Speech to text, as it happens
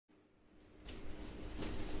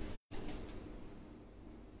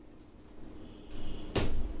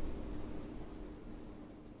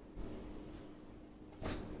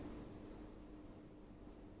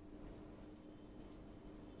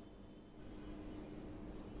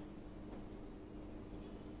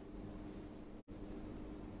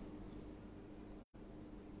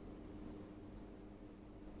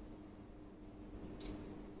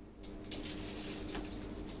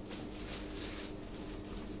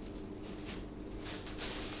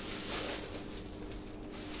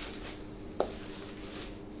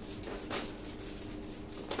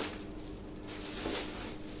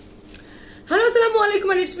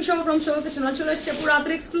everyone, it's me Shova from Shova Fashion World. চলে আসছে পুরো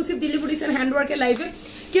আপনাদের এক্সক্লুসিভ দিল্লি বুটিক্স এন্ড হ্যান্ডওয়ার্কের লাইভে।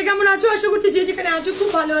 কে কেমন আছো? আশা করছি যে যেখানে আছো খুব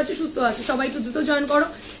ভালো আছো, সুস্থ আছো। সবাই একটু দ্রুত জয়েন করো।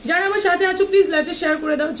 যারা আমার সাথে আছো প্লিজ লাইভটা শেয়ার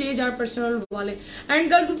করে দাও, যে যার পার্সোনাল বলে। এন্ড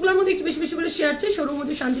গার্লসগুলোর মধ্যে একটু বেশি বেশি করে শেয়ার চাই। শোরুম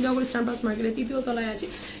হচ্ছে শান্তিনগর স্টার প্লাস মার্কেটের তৃতীয় তলায় আছে।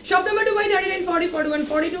 Shop number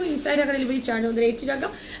 2/39404142, inside Dhaka delivery charge আমাদের 80 টাকা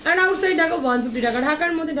এন্ড আউটসাইড ঢাকা 150 টাকা।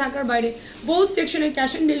 ঢাকার মধ্যে ঢাকার বাইরে বোথ সেকশনে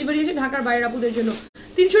ক্যাশ অন ডেলিভারি আছে। ঢাকার বাইরের আপুদের জন্য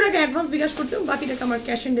 300 টাকা অ্যাডভান্স বিকাশ করতে, বাকি টাকা আমার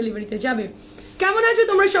ক্যাশ অন ডেলিভারিতে যাবে। কেমন আছো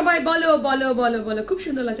তোমরা সবাই? বলো বলো বলো বলো, খুব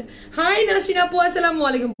সুন্দর লাগছে। হাই নাসরিন আপু, আসসালামু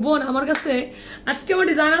আলাইকুম। বোন, আমার কাছে আজকে আমার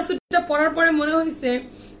ডিজাইনার স্যুটটা পরার পরে মনে হয়েছে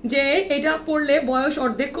যে এটা পরলে বয়স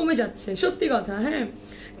অর্ধেক কমে যাচ্ছে, সত্যি কথা। হ্যাঁ,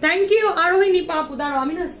 থ্যাংক ইউ আরোহিনী পাপু। দাঁড়াও,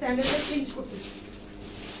 আমি না স্যান্ডেলটা চেঞ্জ করতেছি।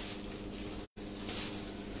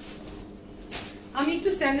 আমি একটু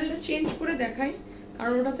স্যান্ডেলটা চেঞ্জ করে দেখাই,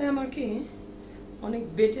 কারণ ওটাতে আমাকে অনেক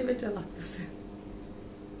বেটে বেটে লাগতেছে।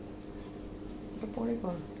 পরে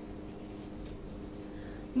কর।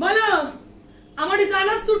 বলো আমার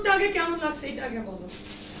ডিজাইনার স্যুটটা আগে কেমন লাগছে, এটা আগে বলো।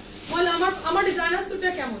 বলো আমার ডিজাইনার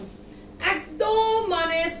স্যুটটা কেমন? একদম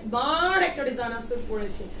মানে স্মার্ট একটা ডিজাইনার স্যুট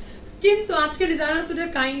পরেছে, কিন্তু আজকে ডিজাইনার স্যুটের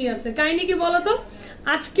কাহিনী আছে। কাহিনী কি বলো তো?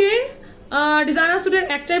 আজকে ডিজাইনার স্যুটের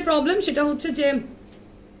একটাই প্রবলেম, সেটা হচ্ছে যে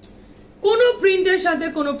কোনো প্রিন্টের সাথে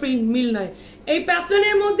কোনো প্রিন্ট মিল নাই। এই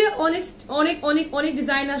প্যাপলানের মধ্যে অনেক অনেক অনেক অনেক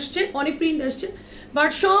ডিজাইন আসছে, অনেক প্রিন্ট আসছে, বাট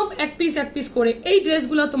সব এক পিস করে। এই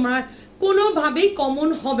ড্রেসগুলো তোমার কোনোভাবেই কমন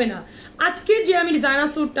হবে না। আজকের যে আমি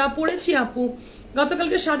ডিজাইনার স্যুটটা পরেছি আপু,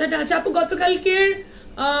 গতকালকে সাদাটা আছে আপু,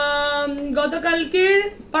 গতকালকের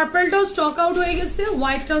পার্পলটাও স্টক আউট হয়ে গেছে,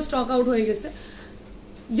 হোয়াইটটাও স্টক আউট হয়ে গেছে,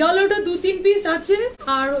 ইয়েলোটা 2-3 পিস আছে,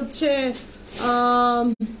 আর হচ্ছে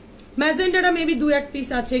ম্যাজেন্টাটা মেবি 2-1 পিস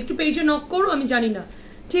আছে। একটু পেজে নক করো, আমি জানি না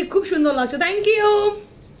ঠিক। খুব সুন্দর লাগছে, থ্যাংক ইউ।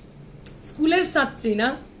 স্কুলের ছাত্রী না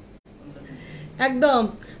একদম।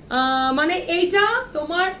 মানে এইটা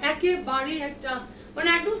তোমার একেবারে একটা মানে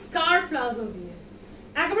একদম স্কার্ট প্লাজো দিয়ে,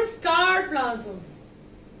 একেবারে স্কার্ট প্লাজো,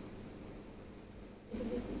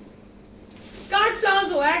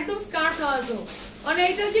 একদম স্কার্ট প্লাজো। মানে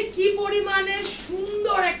এটা যে কি পরিমাণে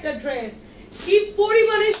সুন্দর একটা ড্রেস, কি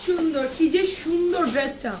পরিমাণে সুন্দর, কি যে সুন্দর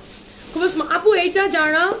ড্রেসটা। খুব আপু এইটা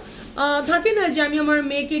যারা থাকে না যে আমি আমার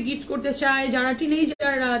মেয়েকে গিফট করতে চাই, যারা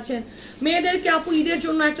টিনেজাররা আছেন, মেয়েদেরকে আপু ঈদের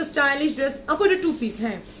জন্য একটা স্টাইলিশ ড্রেস, আপু এটা 2 পিস,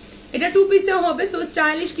 হ্যাঁ এটা 2 পিসে হবে। সো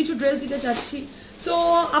স্টাইলিশ কিছু ড্রেস দিতে চাচ্ছি। সো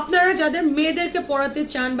আপনারা যাদের মেয়েদেরকে পরাতে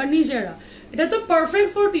চান বা নিজেরা, এটা তো পারফেক্ট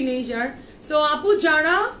ফর টিনেজার। সো আপু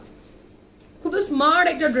যারা খুব স্মার্ট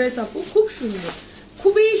একটা ড্রেস আপু, খুব সুন্দর,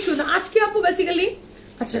 খুবই সুন্দর। আজকে আপু বেসিক্যালি,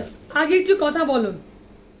 আচ্ছা আগে একটু কথা বলো,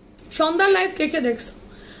 সন্ধ্যার লাইভ কে কে দেখছো?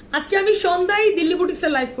 আজকে আমি সন্ধ্যায় দিল্লি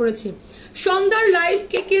বুটিক্সের লাইভ করেছি। সন্ধ্যার লাইভ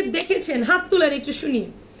কে কে দেখেছেন হাত তুলেন একটু শুনি।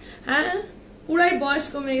 হ্যাঁ, পুরাই বয়স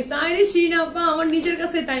কমে গেছে। আরে শিন আপা, আমার নিজের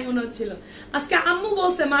কাছে তাই মনে হচ্ছিল। আজকে আম্মু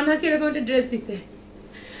বলছে মানহাকে এরকম একটা ড্রেস দিতে।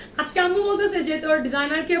 আজকে আম্মু বলতেছে যে তোর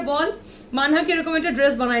ডিজাইনারকে বল মানহাকে এরকম একটা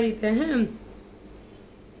ড্রেস বানাই দিতে। হ্যাঁ,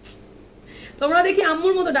 তোমরা দেখি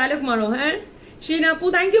আম্মুর মতো ডায়লগ মারো। হ্যাঁ শিন আপু,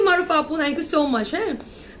 থ্যাংক ইউ। মারুফা আপু, থ্যাংক ইউ সো মাচ। হ্যাঁ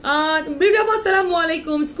বিপ্লব আসসালামু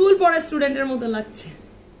আলাইকুম। স্কুল পড়া স্টুডেন্টের মতো লাগছে।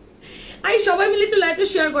 আই সবাই মিলে একটু লাইভটা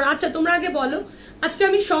শেয়ার করো। আচ্ছা তোমরা আগে বলো, আজকে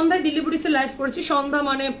আমি সন্ধ্যায় দিল্লি বুটিক্সের লাইভ করেছি। সন্ধ্যা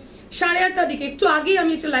মানে 8:30টার দিকে, একটু আগেই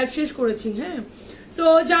আমি একটা লাইভ শেষ করেছি। হ্যাঁ, সো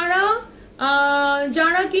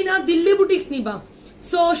যারা কিনা দিল্লি বুটিক্স নিবা,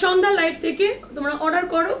 সো সন্ধ্যার লাইভ থেকে তোমরা অর্ডার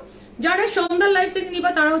করো। যারা সন্ধ্যার লাইভ থেকে নিবা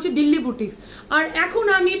তারা হচ্ছে দিল্লি বুটিক্স। আর এখন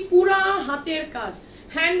আমি পুরা হাতের কাজ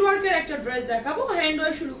হ্যান্ডওয়ার্কের একটা ড্রেস দেখাবো।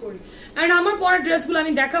 হ্যান্ডওয়ার্ক শুরু করি, অ্যান্ড আমার পরার ড্রেসগুলো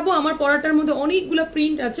আমি দেখাবো। আমার পরাটার মধ্যে অনেকগুলো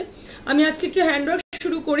প্রিন্ট আছে। আমি আজকে একটু হ্যান্ডওয়ার্ক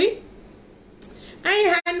শুরু করি। এই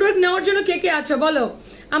হ্যান্ডওয়ার্ক নেওয়ার জন্য কে কে আছে বলো?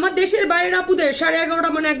 আমার দেশের বাইরের আপুদের 11:30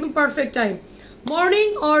 মানে একদম পারফেক্ট টাইম। মর্নিং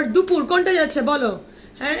অর দুপুর কোনটা যাচ্ছে বলো?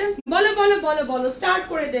 হ্যাঁ বলো বলো বলো বলো, স্টার্ট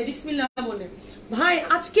করে দে বিসমিল্লাহ বলে। ভাই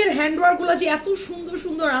আজকের হ্যান্ডওয়ার্ক গুলো যে এত সুন্দর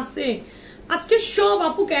সুন্দর আছে আজকে সব।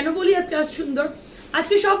 আপু কেন বলি আজকে সুন্দর?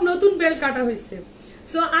 আজকে সব নতুন বেল্ট কাটা হয়েছে।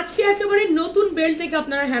 সো আজকে একেবারে নতুন বেল্ট থেকে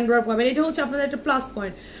আপনারা হ্যান্ডওয়ার্ক পাবেন। এটা হচ্ছে আপনাদের একটা প্লাস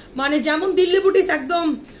পয়েন্ট। মানে যেমন দিল্লি বুটিক্স একদম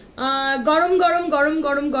গরম গরম গরম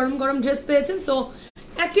গরম গরম গরম ড্রেস পেয়েছেন, সো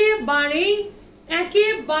একেবারেই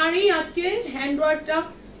আজকে হ্যান্ডওয়ার্কটা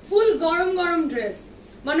ফুল গরম গরম ড্রেস।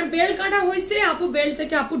 মানে বেল্ট কাটা হয়েছে, আপু বেল্ট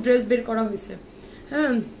থেকে আপু ড্রেস বের করা হয়েছে।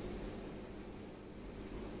 হ্যাঁ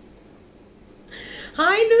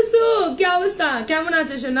হাই নুসু, কি অবস্থা, কেমন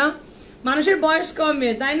আছে সোনা? মানুষের বয়স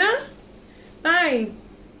কমে তাই না?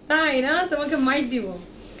 তাই না, তোমাকে মাইক দিব।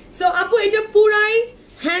 সো আপু এটা পুরাই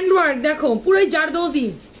হ্যান্ডওয়ার্ক, দেখো পুরাই জারদৌজি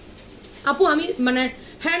আপু। আমি মানে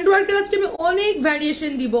হ্যান্ডওয়ার্কের আজকে আমি অনেক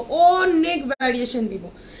ভ্যারিয়েশন দিব।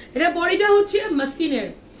 এটা বডিটা হচ্ছে মাস্কিনের,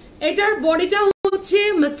 এটার বডিটা হচ্ছে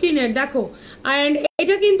মাসলিনের, দেখো। অ্যান্ড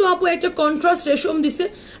এটা কিন্তু আপু একটা কন্ট্রাস্ট রেশম দিছে,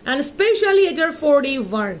 অ্যান্ড স্পেশালি এটার 4D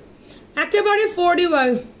ওয়ার্ক, একেবারে 4D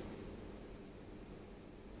ওয়ার্ক।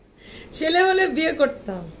 ছেলে হলে বিয়ে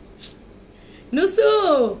করতাম। নুসু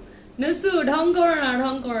নুসু ঢং করো না,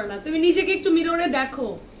 ঢং করো না, তুমি নিজেকে একটু মিররে দেখো,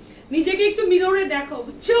 নিজেকে একটু মিররে দেখো,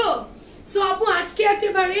 বুঝছো? সো আপু আজকে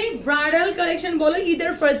একেবারে ব্রাইডাল কালেকশন বলো,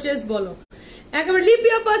 ঈদের ফার্স্ট ড্রেস বলো, একেবারে লিপি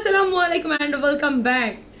আপু আসসালামু আলাইকুম এন্ড ওয়েলকাম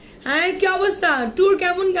ব্যাক। হ্যাঁ কি অবস্থা, ট্যুর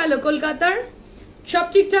কেমন গেল কলকাতার? সব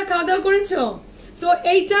ঠিকঠাক খাওয়া দাওয়া করেছো? সো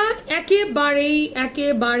এইটা একেবারেই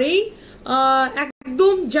একেবারেই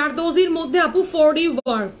একদম জারদোজির মধ্যে আপু 4D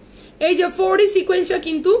ওয়ার্ক। এই যে 4D সিকোয়েন্সটা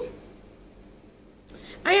কিন্তু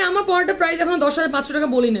আমার পড়াটা প্রাইস এখন 10,500 টাকা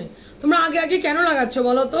বলি নাই, তোমরা আগে আগে কেন লাগাচ্ছ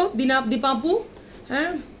বলো তো দীপাপু?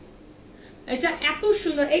 হ্যাঁ এটা এত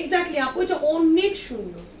সুন্দর, এক্স্যাক্টলি আপু এটা অনেক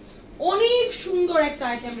সুন্দর, অনেক সুন্দর একটা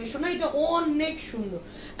আইটেম রেশো না, এটা অনেক সুন্দর।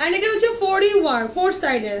 অ্যান্ড এটা হচ্ছে 4D ওয়ার্ক, 4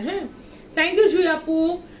 সাইডের। হ্যাঁ থ্যাংক ইউ জুই আপু।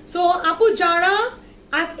 সো আপু যারা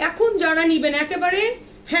এখন যারা নিবেন একেবারে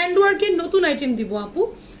হ্যান্ডওয়ার্কের নতুন আইটেম দিব আপু,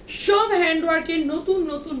 সব হ্যান্ডওয়ার্কের নতুন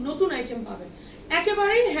নতুন নতুন আইটেম পাবেন,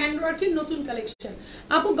 একেবারেই হ্যান্ডওয়ার্কের নতুন কালেকশন।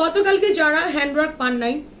 আপু গতকালকে যারা হ্যান্ডওয়ার্ক পান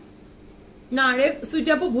নাই, না রে সুইট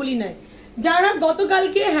আপু ভুলি নাই, যারা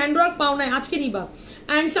গতকালকে হ্যান্ডওয়ার্ক পাও নাই আজকে নিবা।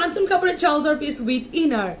 অ্যান্ড সান্তুন কাপড়ের ট্রাউজার পিস উইথ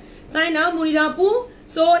ইনার, তাই না মনিরা আপু?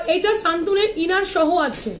 সো এটা সান্তুনের ইনার সহ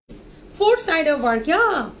আছে, 4 সাইডের ওয়ার্ক।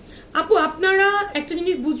 হ্যাঁ আপু আপনারা একটা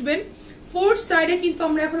জিনিস বুঝবেন, 4 সাইডে কিন্তু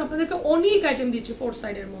আমরা এখন আপনাদেরকে অনেক আইটেম দিচ্ছি 4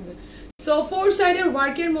 সাইডের মধ্যে। সো 4 সাইডের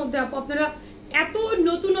ওয়ার্কের মধ্যে আপু আপনারা এত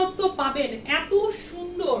নতুনত্ব পাবেন, এত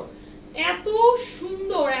সুন্দর এত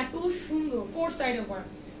সুন্দর এত সুন্দর 4 সাইডের ওয়ার্ক।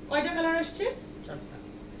 কয়টা কালার আসছে?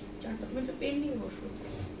 চারটা। তুমি একটা পেন নিয়ে বসো,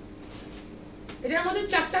 এটার মধ্যে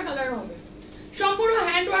 4টা কালার হবে, সম্পূর্ণ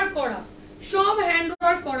হ্যান্ডওয়ার্ক করা, সব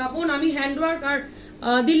হ্যান্ডওয়ার্ক করা। বোন আমি হ্যান্ডওয়ার্ক আর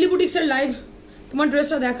দিল্লি বুটিক্সের লাইভ তোমার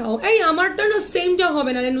ড্রেসটা দেখাও। এই আমারটা না সেমটা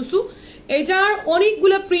হবে না রে নুসু, এটার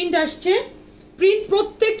অনেকগুলো প্রিন্ট আসছে, প্রিন্ট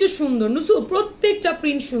প্রত্যেকটা সুন্দর নুসু, প্রত্যেকটা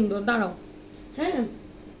প্রিন্ট সুন্দর। দাঁড়াও, হ্যাঁ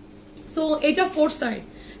সো এটা 4 সাইড।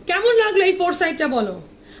 কেমন লাগলো এই 4 সাইডটা বলো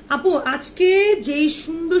আপু? আজকে যেই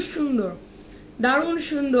সুন্দর সুন্দর, দারুণ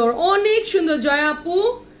সুন্দর, অনেক সুন্দর। জয়া আপু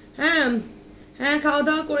হ্যাঁ হ্যাঁ খাওয়া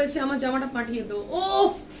দাওয়া করেছে, আমার জামাটা পাঠিয়ে দাও।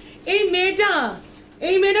 ওফ এই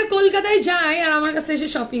মেয়েটা কলকাতায় যায় আর আমার কাছে এসে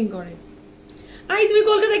শপিং করে। আই তুমি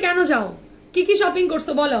কলকাতায় কেন যাও, কি কি শপিং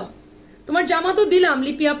করছো বলো? তোমার জামা তো দিলাম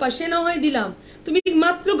লিপিয়া পাশে, না হয় দিলাম, তুমি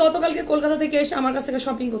মাত্র গতকালকে কলকাতা থেকে এসে আমার কাছ থেকে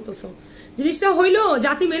শপিং করতেছো, জিনিসটা হইলো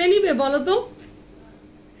জাতি মেনে নিবে বলো তো?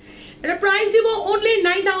 এটা প্রাইস দিব অনলি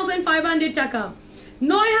 9,500 টাকা,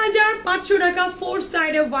 9,500 টাকা 4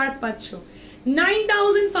 সাইডে ওয়ার্ক পাচ্ছ,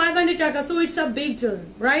 9,500 টাকা। So it's a big deal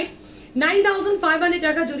right, 9,500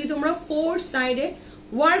 টাকা যদি তোমরা 4 সাইডে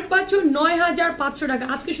ওয়ার্ক পাচ্ছ, 9,500 টাকা।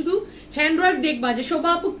 আজকে শুধু হ্যান্ডওয়ার্ক দেখবা যে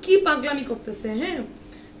শোভা আপু কি পাগলামি করতেছে, হ্যাঁ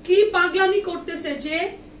কি পাগলামি করতেছে, যে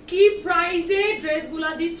কি প্রাইসে ড্রেসগুলা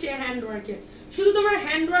দিচ্ছে হ্যান্ডওয়ার্কে। শুধু তোমরা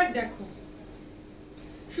হ্যান্ডওয়ার্ক দেখো,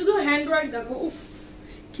 শুধু হ্যান্ডওয়ার্ক দেখো, উফ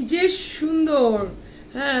কি যে সুন্দর।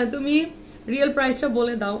 হ্যাঁ তুমি রিয়েল প্রাইসটা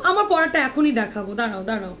বলে দাও, আমার পড়াটা এখনই দেখাবো, দাঁড়াও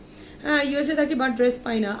দাঁড়াও। হ্যাঁ ইউএসএ থাকি বাট ড্রেস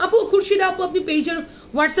পাই না। আপু খুরশিদা আপু আপনি পেজের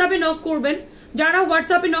হোয়াটসঅ্যাপে নক করবেন, যারা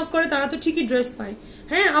হোয়াটসঅ্যাপে নক করে তারা তো ঠিকই ড্রেস পায়।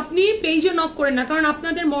 হ্যাঁ আপনি পেজে নক করেন না, কারণ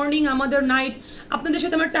আপনাদের মর্নিং আমাদের নাইট, আপনাদের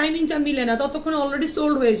সাথে আমার টাইমিংটা মিলে না, ততক্ষণ অলরেডি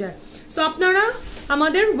সোল্ড হয়ে যায়। সো আপনারা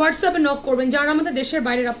আমাদের হোয়াটসঅ্যাপে নক করবেন, যারা আমাদের দেশের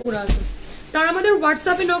বাইরের আপুরা আছে তারা আমাদের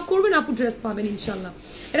হোয়াটসঅ্যাপে নক করবেন, আপু ড্রেস পাবেন ইনশাল্লাহ।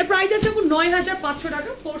 এটা প্রাইস আছে আপু 9,500 টাকা,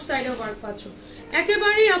 4 সাইডে ওয়ার্ক পাচ্ছ,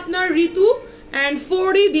 একেবারেই আপনার ঋতু অ্যান্ড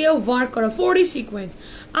 4D দিয়ে ওয়ার্ক করা, 4D সিকোয়েন্স।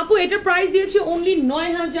 আপু এটার প্রাইস দিয়েছি অনলি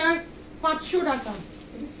 9,500 টাকা।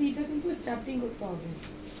 এটা সিটা কিন্তু স্ট্যাপলিং করতে হবে,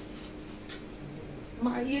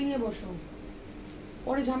 ইয়ে নিয়ে বসো,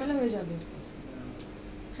 পরে ঝামেলা হয়ে যাবে।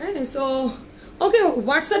 হ্যাঁ সো ওকে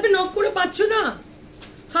হোয়াটসঅ্যাপে নক করে পাচ্ছ না?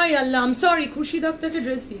 High Allah um sorry, Khurshid আক্তারকে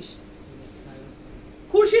dress this,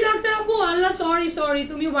 Khurshid Akter আপু আল্লাহ সরি সরি,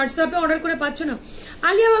 তুমি হোয়াটসঅ্যাপে অর্ডার করে পাচ্ছ না।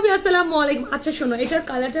 আলিয়া ভাবি আসসালামু আলাইকুম। আচ্ছা শোনো, এটার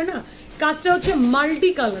কালারটা না, কাজটা হচ্ছে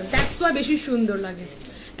মাল্টি কালার, দ্যাটস ওয়াই বেশি সুন্দর লাগে,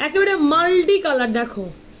 একেবারে মাল্টি কালার। দেখো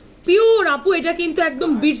পিওর আপু, এটা কিন্তু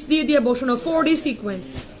একদম বিটস দিয়ে দিয়ে বসানো 4D সিকোয়েন্স,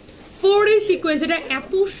 4D সিকোয়েন্স। এটা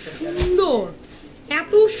এত সুন্দর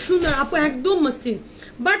এত সুন্দর আপু, একদম মস্তিন।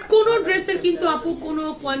 বাট কোনো ড্রেসের কিন্তু আপু কোনো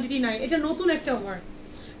কোয়ান্টিটি নাই, এটা নতুন একটা ওয়ার্ক,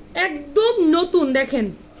 একদম নতুন। দেখেন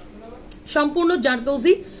সম্পূর্ণ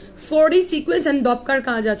জারদৌজি 4D সিকোয়েন্স এন্ড দপকার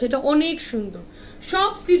কাজ আছে, এটা অনেক সুন্দর। সব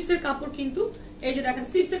স্লিভসের কাপড় কিন্তু এই যে দেখেন,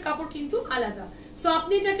 স্লিভসের কাপড় কিন্তু আলাদা। সো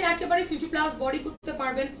আপনি এটাকে একেবারে 50+ বডি করতে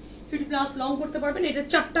পারবেন, 50+ লং করতে পারবেন। এটা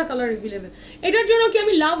 4টা কালার अवेलेबल। এটার জন্য কি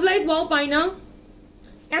আমি লাভ লাইফ ওয়াও পাই না?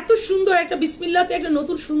 এত সুন্দর একটা বিসমিল্লাহতে একটা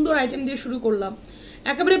নতুন সুন্দর আইটেম দিয়ে শুরু করলাম,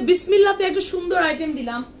 একেবারে বিসমিল্লাতে একটা সুন্দর আইটেম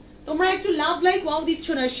দিলাম, তোমরা একটু লাভ লাইক ওয়াও দিচ্ছ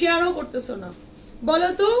না, শেয়ারও করতেছো না। বলো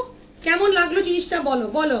তো কেমন লাগলো জিনিসটা, বলো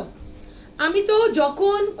বলো। আমি তো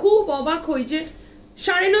যখন খুব অবাক হই যে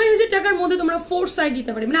 9,500 টাকার মধ্যে তোমরা 4 সাইড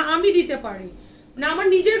দিতে পারি, মানে আমি দিতে পারি, মানে আমার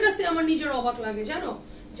নিজের কাছে আমার নিজের অবাক লাগে জানো,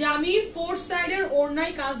 যে আমি 4 সাইডের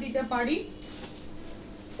ওড়নায় কাজ দিতে পারি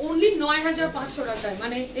অনলি 9,500 টাকায়।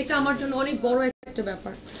 মানে এটা আমার জন্য অনেক বড় একটা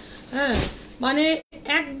ব্যাপার। হ্যাঁ মানে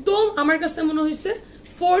একদম আমার কাছে মনে হয়েছে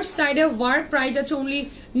 4 সাইডের ওয়ার্ক প্রাইস আছে অনলি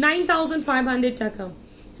 9,500 টাকা।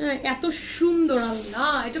 হ্যাঁ এত সুন্দর,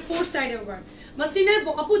 আল্লাহ, এটা 4 সাইডের ওয়ার্ক মাসলিনের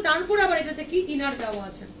আপু। তারপর আবার এটাতে কি ইনার দেওয়া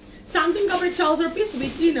আছে, সামথিং কাপড়ের ট্রাউজার পিস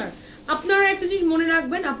উইথ ইনার। আপনারা একটা জিনিস মনে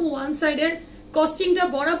রাখবেন আপু, ওয়ান সাইডের কস্টিংটা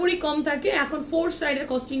বরাবরই কম থাকে, এখন 4 সাইডের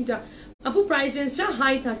কস্টিংটা আপু প্রাইস রেঞ্জটা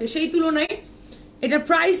হাই থাকে, সেই তুলনায় এটার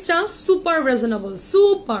প্রাইসটা সুপার রিজনেবল,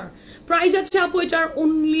 সুপার প্রাইস আছে আপু এটার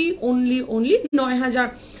অনলি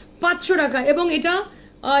 9,500 টাকা। এবং এটা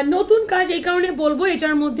নতুন কাজ, এই কারণে বলবো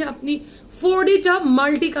এটার মধ্যে আপনি 4Dটা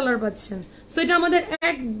মাল্টি কালার পাচ্ছেন। সো এটা আমাদের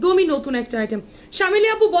একদমই নতুন একটা আইটেম। শামিলি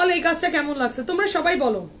আপু বলো এই কাজটা কেমন লাগছে, তোমরা সবাই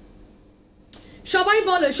বলো, সবাই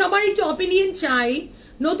বলো, সবার একটু অপিনিয়ন চাই।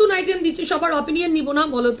 নতুন আইটেম দিচ্ছি, সবার অপিনিয়ন নিব না,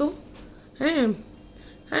 বলো তো। হ্যাঁ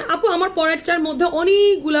হ্যাঁ আপু আমার পরেরটার মধ্যে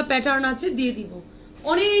অনেকগুলা প্যাটার্ন আছে, দিয়ে দিব,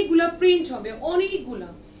 অনেকগুলা প্রিন্ট হবে, অনেকগুলা।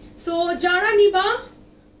 সো যারা নিবা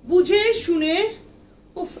বুঝে শুনে,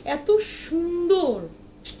 উফ এত সুন্দর,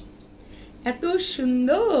 এত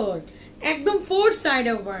সুন্দর, একদম 4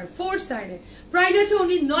 সাইডে ওভার, 4 সাইডে প্রাইস আছে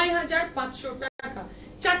অনলি 9,500 টাকা।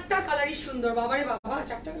 4টা কালারই সুন্দর, বাবারে বাবা,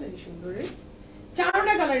 4টা কালারই সুন্দর রে,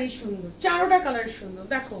 4টা কালারই সুন্দর, 4টা কালার সুন্দর।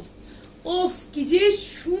 দেখো ওফ কি যে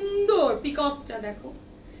সুন্দর পিককটা, দেখো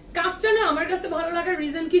কাজটা না আমার কাছে ভালো লাগার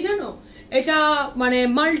রিজন কি জানো, এটা মানে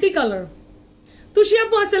মাল্টি কালার। তুষি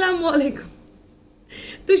আপু আসসালামু আলাইকুম।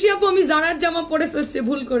 তুষি আপু আমি জারার জামা পরে ফেলছি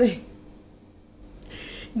ভুল করে,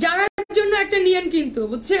 জারার জন্য একটা নিয়েন কিন্তু,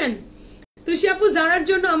 বুঝছেন তুষি আপু, জারার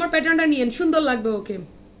জন্য আমার প্যাটার্নটা নিয়েন, সুন্দর লাগবে ওকে।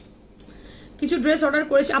 কিছু ড্রেস অর্ডার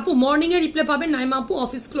করেছি আপু, মর্নিং এ রিপ্লাই পাবেন। নাইমা আপু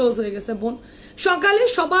অফিস ক্লোজ হয়ে গেছে বোন, সকালে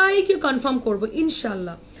সবাইকে কনফার্ম করবো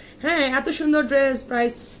ইনশাল্লাহ। হ্যাঁ এত সুন্দর ড্রেস,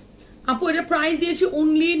 প্রাইস আপু এটা প্রাইস দিয়েছি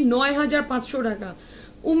অনলি 9,500 টাকা।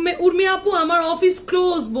 উর্মি আপু আমার অফিস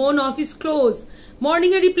ক্লোজ বোন, অফিস ক্লোজ,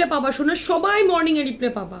 মর্নিং এ রিপ্লাই পাবা, শোনো সবাই মর্নিং এ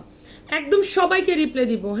রিপ্লাই পাবা, একদম সবাইকে রিপ্লাই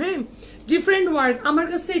দিব। হ্যাঁ ডিফারেন্ট ওয়ার্ক, আমার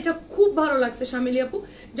কাছে এটা খুব ভালো লাগছে শামিলি আপু।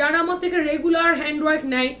 যারা আমার থেকে রেগুলার হ্যান্ড ওয়ার্ক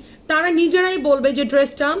নেয় তারা নিজেরাই বলবে যে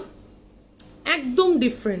ড্রেসটা একদম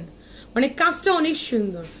ডিফারেন্ট, মানে কাজটা অনেক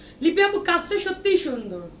সুন্দর। লিপি আপু কাজটা সত্যিই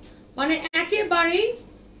সুন্দর, মানে একেবারেই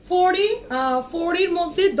 4Dর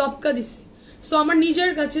মধ্যে দপকা দিছে। সো আমার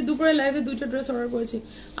নিজের কাছে দুপুরে লাইভে 2টা ড্রেস অর্ডার করেছি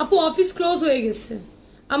আপু, অফিস ক্লোজ হয়ে গেছে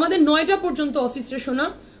আমাদের, 9টা পর্যন্ত অফিসে শোনা,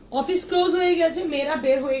 অফিস ক্লোজ হয়ে গেছে, মেয়েরা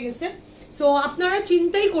বের হয়ে গেছে। সো আপনারা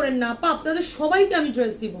চিন্তাই করেন না আপা, আপনাদের সবাইকে আমি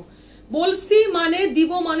ড্রেস দিব, বলছি মানে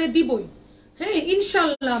দিব, মানে দিবই। হ্যাঁ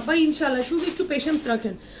ইনশাল্লাহ বা ইনশাল্লাহ, শুধু একটু পেশেন্স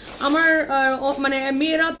রাখেন। আমার মানে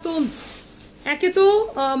মেয়েরা তো একে তো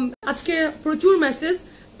আজকে প্রচুর মেসেজ,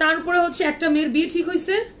 তারপরে হচ্ছে একটা মেয়ের বিয়ে ঠিক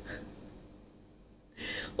হয়েছে,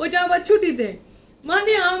 ওইটা আবার ছুটিতে,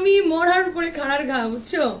 মানে আমি মরার উপরে খাড়ার ঘা,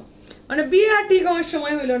 বুঝছো, মানে বিয়ে আর ঠিক হওয়ার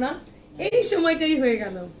সময় হইলো না, এই সময়টাই হয়ে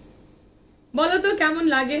গেল। বলো তো কেমন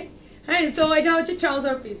লাগে। হ্যাঁ সো এটা হচ্ছে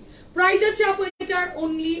ট্রাউজার পিস, প্রাইস আছে আপু এটার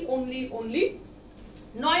অনলি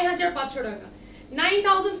 9,500 টাকা,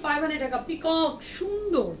 9,500 টাকা। পিকক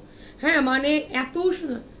সুন্দর, হ্যাঁ মানে এত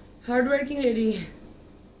hard working lady.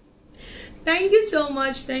 Thank you so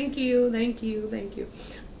much, thank you thank you thank you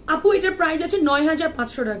আপু। এটার প্রাইস আছে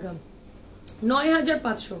 9,500 টাকা,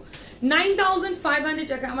 9,500, 9,500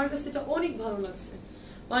 টাকা। আমার কাছে এটা অনেক ভালো লাগছে,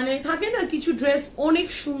 মানে থাকে না কিছু ড্রেস অনেক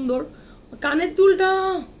সুন্দর। কানের দুলটা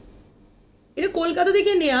এটা কলকাতা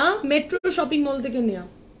থেকে নেয়া, মেট্রো শপিং মল থেকে নেয়া,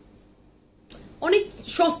 অনেক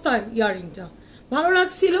সস্তা ইয়ারিংটা, ভালো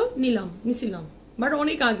লাগছিল নিছিলাম, বাট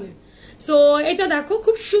অনেক আগে। সো এটা দেখো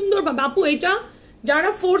খুব সুন্দর আপু, এটা যারা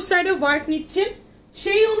 4 সাইডে ওয়ার্ক নিচ্ছে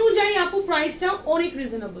সেই অনুযায়ী আপু প্রাইসটা অনেক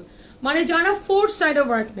রিজনেবল, মানে যারা 4 সাইডে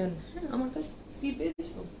ওয়ার্ক নেন। হ্যাঁ আমার কাছে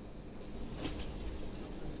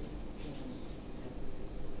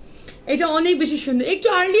এটা অনেক বেশি সুন্দর, একটু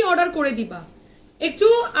আর্লি অর্ডার করে দিবা, একটু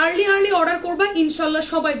আর্লি অর্ডার করবা, ইনশাল্লাহ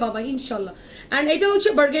সবাই পাবা ইনশাল্লাহ। এন্ড এটা হচ্ছে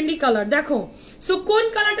বার্গেন্ডি কালার, দেখো সো কোন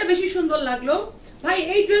কালারটা বেশি সুন্দর লাগলো ভাই।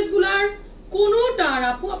 এই ড্রেসগুলার কোনোটার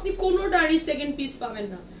আপু আপনি কোনোটারই সেকেন্ড পিস পাবেন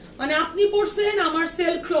না, মানে আপনি পড়ছেন আমার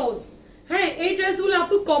সেল ক্লোজ। হ্যাঁ এই ড্রেসগুলো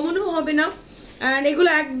আপু কমনও হবে না, এন্ড এগুলো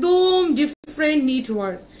একদম ডিফারেন্ট নিট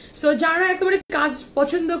ওয়ার্ক। সো যারা একেবারে কাজ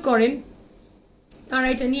পছন্দ করেন তারা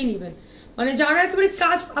এটা নিয়ে নেবেন, মানে যারা একেবারে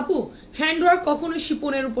কাজ আপু হ্যান্ড ওয়ার্ক কখনো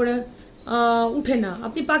শিপনের উপরে উঠে না।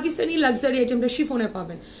 আপনি পাকিস্তানি লাক্সারি আইটেমটা শিফনে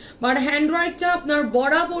পাবেন, বাট হ্যান্ডওয়ার্কটা আপনার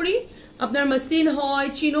বরাবরই আপনার মসলিন হয়,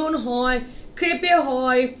 চিনন হয়, ক্রেপে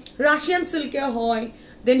হয়, রাশিয়ান সিল্কে হয়,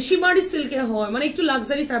 দেন শিমারি সিল্কে হয়, মানে একটু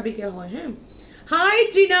লাক্সারি ফ্যাব্রিকে হয়। হ্যাঁ, হাই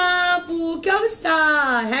ত্রিনা আপু, কি অবস্থা?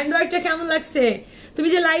 হ্যান্ডওয়ার্কটা কেমন লাগছে? তুমি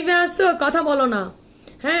যে লাইভে আসছো কথা বলো না,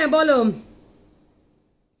 হ্যাঁ বলো।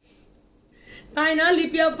 তাই না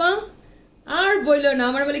লিপি আপা? আর বললো না,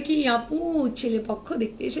 আমার বলে কি আপু ছেলে পক্ষ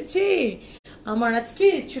দেখতে এসেছে, আমার আজকে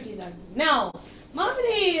ছুটি লাগবে নাও।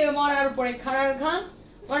 মানে মরার উপরে খাড়ার ঘাম,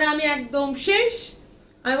 মানে আমি একদম শেষ।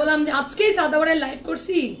 আমি বললাম যে আজকেই সাদাবারের লাইভ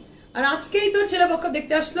করছি আর আজকেই তোর ছেলে পক্ষ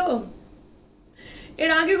দেখতে আসলো,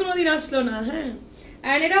 এর আগে কোনোদিন আসলো না। হ্যাঁ,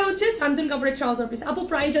 এন্ড এটা হচ্ছে সান্তুন কাপড়ের ট্রাউজার পিস। আপু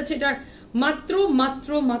প্রাইস আছে এটার মাত্র মাত্র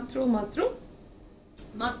মাত্র মাত্র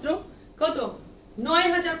মাত্র কত?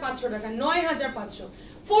 ৯,৫০০ টাকা। ৯,৫০০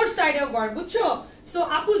 ফোর সাইডে ওয়ার্ক, বুঝছো? সো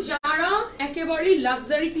আপু যারা একেবারেই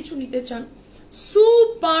লাক্সারি কিছু নিতে চান,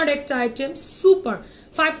 সুপার একটা আইটেম, সুপার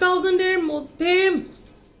 5000 এর মধ্যে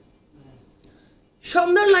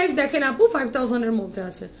সুন্দর লাইফ দেখেন আপু, 5000 এর মধ্যে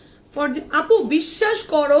আছে ফর আপু, বিশ্বাস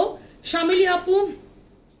করো শামিলি আপু।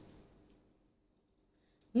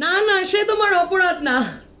 না না, সে তোমার অপরাধ না।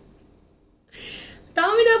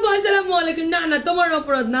 তামিনা আপু আসসালামু আলাইকুম। না না, তোমার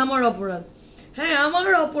অপরাধ না, আমার অপরাধ। হ্যাঁ, আমার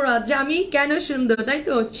অপরাধ যে আমি কেন সুন্দর, তাই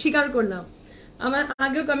তো স্বীকার করলাম। আমার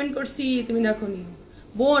আগেও কমেন্ট করছি, তুমি দেখোনি।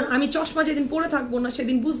 বোন, আমি চশমা যেদিন পরে থাকবো না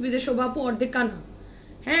সেদিন বুঝবি যে শোভা আপু অর্ধেক কানা।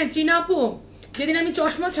 হ্যাঁ চিনা আপু, যেদিন আমি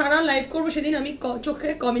চশমা ছাড়া লাইভ করবো সেদিন আমি চোখে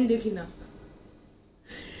কমেন্ট দেখি না।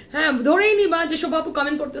 হ্যাঁ, ধরেই নিবা যে শোভা আপু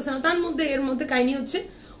কমেন্ট করতেছে না, তার মধ্যে এর মধ্যে কাহিনী হচ্ছে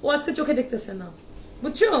ও আজকে চোখে দেখতেছে না,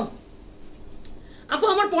 বুঝছো আপু?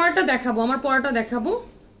 আমার পড়াটা দেখাবো, আমার পড়াটা দেখাবো।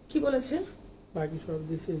 কি বলেছে? বাকি সব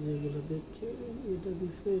দিছে, যেগুলো দেখে এটা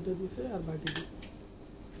দিছে আর বাকি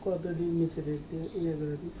কত দিন নিচে রেট ইয়ে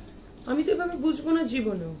করে দিছে। আমি তো এভাবে বুঝবো না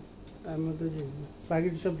জীবনেও। আমি তো জানি বাকি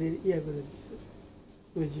সব ইয়ে করে দিছে।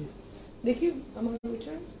 বুঝি দেখি আমার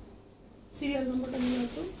ওইটার সিরিয়াল নাম্বারটা নিয়ে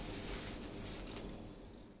আসো।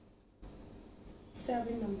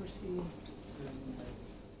 7 নাম্বার সিরিয়াল।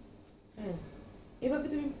 হ্যাঁ, এভাবে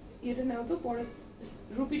তুমি এটা নাও তো, পরে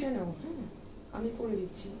রুপিটা নাও। হ্যাঁ, আমি করে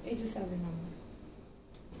দিচ্ছি। এই যে 7 নাম্বার।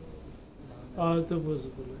 তো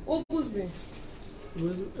বুঝবো, ও বুঝবে,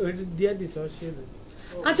 ওইটা দিয়ে দিছে।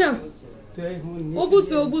 আচ্ছা ও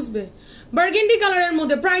বুঝবে, ও বুঝবে। বার্গেন্ডি কালারের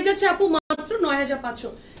মধ্যে প্রাইস আছে আপু মাত্র ৯,৫০০।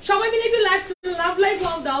 সবাই মিলে একটু লাভ লাইক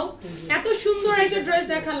ওয়াও দাও। এত সুন্দর একটা ড্রেস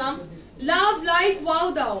দেখালাম, লাভ লাইক ওয়াও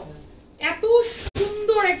দাও। এত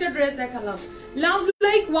সুন্দর একটা ড্রেস দেখালাম, লাভ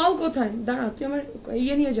লাইক ওয়াও কোথায়? দাঁড়া, তুই আমার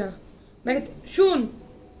ইয়ে নিয়ে যা ব্যাগে। শুন,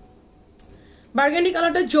 বার্গেন্ডি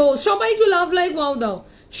কালারটা জোস। সবাই একটু লাভ লাইক ওয়াও দাও,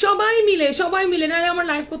 সবাই মিলে, নাহলে আমার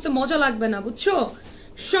লাইভ করতে মজা লাগবে না, বুঝছো?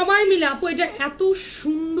 সবাই মিলে। আপু এটা এত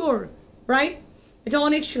সুন্দর, রাইট? এটা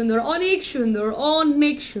অনেক সুন্দর, অনেক সুন্দর,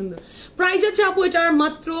 অনেক সুন্দর। প্রাইস আছে আপু এটার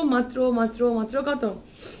মাত্র মাত্র মাত্র মাত্র কত?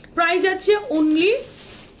 প্রাইস আছে অনলি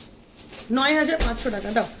 ৯,৫০০ টাকা।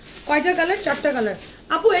 দাও, কয়টা কালার? 4টা কালার।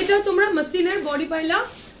 আপু এটা তোমরা মসলিনের বডি পাইলা,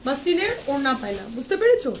 মসলিনের ওড়না পাইলা, বুঝতে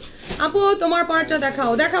পেরেছো? আপু তোমার পরাটা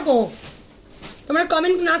দেখাবো। তোমরা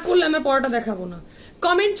কমেন্ট না করলে আমার পরাটা দেখাবো না।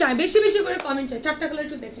 কমেন্ট চাই, বেশি বেশি করে কমেন্ট চাই। 4টা কালার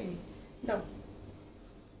একটু দেখে নি, দাও।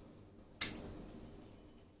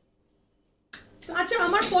 আচ্ছা,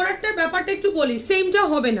 আমার পরাটার ব্যাপারটা একটু বলি। সেমটা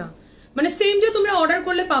হবে না, মানে সেমটা তোমরা অর্ডার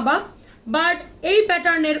করলে পাবা, বাট এই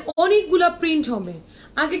প্যাটার্নের অনেকগুলো প্রিন্ট হবে।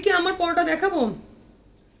 আগে কি আমার পরাটা দেখাবো?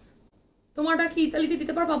 তোমারটা কি ইতালিতে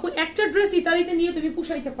দিতে পারবো আপু? একটা ড্রেস ইতালিতে নিয়ে তুমি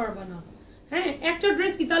পুষাইতে পারবা না। হ্যাঁ, একটা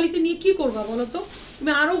ড্রেস ইতালিতে নিয়ে কি করবা বলো তো?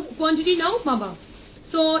 তুমি আরো কোয়ান্টিটি নাও বাবা।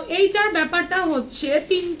 সো এইটার ব্যাপারটা হচ্ছে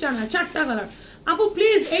 3টা না 4টা কালার। আপু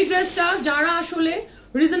প্লিজ এই ড্রেসটা যারা আসলে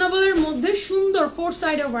রিজনেবল এর মধ্যে সুন্দর 4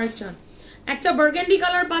 সাইডে ওয়ার্ক চান, একটা বার্গেন্ডি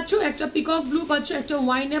কালার পাচ্ছ, একটা পিকক ব্লু পাচ্ছ, একটা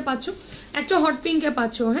ওয়াইনে পাচ্ছ, একটা হট পিঙ্কে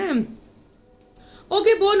পাচ্ছ। হ্যাঁ,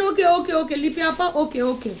 ওকে বোন, ওকে ওকে ওকে লিপি আপা, ওকে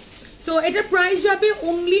ওকে। সো এটার প্রাইস যাবে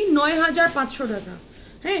অনলি ৯,৫০০ টাকা।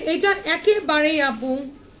 হ্যাঁ, এটা একেবারেই আপু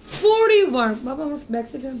 40 ওয়ার্ক। বাবা আমার ব্যাগ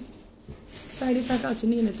থেকে সাইডে টাকা আছে,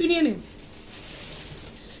 নিয়ে নে, তুই নিয়ে নে।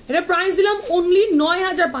 এটা প্রাইস দিলাম অনলি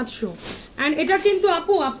 ৯,৫০০। অ্যান্ড এটা কিন্তু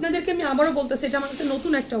আপু আপনাদেরকে আমি আবারও বলতেছি, এটা আমার কাছে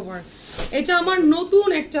নতুন একটা ওয়ার্ক। এটা আমার নতুন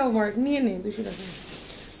একটা ওয়ার্ক, নিয়ে নে 200 টাকা।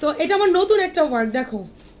 সো এটা আমার নতুন একটা ওয়ার্ক, দেখো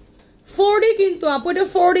 40 কিন্তু আপু, এটা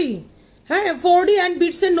 40। হ্যাঁ, 40 অ্যান্ড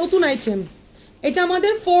বিটসের নতুন আইটেম। এটা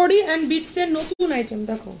আমাদের 40 অ্যান্ড বিটসের নতুন আইটেম,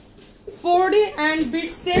 দেখো 40 অ্যান্ড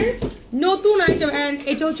বিটসের নতুন আইটেম। অ্যান্ড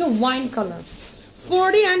এটা হচ্ছে ওয়াইন কালার।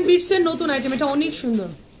 40 অ্যান্ড বিটসের নতুন আইটেম, এটা অনেক সুন্দর।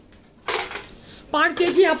 পার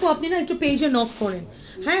কেজি আপু আপনি না একটু পেজে নক করেন।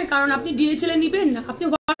 হ্যাঁ, কারণ আপনি ডিএইচএল এ নিবেন না, আপনি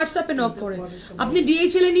হোয়াটসঅ্যাপে নক করেন। আপনি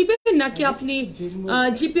ডিএইচএল এ নিবেন নাকি আপনি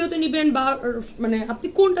জিপিওতে নিবেন, বা মানে আপনি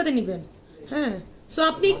কোনটাতে নিবেন? হ্যাঁ, সো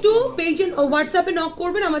আপনি একটু পেজে হোয়াটসঅ্যাপে নক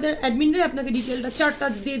করবেন, আমাদের অ্যাডমিনরা আপনাকে ডিটেলটা চার্টটা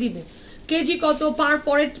দিয়ে দিবে, কেজি কত,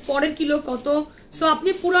 পরের কিলো কত, সো আপনি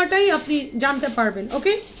পুরাটাই আপনি জানতে পারবেন।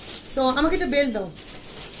 ওকে, সো আমাকে একটা বেল দাও।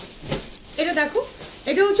 এটা দেখো,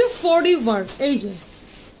 এটা হচ্ছে 4D ওয়ার্ক, এই যে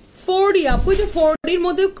 4D আপু, যে 4Dর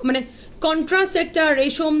মধ্যে মানে কন্ট্রাস্ট একটা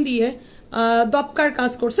রেশম দিয়ে দপকার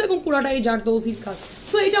কাজ করছে এবং পুরাটাই জারদৌজির কাজ।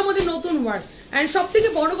 সো এটা আমাদের নতুন ওয়ার্ক, অ্যান্ড সব থেকে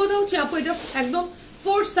বড় কথা হচ্ছে আপু এটা একদম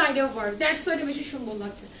 4 সাইডে ওয়ার্ক, দ্যাটস ওয়াই এটা বেশি সুন্দর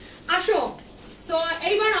লাগছে। আসো, সো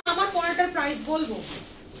এইবার আমার পরেরটার প্রাইস বলবো।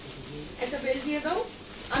 একটা বেল দিয়ে দাও।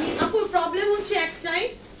 আমি আপু প্রবলেম হচ্ছে একটাই,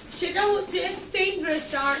 সেটা হচ্ছে সেম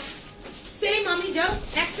ড্রেসটার সেম আমি জাস্ট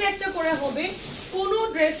একটা একটা করে হবে, কোনো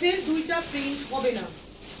ড্রেসের দুইটা প্রিন্ট হবে না,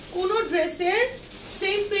 কোনো ড্রেসের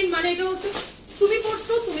সেম প্রিন্ট মানে এটা হচ্ছে তুমি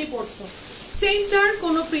পড়ছো সেমটার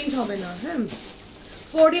কোনো প্রিন্ট হবে না। হ্যাঁ,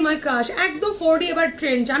 4D মাই ক্রাশ, একদম 4D এবার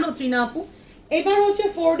ট্রেন্ড, জানো ত্রিনা আপু, এবার হচ্ছে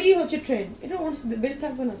 4D হচ্ছে ট্রেন্ড। এটা বেল্ট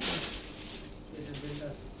থাকবে না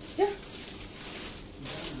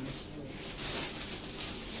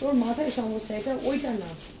তোর মাথায় সমস্যা, এটা ওইটা না,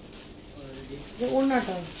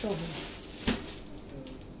 ওড়নাটা সহ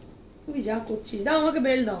তুই যা করছিস। দাও আমাকে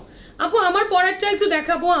বেল দাও আপু, আমার পরেরটা একটু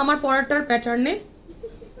দেখাবো, আমার পরেরটার প্যাটার্নে।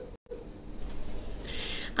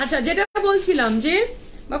 আচ্ছা, যেটা বলছিলাম যে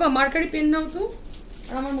বাবা মার্কারি পেন নাও তো,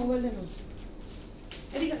 আর আমার মোবাইলটা নাও,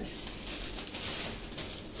 এদিকে আসো।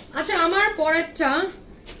 আচ্ছা, আমার পরেরটা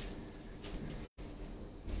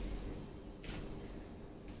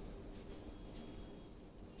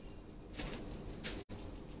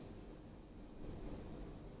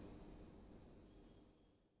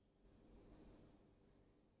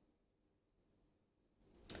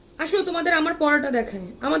আসো তোমাদের আমার পরাটা দেখায়,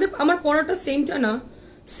 আমার পরাটা সেমটা না,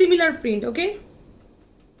 সিমিলার প্রিন্ট। ওকে,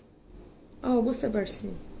 ও বুঝতে পারছি,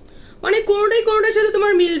 মানে কোনোটার সাথে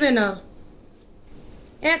তোমার মিলবে না,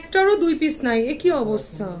 একটারও 2 পিস নাই, এ কি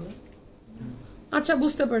অবস্থা। আচ্ছা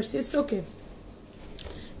বুঝতে পারছি, ইটস ওকে,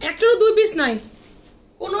 একটারও 2 পিস নাই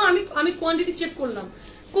কোনো, আমি কোয়ান্টিটি চেক করলাম,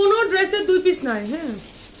 কোনো ড্রেসের 2 পিস নাই। হ্যাঁ,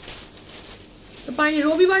 তো পাইনি,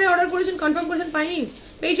 রবিবারে অর্ডার করেছেন, কনফার্ম করেছেন, পাইনি,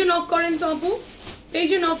 পেজে নক করেন তো আপু,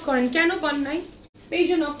 পেজে নক করেন, কেন পান নাই,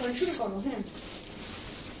 পেজে নক করেন, শুরু করো। হ্যাঁ,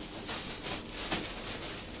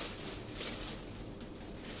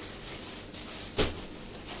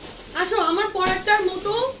 আসো আমার পরেরটার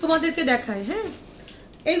মতো তোমাদেরকে দেখায়। হ্যাঁ,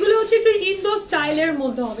 এগুলো হচ্ছে একটু ইন্দো স্টাইলের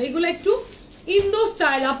মধ্যে হবে, এগুলো একটু ইন্দো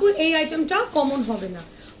স্টাইল আপু, এই আইটেমটা কমন হবে না,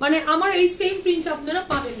 মানে আমার এই সেম প্রিন্ট আপনারা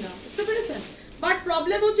পাবেন না, বুঝতে পেরেছেন। বাট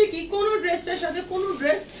প্রবলেম হচ্ছে কি, কোনো ড্রেসটার সাথে কোনো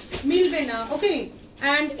ড্রেস মিলবে না। ওকে,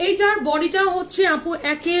 অ্যান্ড এইটার বডিটা হচ্ছে আপু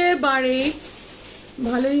একেবারে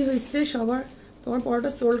ভালোই হয়েছে সবার, তোমার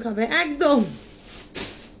পরোটা সোল খাবে একদম,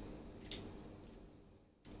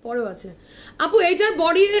 পরেও আছে আপু, এইটার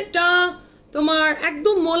বডিটা তোমার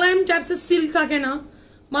একদম মোলায়েম টাইপসের সিল্ক থাকে না,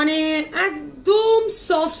 মানে একদম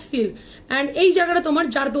সফট সিল্ক, অ্যান্ড এই জায়গাটা তোমার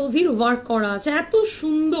জারদৌজির ওয়ার্ক করা আছে, এত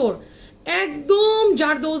সুন্দর, একদম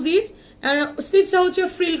জারদৌজির, স্লিভসটা হচ্ছে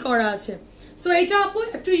ফ্রিল করা আছে। সো এইটা আপু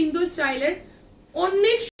একটু ইন্দো স্টাইলের,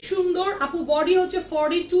 অনেক সুন্দর আপু, বডি হচ্ছে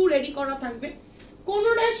 42 রেডি করা থাকবে,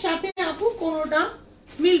 কোনোটার সাথে আপু কোনোটা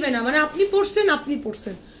মিলবে না, মানে আপনি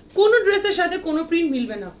পরছেন কোনো ড্রেসের সাথে কোনো প্রিন্ট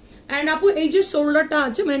মিলবে না। অ্যান্ড আপু এই যে শোল্ডারটা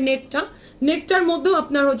আছে মানে নেকটার মধ্যেও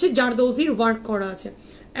আপনার হচ্ছে জারদৌজির ওয়ার্ক করা আছে,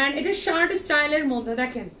 অ্যান্ড এটা শার্ট স্টাইলের মধ্যে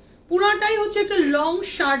দেখেন, পুরাটাই হচ্ছে একটা লং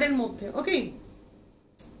শার্টের মধ্যে। ওকে,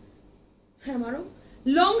 হ্যাঁ মারো,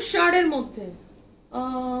 লং শার্টের মধ্যে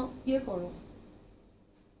ইয়ে করো,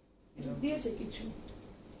 দিয়েছে কিছু,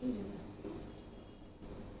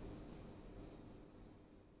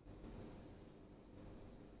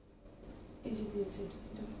 এই যে দিয়েছে,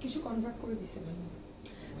 কিছু কনভার্ট করে দিছে।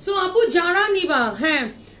 সো আপু যারা নিবা, হ্যাঁ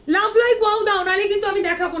লাভ লাইক ওয়াও দাও, নালে কিন্তু আমি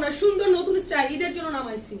দেখাবো না, সুন্দর নতুন স্টাইল ঈদের জন্য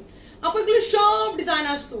নামাইছি আপু, এগুলো সব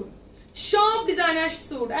ডিজাইনার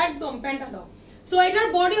স্যুট, একদম প্যান্টটা দাও। সো এটার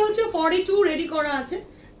বডি হচ্ছে 42 রেডি করা আছে,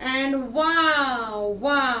 এন্ড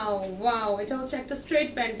ওয়াও এটা হচ্ছে একটা স্ট্রেট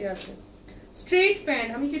প্যান্টে আছে, স্ট্রেট প্যান্ট,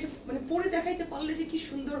 আমি কি মানে পরে দেখাইতে পারলে যে কি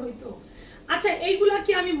সুন্দর হইতো। আচ্ছা এইগুলা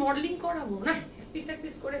কি আমি মডেলিং করাবো না, এক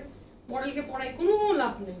পিস করে মডেলকে পড়াই কোনো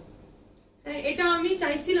লাভ নেই। এটা আমি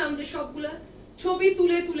চাইছিলাম যে সবগুলা ছবি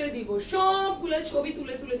তুলে দিব, সবগুলা ছবি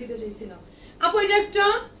তুলে দিতে চাইছিলাম আপু, এটা একটা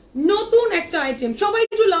নতুন একটা আইটেম, সবাই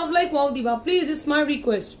একটু লাভ লাইক ওয়াও দিবা please, it's my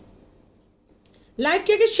request. Live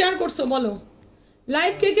K share করছো বলো,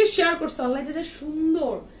 লাইভ কে শেয়ার করছো, আল্লাহ এটা যে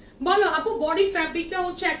সুন্দর, বলো আপু। বডি ফ্যাব্রিকটা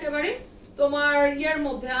হচ্ছে একেবারে তোমার ইয়ার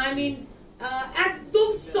মধ্যে, আই মিন একদম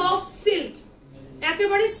সফট সিল্ক,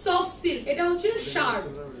 একেবারে সফট সিল্ক, এটা হচ্ছে শার্ট,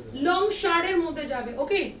 লং শার্টের মধ্যে যাবে।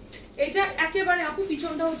 ওকে, এটা একেবারে আপু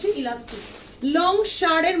পিছনটা হচ্ছে ইলাস্টিক, লং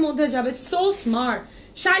শার্টের মধ্যে যাবে, সো স্মার্ট,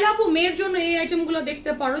 শাইলা আপু মেয়ের জন্য এই আইটেমগুলো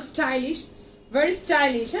দেখতে পারো, স্টাইলিশ, ভেরি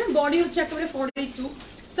স্টাইলিশ। হ্যাঁ, বডি হচ্ছে একেবারে 42,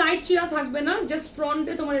 সাইড চিরা থাকবে না, জাস্ট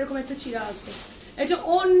ফ্রন্টে তোমার এরকম একটা চিরা আছে। এটা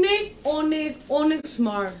অনেক অনেক অনেক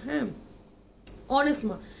স্মার্ট। হ্যাঁ, অনেক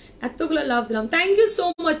স্মার্ট। এতগুলো লাভ দিলাম, থ্যাংক ইউ সো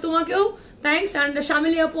মাচ। তোমাকেও থ্যাংকস, অ্যান্ড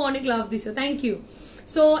শামিলি আপু অনেক লাভ দিছে, থ্যাংক ইউ।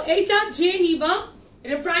 সো এইটা যে নিবা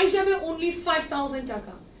এটা প্রাইস যাবে অনলি 5000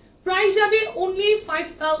 টাকা, প্রাইস যাবে অনলি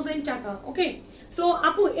 5000 টাকা। ওকে, সো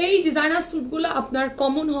আপু এই ডিজাইনার স্যুটগুলো আপনার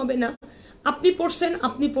কমন হবে না, আপনি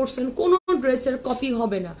পরছেন কোনো ড্রেসের কপি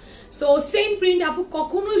হবে না। সো সেম প্রিন্ট আপু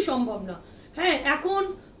কখনোই সম্ভব না। হ্যাঁ, এখন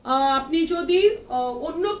আপনি যদি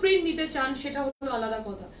অন্য প্রিন্ট নিতে চান সেটা হলো আলাদা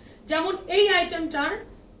কথা। যেমন এই আইটেমটার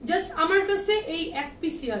জাস্ট আমার কাছে এই এক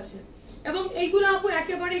পিসি আছে, এবং এইগুলো আপু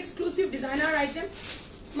একেবারে এক্সক্লুসিভ ডিজাইনার আইটেম।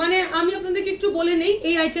 মানে আমি আপনাদেরকে একটু বলে নেই,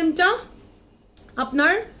 এই আইটেমটা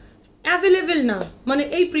আপনার অ্যাভেলেবেল না, মানে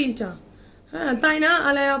এই প্রিন্টটা। হ্যাঁ, তাই না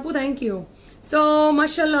আলায়া আপু, থ্যাংক ইউ। সো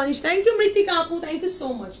মাশাআল্লাহ, থ্যাংক ইউ মৃত্তিকা আপু, থ্যাংক ইউ সো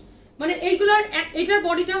মাচ। মানে এইগুলার এটার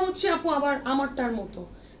বডিটা হচ্ছে আপু আবার আমারটার মতো,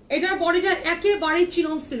 এটার বডিটা একেবারেই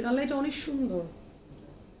চিনন সিল্ক। আল্লাহ, এটা অনেক সুন্দর,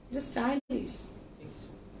 এটা স্টাইলিশ,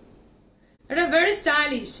 এটা very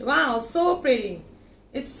stylish. Wow, so pretty,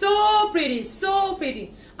 it's so pretty, so pretty.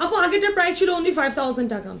 আপু আগেটার প্রাইস ছিল অনলি 5000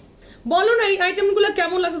 টাকা। বলো না এই আইটেমগুলো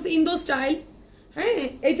কেমন লাগছে, ইন্দো স্টাইল। হ্যাঁ,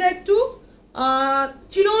 এটা একটু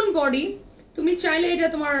চিনন বডি, তুমি চাইলে এটা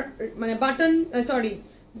তোমার মানে বাটন সরি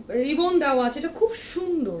রিবন দেওয়া আছে, এটা খুব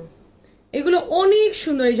সুন্দর, এগুলো অনেক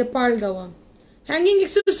সুন্দর। এই যে পার্ল দেওয়া, হ্যাঙ্গিং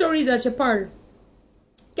অ্যাক্সেসরিজ আছে পার্ল,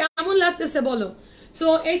 কেমন লাগতেছে বলো। সো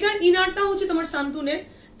এটার ইনারটা হচ্ছে তোমার সান্তুনের,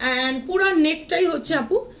 অ্যান্ড পুরা নেকটাই হচ্ছে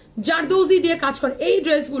আপু জারদৌজি দিয়ে কাজ করে। এই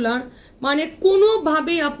ড্রেসগুলার মানে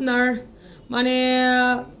কোনোভাবেই আপনার মানে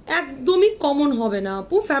একদমই কমন হবে না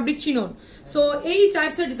আপু, ফ্যাব্রিক চিনন। সো এই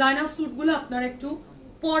টাইপসের ডিজাইনার স্যুটগুলো আপনারা একটু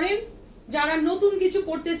পরেন, যারা নতুন কিছু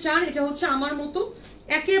পড়তে চান। এটা হচ্ছে আমার মতো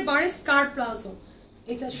একেবারে স্কার্ট প্লাজো,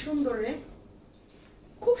 এটা সুন্দর রে,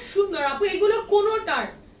 খুব সুন্দর আপু। এগুলো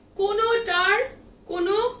কোনোটার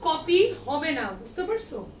কোনো কপি হবে না, বুঝতে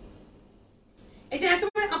পারছো? এটা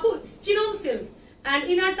একেবারে আপু চিনন সিল্ক, এন্ড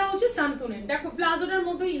ইনারটা হচ্ছে সান্তুনের। দেখো প্লাজোটার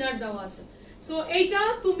মধ্যে ইনার দেওয়া আছে। সো এইটা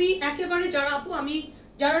তুমি একেবারে যারা আপু আমি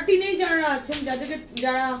যারা টিনেজাররা আছেন,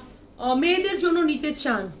 যারা মেয়েদের জন্য নিতে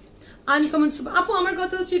চান আনকমন আপু, আমার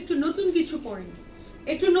কথা হচ্ছে একটু নতুন কিছু পড়েন,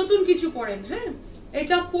 একটু নতুন কিছু পড়েন। হ্যাঁ,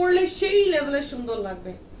 এটা পড়লে সেই লেভেলের সুন্দর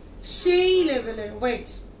লাগবে, সেই লেভেলের। ওয়েট,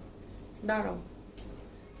 দাঁড়াও,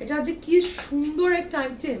 এটা যে কি সুন্দর একটা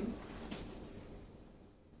আইটেম।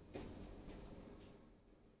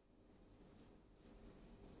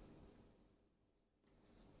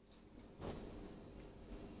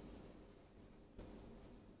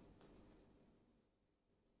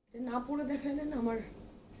 না পরে দেখাইলেন আমার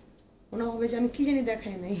মনে হবে যে আমি কি জানি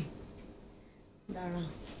দেখাই নাই। দাঁড়া,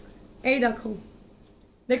 এই দেখো,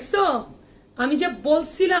 দেখছো আমি যে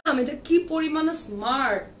বলছিলাম এটা কি পরিমাণে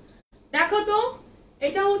স্মার্ট। দেখো তো,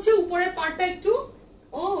 এটা হচ্ছে উপরের পার্টটা একটু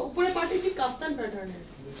উপরের পার্টে একটু কাফতান প্যাটার্নের,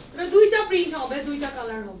 এটা দুইটা প্রিন্ট হবে, দুইটা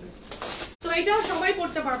কালার হবে। তো এটা সবাই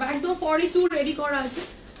পড়তে পারবে, একদম 42 রেডি করা আছে।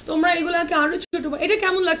 তোমরা এগুলাকে আরো ছোট, এটা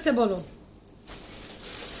কেমন লাগছে বলো,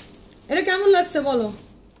 এটা কেমন লাগছে বলো,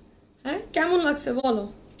 হ্যাঁ কেমন লাগছে বলো।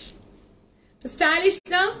 স্টাইলিশ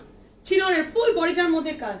না, চিননের ফুল বডিটার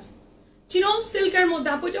মধ্যে কাজ, চিনন সিল্কের মধ্যে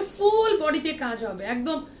আপু এটা ফুল বডিতে কাজ হবে,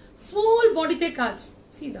 একদম ফুল বডিতে কাজ,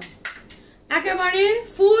 সিধা একেবারে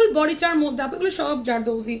ফুল বডিটার মধ্যে আপু। এগুলো সব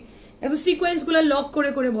জারদৌজি, একদম সিকোয়েন্স গুলো লক করে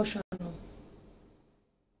করে বসানো।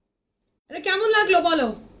 এটা কেমন লাগলো বলো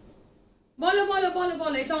বলো বলো বলো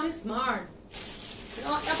বলো। এটা অনেক স্মার্ট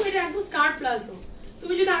আপু, এটা একদম স্কার্ট প্লাজো।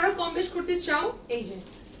 তুমি যদি আরো কম বেশ করতে চাও, এই যে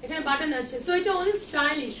এখানে বাটন আছে। সো এটা অনেক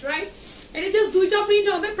স্টাইলিশ, রাইট? এটা জাস্ট দুইটা প্রিন্ট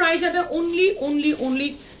হবে, প্রাইস হবে অনলি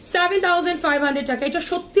 7500 টাকা। এটা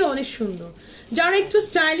সত্যি অনেক সুন্দর। যারা একটু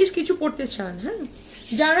স্টাইলিশ কিছু পড়তে চান, হ্যাঁ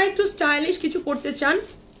যারা একটু স্টাইলিশ কিছু পড়তে চান,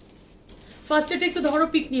 ফার্স্ট এটা একটু ধরো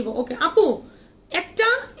পিক নিব। ওকে আপু,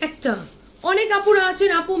 একটা অনেক আপুরা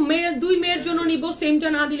আছেন আপু দুই মেয়ের জন্য নিব, সেমটা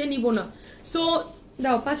না দিলে নিব না। সো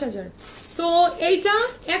দাও 5000। সো এইটা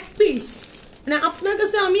এক পিস, মানে আপনার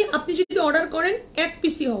কাছে আপনি যদি অর্ডার করেন এক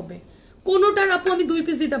পিসই হবে, কোনোটার আপু আমি দুই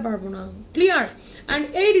পিস দিতে পারবো না, ক্লিয়ার? অ্যান্ড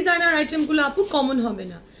এই ডিজাইনার আইটেমগুলো আপু কমন হবে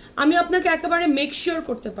না, আমি আপনাকে একেবারে মেক শিওর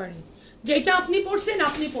করতে পারি যে এটা আপনি পড়ছেন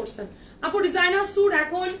আপু। ডিজাইনার স্যুট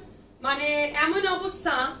এখন মানে এমন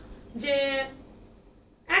অবস্থা যে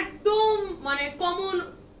একদম মানে কমন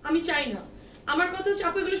আমি চাই না। আমার কথা হচ্ছে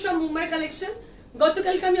আপু এগুলো সব মুম্বাই কালেকশন।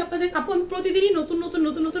 গতকালকে আমি আপনাদের আপু আমি প্রতিদিনই নতুন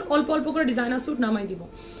অল্প অল্প করে ডিজাইনার স্যুট নামাই দিব।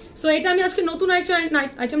 সো এটা আমি আজকে নতুন একটা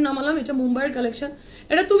আইটেম নামালাম, এটা মুম্বাইয়ের কালেকশন।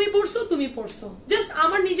 এটা তুমি পড়ছো, জাস্ট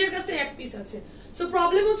আমার নিজের কাছে এক পিস আছে। সো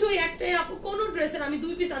প্রবলেম হচ্ছে ওই একটাই আপু, কোনো ড্রেসের আমি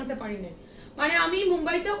দুই পিস আনতে পারি না। মানে আমি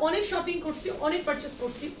মুম্বাইতে অনেক শপিং করছি, অনেক পারচেস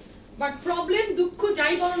করছি, বাট প্রবলেম, দুঃখ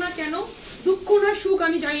যাই বলো না কেন, দুঃখ না সুখ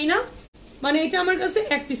আমি জানি না, মানে এটা আমার কাছে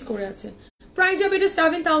এক পিস করে আছে। প্রাইস হবে এটা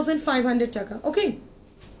 7500 টাকা। ওকে,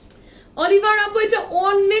 অলিভার আপু এটা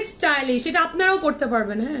অনেক স্টাইলিশ, এটা আপনারাও পড়তে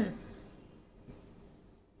পারবেন। হ্যাঁ,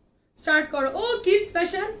 স্টার্ট করো। ও কিডস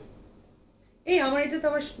ফ্যাশন, এই আমার এটা তো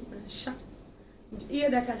আবার ইয়ে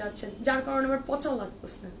দেখা যাচ্ছে, যার কারণে আমার পচা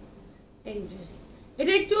লাগতেছে। এই যে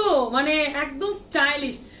এটা একটু মানে একদম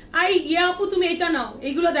স্টাইলিশ। ইয়া আপু তুমি এটা নাও,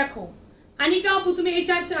 এইগুলো দেখো। আনিকা আপু তুমি এই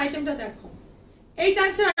টাইপসের আইটেমটা দেখো, এই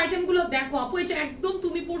টাইপসের আইটেমগুলো দেখো আপু, এটা একদম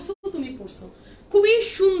তুমি পরছো, খুবই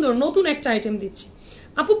সুন্দর, নতুন একটা আইটেম দিচ্ছি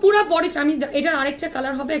আপু। পুরা বডি, আমি এটার আরেকটা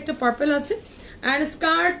কালার হবে, একটা পার্পল আছে, অ্যান্ড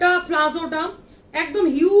স্কার্টটা প্লাজোটা একদম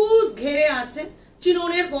হিউজ ঘেরে আছে,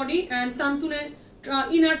 চিননের বডি অ্যান্ড সান্তুনের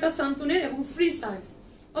ইনারটা সান্তুনের এবং ফ্রি সাইজ।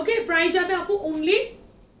 ওকে, প্রাইস যাবে আপু অনলি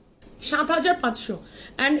 7500।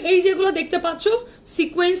 অ্যান্ড এই যেগুলো দেখতে পাচ্ছ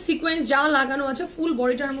সিকোয়েন্স যা লাগানো আছে ফুল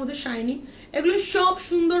বডিটার মধ্যে শাইনি, এগুলো সব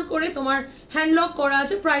সুন্দর করে তোমার হ্যান্ডলক করা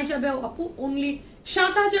আছে। প্রাইস যাবে আপু অনলি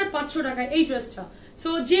 7500 টাকা এই ড্রেসটা। সো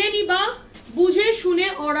যে নিবা বুঝে শুনে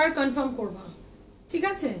অর্ডার কনফার্ম করবা, ঠিক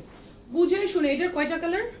আছে? বুঝে শুনে। এটার কয়টা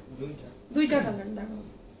কালার? দুইটা কালার। দেখো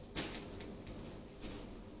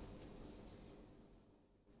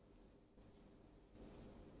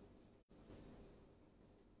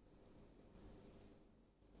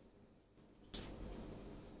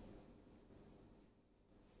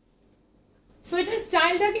সো এটার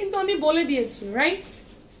স্টাইলটা কিন্তু আমি বলে দিয়েছি, রাইট?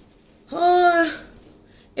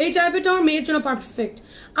 এই টাইপেরটা আমার মেয়ের জন্য পারফেক্ট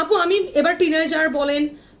আপু। আমি এবার টিনেজার বলেন,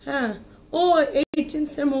 হ্যাঁ, ও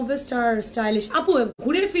 18 মুভি স্টার স্টাইলিশ আপু,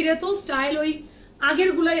 ঘুরে ফিরে তো স্টাইল ওই আগের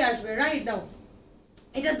গুলাই আসবে, রাইট? দাও,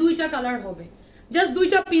 এটা দুইটা কালার হবে, জাস্ট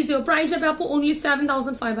দুইটা পিস দিও। প্রাইস হবে আপু অনলি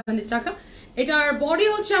 7500 টাকা। এটার বডি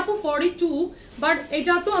হচ্ছে আপু 42, বাট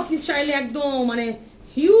এটা তো আপনি চাইলে একদম মানে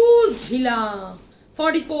হিউজ ঢিলা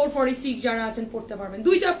 44 46 যারা আছেন পড়তে পারবেন।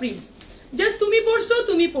 দুইটা প্রিন্ট, জাস্ট তুমি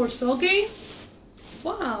পড়ছো। ওকে,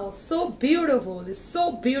 wow, so beautiful, it's so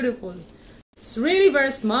beautiful, it's really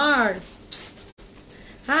very smart.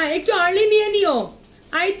 হ্যাঁ, একটু আর্লি নিয়ে নিও।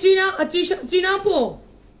 ত্রিনাপো,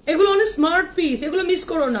 এগুলো অনেক স্মার্ট পিস, এগুলো মিস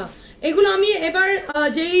করো না। এগুলো আমি এবার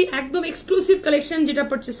যেই একদম এক্সক্লুসিভ কালেকশন যেটা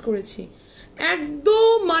পারচেস করেছি,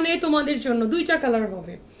 একদম মানে তোমাদের জন্য দুইটা কালার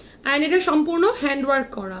হবে, অ্যান্ড এটা সম্পূর্ণ হ্যান্ডওয়ার্ক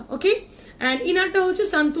করা। ওকে, অ্যান্ড ইনারটা হচ্ছে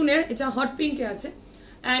সান্তুনের, এটা হট পিঙ্কে আছে,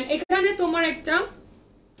 অ্যান্ড এখানে তোমার একটা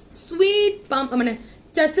সুইট পাম্প মানে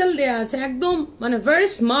টাসেল দেয়া আছে, একদম মানে very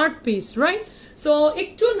smart piece, right? So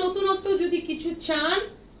একটু নতুনত্ব যদি কিছু চান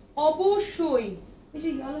অবশ্যই। এই যে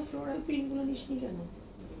ইয়ালো ফ্লোরাল প্রিন্টগুলো নিসনি কেন?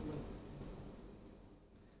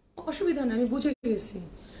 অসুবিধা নেই, আমি বুঝে গেছি।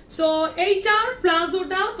 সো এইটার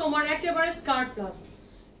প্লাজোটা তোমার একেবারে স্কার্ট প্লাজো,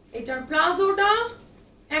 এটার প্লাজোটা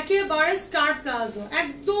একেবারে স্কার্ট প্লাজো,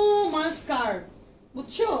 একদম স্কার্ট,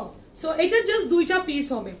 বুঝছো? সো এটার জাস্ট দুইটা পিস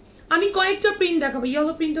হবে। আমি কয়েকটা প্রিন্ট দেখাবো,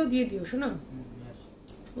 ইয়েলো প্রিন্টও দিয়ে দিও, শোনা?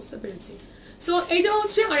 বুঝতে পেরেছি। সো এটা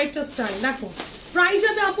হচ্ছে আরেকটা স্টাইল, দেখো। প্রাইস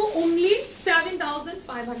যাবে আপু অনলি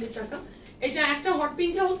 7500 টাকা। এটা একটা হট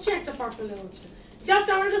পিঙ্কে হচ্ছে, একটা পার্পলে হচ্ছে, জাস্ট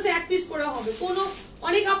আমার কাছে এক পিস করে হবে। কোনো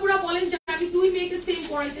অনেক আপুরা বলেন যে আমি দুই মেয়েকে সেম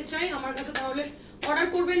পরাইতে চাই, আমার কাছে তাহলে অর্ডার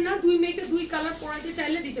করবেন না। দুই মেয়েকে দুই কালার পরাইতে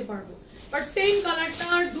চাইলে দিতে পারবো, বাট সেম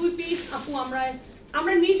কালারটার দুই পিস আপু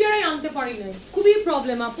আমরা নিজেরাই আনতে পারি না, খুবই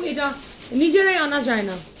প্রবলেম আপু, এটা নিজেরাই আনা যায়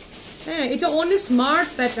না। হ্যাঁ, এটা অনেক স্মার্ট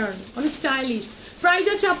প্যাটার্ন, অনেক স্টাইলিশ। প্রাইস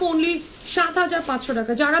আছে আপু অনলি 7500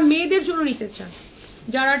 টাকা। যারা মেয়েদের জন্য নিতে চান,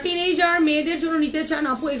 যারা টিনেজার মেয়েদের জন্য নিতে চান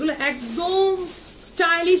আপু, এগুলো একদম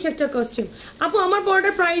স্টাইলিশ একটা কস্টিউম আপু। আমার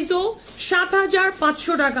পরাটার প্রাইসও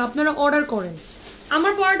 7500 টাকা, আপনারা অর্ডার করেন।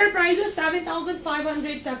 আমার পরাটার প্রাইসও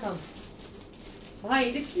 7500 টাকা। ভাই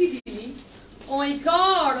এটা কি দিলি? ও মাই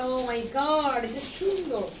গড, ও মাই গড, এটা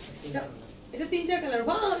সুন্দর। এটা তিনটা কালার,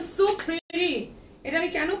 ওয়াও, সো প্রিটি। এটা আমি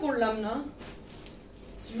কেন পরলাম না?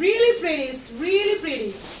 It's really pretty, it's really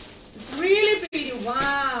pretty, it's really pretty,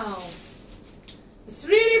 wow, it's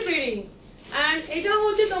really pretty. And এটা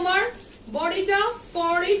হচ্ছে তোমার বডিটা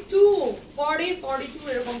 42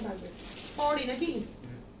 এরকম থাকবে, 40 নাকি?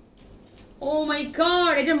 ও মাই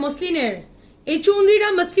গড, এটা মসলিনের, এই চুন্দ্রিটা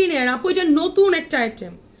মসলিনের আপু, এটা নতুন একটা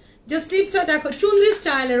আইটেম। জাস্ট স্লিপসটা দেখো, চুন্দ্রি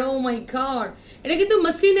স্টাইলের। ও মাই গড, এটা কিন্তু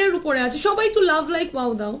মসলিনের উপরে আছে। সবাই একটু লাভ লাইক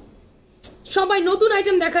ওয়াও দাও, সবাই নতুন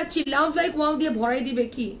আইটেম দেখাচ্ছি, লাভ লাইক ওয়াও দিয়ে ভরাই দিবে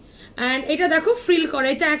কি। অ্যান্ড এটা দেখো ফ্রিল করে,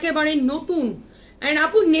 এটা একেবারে নতুন। অ্যান্ড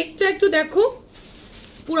আপু নেকটা একটু দেখো,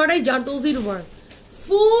 পুরাটাই জারদৌজির ওয়ার্ক,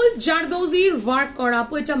 ফুল জারদৌজির ওয়ার্ক করা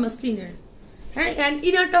আপু, এটা মসলিনের। হ্যাঁ, অ্যান্ড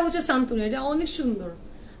ইনারটা হচ্ছে সান্তুনের, এটা অনেক সুন্দর,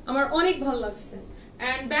 আমার অনেক ভালো লাগছে।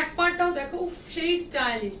 অ্যান্ড ব্যাক পার্টটাও দেখো, সেই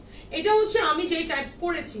স্টাইলিশ। এটা হচ্ছে আমি যেই টাইপস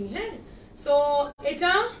পরেছি। হ্যাঁ, সো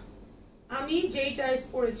এটা আমি যেই চয়েস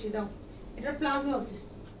করেছি, দাও এটা প্লাজো আছে,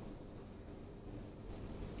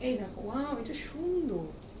 এই দেখো ওয়াও এটা সুন্দর,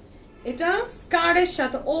 এটা স্কার্টের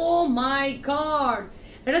সাথে, ও মাই গড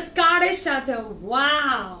এটা স্কার্টের সাথে,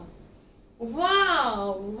 ওয়াও ওয়াও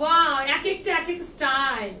ওয়াও, এক একটা এক এক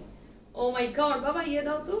স্টাইল, ও মাই গড। বাবা ইয়ে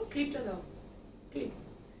দাও তো, ক্লিপটা দাও, ক্লিপ।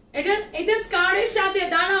 এটা এটা স্কার্টের সাথে,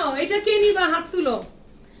 দাঁড়াও এটা কে নিবা, হাত তুলো,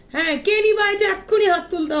 হ্যাঁ কে নিবা, এটা এক্ষুনি হাত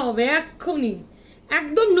তুলতে হবে, এক্ষুনি,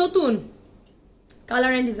 একদম নতুন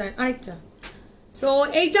কালার এন্ড ডিজাইন। আরেকটা, সো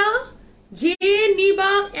এইটা যে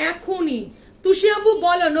নিবা এখনই। তুষি আপু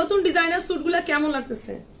বলো নতুন ডিজাইনার স্যুটগুলো কেমন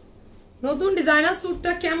লাগতেছে, নতুন ডিজাইনার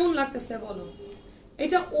স্যুটটা কেমন লাগতেছে বলো।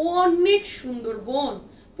 এটা অনেক সুন্দর বোন,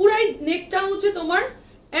 পুরাই নেকটা হচ্ছে তোমার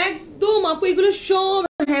একদম আপু, এগুলো সব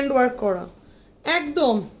হ্যান্ড ওয়ার্ক করা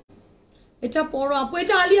একদম। এটা পরো আপু,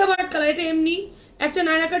 এটা আলিয়া ভাট কালার, এটা এমনি একটা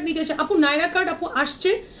নাইরা কাট নিতে এসে আপু, নাইরা কাট আপু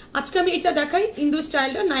আসছে আজকে, আমি এটা দেখাই ইন্দো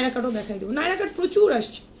স্টাইলটা, নাইরা কাটও দেখাই দেবো, নাইরা কাট প্রচুর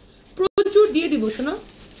আসছে, প্রচুর দিয়ে দিব শোনা।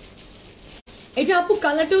 এটা আপু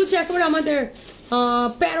কালারটা হচ্ছে একেবারে আমাদের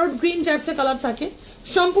প্যারট গ্রিন টাইপসের কালার থাকে,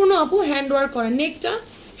 সম্পূর্ণ আপু হ্যান্ড ওয়ার্ক করা, নেকটা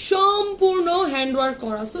সম্পূর্ণ হ্যান্ড ওয়ার্ক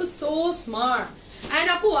করা, সো সো স্মার্ট। এন্ড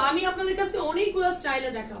আপু আমি আপনাদের কাছে অনেকগুলো স্টাইলে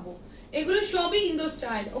দেখাবো, এগুলো সবই ইন্দো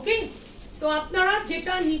স্টাইল, ওকে। সো আপনারা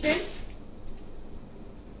যেটা নিবেন,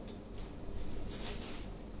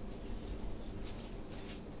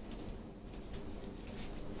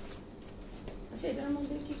 আচ্ছা এটার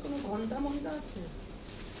মধ্যে কি কোনো ঘন্টা মন্টা আছে?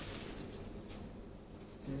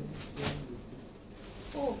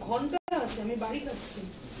 ও ঘন্টা আছে, আমি বাড়ি যাচ্ছি।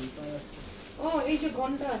 ও এই যে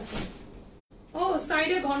ঘন্টা আছে, ও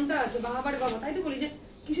সাইডে ঘন্টা আছে, বাবার বাবা, তাই তো বলি যে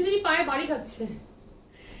কিছু দিনই পায়ে বাড়ি খাচ্ছে,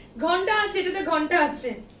 ঘন্টা আছে এটাতে, ঘন্টা আছে,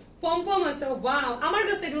 পমপম আছে, ও ওয়াও, আমার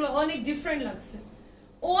কাছে এগুলো অনেক ডিফারেন্ট লাগছে,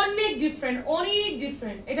 অনেক ডিফারেন্ট, অনেক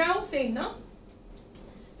ডিফারেন্ট। এটাও সেম না,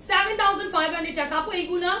 7500 টাকা আপু,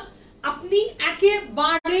 এইগুলা আপনি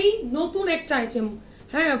একেবারেই নতুন একটা আইটেম,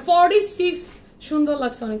 হ্যাঁ 46 সুন্দর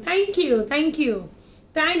লাগছে অনেক, থ্যাংক ইউ থ্যাংক ইউ,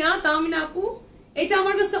 তাই না তামিনা আপু, এটা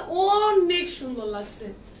আমার কাছে অনেক সুন্দর লাগছে।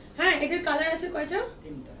 হ্যাঁ এটার কালার আছে কয়টা,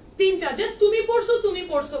 তিনটা, জাস্ট তুমি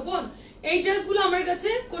পরছো বোন, এই ড্রেসগুলো আমার কাছে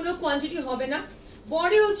কোনো কোয়ান্টিটি হবে না,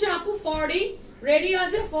 বডি হচ্ছে আপু 40 রেডি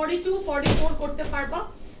আছে, 42 44 করতে পারবা।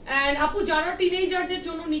 এন্ড আপু যারা টিনেজারদের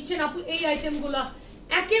জন্য নিচ্ছেন আপু, এই আইটেমগুলো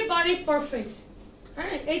একেবারে পারফেক্ট,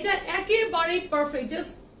 হ্যাঁ এটা একেবারে পারফেক্ট,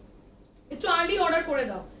 জাস্ট একটু আর্লি অর্ডার করে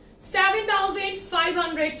দাও,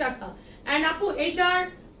 7500 টাকা। এন্ড আপু এইটার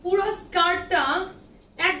পুরো স্কার্টটা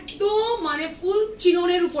একদম মানে ফুল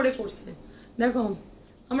চিননের উপরে করছে, দেখো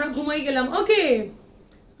আমরা ঘুমাই গেলাম, ওকে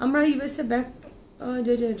আমরা ইউএসএ ব্যাক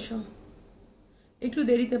একটু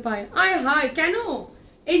দেরিতে পাই, আয় হায় কেন,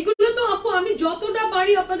 এইগুলো তো আপু আমি যতটা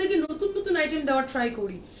পারি আপনাদেরকে নতুন নতুন আইটেম দেওয়ার ট্রাই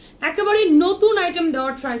করি, একেবারে নতুন আইটেম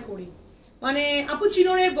দেওয়ার ট্রাই করি, মানে আপু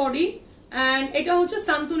চিননের বডি এন্ড এটা হচ্ছে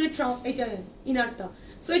সান্তুনের ট্রাউ, এটা ইনারটা,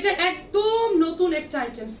 সো এটা একদম নতুন একটা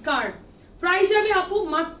আইটেম স্কার্ট। প্রাইস যাবে আপু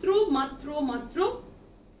মাত্র মাত্র মাত্র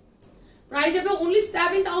প্রাইস যাবে অনলি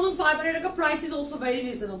 7500 টাকা, price is also very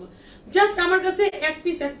reasonable, just আমার কাছে এক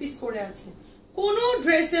পিস করে আছে, কোন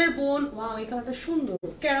ড্রেসের বোন, ওয়াও এই কালারটা সুন্দর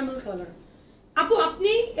ক্যারামেল কালার আপু,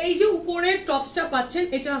 আপনি এই যে উপরের টপসটা পাচ্ছেন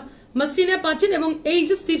এটা মাসলিনে পাচ্ছেন, এবং এই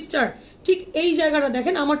যে স্লিপসটার ঠিক এই জায়গাটা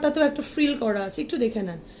দেখেন, আমারটাতেও একটা ফ্রিল করা আছে, একটু দেখে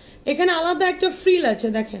নেন, এখানে আলাদা একটা ফ্রিল আছে,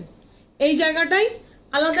 দেখেন এই জায়গাটাই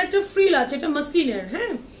আলাদা একটা ফ্রিল আছে, এটা মাসলিনের,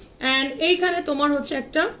 হ্যাঁ এন্ড এইখানে তোমার হচ্ছে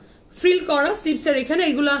একটা ফ্রিল করা স্লিপসের এখানে,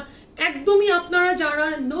 এগুলা একদমই আপনারা যারা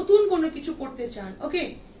নতুন কোনো কিছু পড়তে চান, ওকে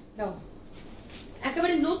দাও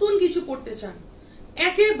একেবারে নতুন কিছু পড়তে চান,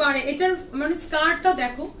 একেবারে এটার মানে স্কার্টটা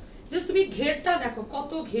দেখো, জাস্ট তুমি ঘেরটা দেখো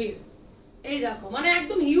কত ঘের, এই দেখো মানে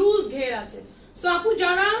একদম হিউজ ঘের আছে। সো আপু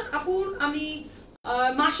যারা আপুর আমি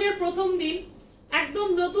মাসের প্রথম দিন একদম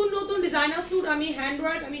নতুন নতুন ডিজাইনার স্যুট আমি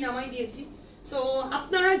হ্যান্ডওয়ার্ক আমি নামাই দিয়েছি, সো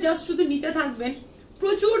আপনারা জাস্ট শুধু নিতে থাকবেন,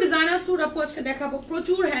 প্রচুর ডিজাইনার স্যুট আপু আজকে দেখাবো,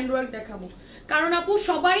 প্রচুর হ্যান্ডওয়ার্ক দেখাবো, কারণ আপু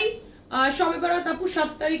সবাই সবে বরাত আপু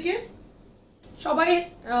 7 তারিখে সবাই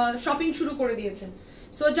শপিং শুরু করে দিয়েছেন,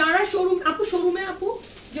 সো যারা শোরুম আপু শোরুমে আপু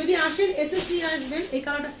যদি আসেন এসএস নিয়ে আসবেন। এই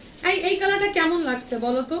কালারটা এই কালারটা কেমন লাগছে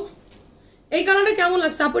বলো তো, এই কালারটা কেমন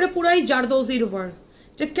লাগছে আপু, এটা পুরাই জারদৌজির ওয়ার্ক,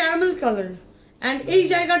 এটা ক্যারামেল কালার এন্ড এই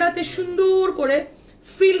জায়গাটাতে সুন্দর করে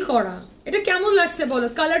ফ্রিল করা, এটা কেমন লাগছে বলো,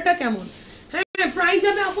 কালারটা কেমন। হ্যাঁ প্রাইস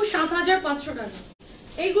যাবে আপু 7500 টাকা।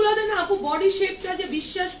 এইগুলোতে না আপু বডি শেপটা যে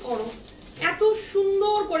বিশ্বাস করো এত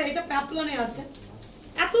সুন্দর করে, এটা প্যাপলনে আছে,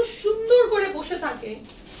 এত সুন্দর করে বসে থাকে,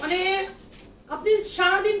 মানে আপনি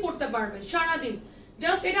সারাদিন পড়তে পারবেন, সারাদিন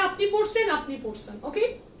জাস্ট এটা আপনি পড়ছেন, ওকে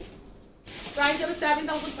প্রাইস যাবে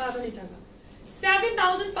 7500 টাকা,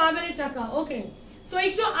 7500 টাকা, ওকে। সো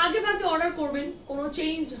একটু আগে ভাগে অর্ডার করবেন, কোনো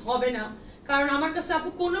চেঞ্জ হবে না, কারণ আমার কাছে আপু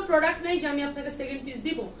কোনো প্রোডাক্ট নাই যে আমি আপনাকে সেকেন্ড পিস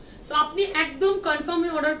দিব। সো আপনি একদম কনফার্মে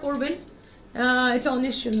অর্ডার করবেন। এটা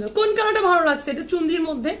অনেক সুন্দর। কোন কালারটা ভালো লাগছে? এটা চুন্দ্রির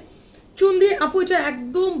মধ্যে, চুন্দ্রির আপু এটা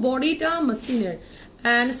একদম বডিটা মাসলিনের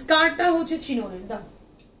এন্ড স্কার্টটা হচ্ছে চিননের। দাও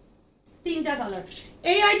তিনটা কালার।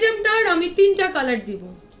 এই আইটেমটার আমি তিনটা কালার দিব,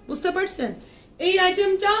 বুঝতে পারছেন? এই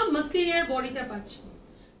আইটেমটা মাসলিনের বডিতে পাচ্ছি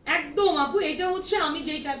একদম আপু। এটা হচ্ছে আমি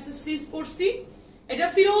যেই টাইপসের স্লিভস পরছি, এটা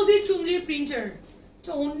ফিরোজি চুন্দ্রির প্রিন্টার,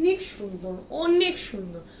 এটা অনেক সুন্দর, অনেক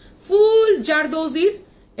সুন্দর। ফুল জারদোজির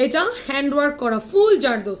এটা হ্যান্ডওয়ার্ক করা, ফুল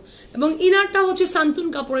জারদোজ, এবং ইনারটা হচ্ছে সান্তুন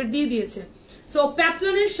কাপড়ের দিয়ে দিয়েছে। সো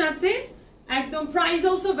প্যাপলনের সাথে একদম প্রাইস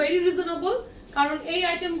অলসো ভেরি রিজনেবল, কারণ এই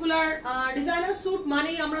আইটেমগুলার ডিজাইনার স্যুট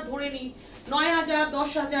মানেই আমরা ধরে নিই 9,000,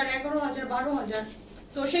 10,000, 11,000, 12,000।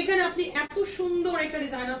 সো সেখানে আপনি এত সুন্দর একটা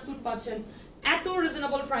ডিজাইনার স্যুট পাচ্ছেন এত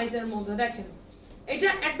রিজনেবল প্রাইসের মধ্যে। দেখেন এটা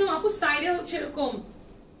একদম আপু সাইডে হচ্ছে এরকম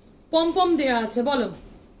পম দেয়া আছে। বলো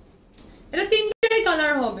এটা তিনটাই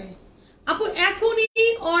কালার হবে আপু, এখনই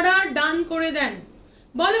অর্ডার ডান করে দেন।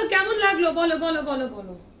 বলো কেমন লাগলো, বলো বলো বলো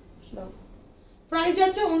বলো। প্রাইস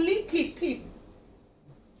যাচ্ছে অনলি ক্লিক ক্লিক,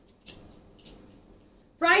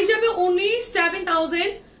 প্রাইস যাবে অনলি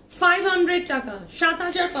 7,500 টাকা,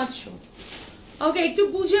 7,500। ওকে, একটু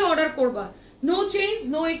বুঝে অর্ডার করবা। No change,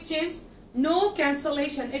 no exchange, no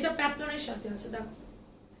cancellation. এটা প্যাপলনের সাথে আছে। দেখো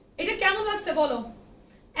এটা কেমন লাগছে বলো,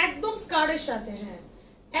 একদম স্কার্টের সাথে। হ্যাঁ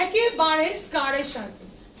একেবারে স্কার্টের সাথে।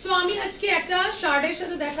 সো আমি আজকে একটা শার্টের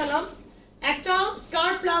সাথে দেখালাম, একটা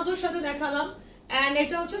স্কার্ট প্লাজোর সাথে দেখালাম, এন্ড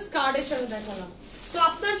এটা হচ্ছে স্কার্টের সাথে দেখালাম। সো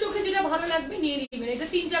আপনার চোখে যেটা ভালো লাগবে নিয়ে নেবেন। এটা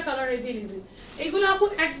তিনটা কালার अवेलेबल। এগুলো আপু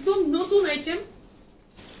একদম নতুন আইটেম।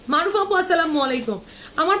 মারুফ আপু আসসালামু আলাইকুম।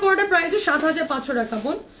 আমার পড়াটার প্রাইস 7,500 টাকা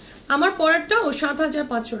বোন, আমার পড়াটাও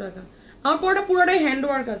 7,500 টাকা। আমার পড়াটা পুরোটাই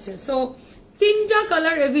হ্যান্ডওয়ার্ক আছে। সো তিনটা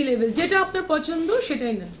কালার अवेलेबल, যেটা আপনার পছন্দ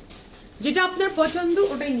সেটাই নেন, যেটা আপনার পছন্দ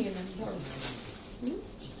ওটাই নিয়ে নেন। ধরো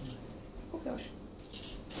ওকে,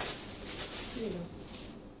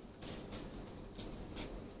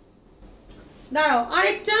 দাঁড়াও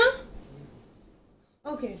আরেকটা।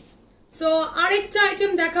 ওকে, সো আরেকটা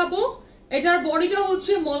আইটেম দেখাবো। এটার বডিটা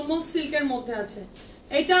হচ্ছে মলমল সিল্কের মধ্যে আছে,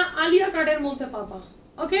 এটা আলিয়া কাটের মধ্যে পাবা।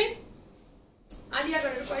 ওকে, আলিয়া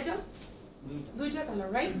কাটের কয়টা? দুইটা কালার,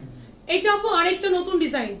 রাইট? এটা আপু আরেকটা নতুন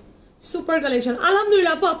ডিজাইন, সুপার কালেকশন।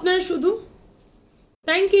 আলহামদুলিল্লাহ আপু আপনারা শুধু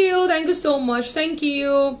thank you so much, thank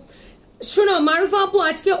you. শোনো মারুফা আপু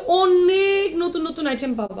আজকে অনেক নতুন নতুন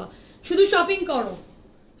আইটেম পাবা, শুধু শপিং করো।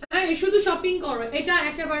 হ্যাঁ শুধু শপিং করো। এটা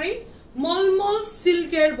একেবারে মলমল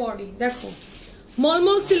সিল্কের বডি, দেখো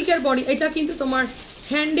মলমল সিল্কের বডি। এটা কিন্তু তোমার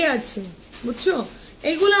হ্যান্ডে আছে, বুঝছো?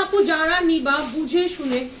 এইগুলো আপু যারা নিবা বুঝে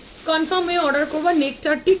শুনে কনফার্ম হয়ে অর্ডার করবা।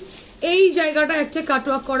 নেকটার ঠিক এই জায়গাটা একটা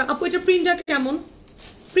কাটওয়ার্ক করা আপু, এটা প্রিন্টটা কেমন,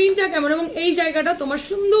 প্রিন্টটা কেমন, এবং এই জায়গাটা তোমার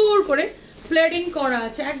সুন্দর করে প্লেডিং করা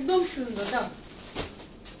আছে, একদম সুন্দর। দাও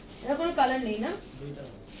এটা কোনো কালার নেই না,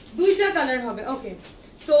 দুইটা কালার হবে। ওকে,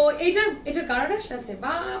 সো এটা গাড়াটার সাথে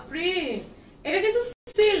বাপ রে, এটা কিন্তু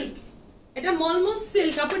সিল্ক, এটা মলমল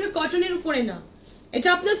সিল্ক আপু, এটা কটনের উপরে না, এটা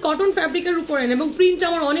আপনার কটন ফ্যাব্রিকের উপরে না, এবং প্রিন্টটা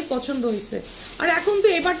আমার অনেক পছন্দ হয়েছে। আর এখন তো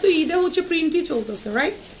এবার তো ঈদে হচ্ছে প্রিন্টই চলতেছে,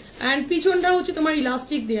 রাইট? অ্যান্ড পিছনটা হচ্ছে তোমার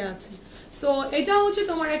ইলাস্টিক দেওয়া আছে। সো এটা হচ্ছে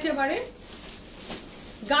তোমার একেবারে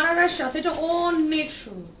গাড়াটার সাথে, এটা অনেক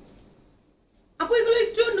সুন্দর আপু। এগুলো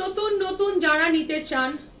একটু নতুন নতুন যারা নিতে চান,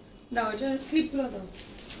 দাও এটা ক্লিপগুলো দাও।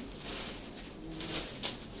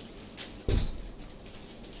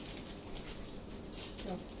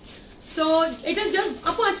 সো এটা জাস্ট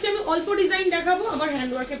আপু আজকে আমি অল্প ডিজাইন দেখাবো, আবার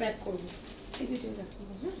হ্যান্ডওয়ার্কে ব্যাক করবো।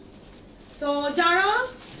 সো যারা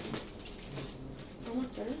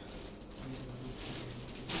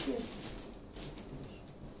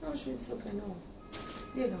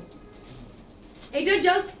এটা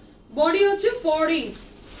জাস্ট বডি হচ্ছে 40,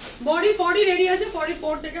 বডি 40 রেডি আছে,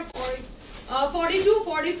 44 থেকে 42,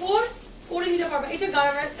 44 করে নিতে পারবে। এটা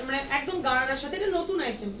গাড়ার মানে একদম গাড়ার সাথে, এটা নতুন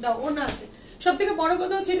আইটেম। দাও ওড়না আছে, সব থেকে বড়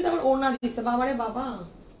কথা হচ্ছে এটা আবার ওড়না দিচ্ছে, বাবারে বাবা,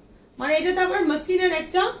 মানে এটা তো আবার মসলিনের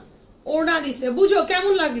একটা ওড়না দিছে। বুঝো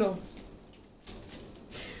কেমন লাগলো,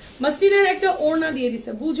 মসলিনের একটা ওড়না দিয়ে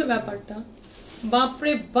দিছে, বুঝো ব্যাপারটা,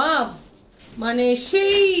 বাপরে বাপ, মানে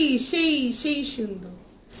সেই সেই সেই সুন্দর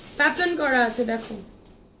প্যাটার্ন করা আছে। দেখো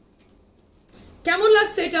কেমন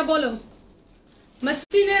লাগছে এটা বলো।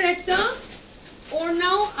 মসলিনের একটা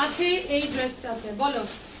ওড়নাও আছে এই ড্রেসটাতে, বলো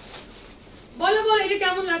বলো বলো এটা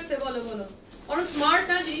কেমন লাগছে, বলো বলো। অনেক স্মার্ট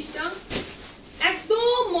না জিনিসটা,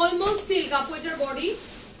 একদম মলমল সিল্ক আপু, এটার বডি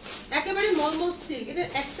একেবারে মলমল সিল্ক। এটা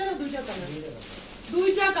একটা না দুইটা কালার,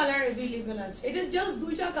 দুইটা কালার अवेलेबल আছে, এটা জাস্ট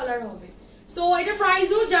দুইটা কালার হবে। সো এটা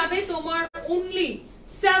প্রাইসও যাবে তোমার অনলি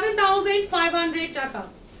 7,500 টাকা,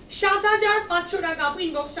 7,500 টাকা। আপু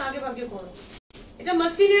ইনবক্সটা আগে ভাগে করো, এটা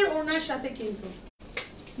মাসলিনের ওড়নার সাথে কিন্তু।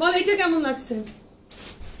 বল এটা কেমন লাগছে?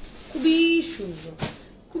 খুবই সুন্দর,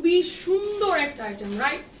 খুবই সুন্দর একটা আইটেম,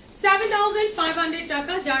 রাইট? 7500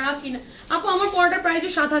 টাকা যারা কিনা। আপু আমার পড়াটার প্রাইস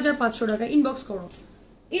 7500 টাকা। ইনবক্স করো,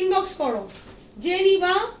 ইনবক্স করো যে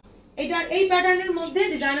নিবা। এটার এই প্যাটার্নের মধ্যে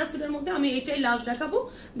ডিজাইনার স্যুটের মধ্যে আমি এটাই লাস্ট দেখাবো,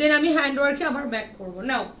 দেন আমি হ্যান্ড ওয়ার্কে আবার ব্যাক করব।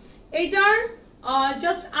 নাও এইটার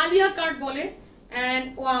জাস্ট আলিয়া কাট বলে, এন্ড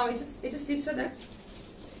ওয়াও, এটা স্লিপসটা দেখ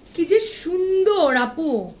কি যে সুন্দর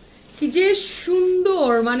আপু, কি যে সুন্দর,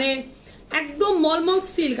 মানে একদম মলমল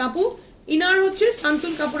সিল্ক আপু। ইনার হচ্ছে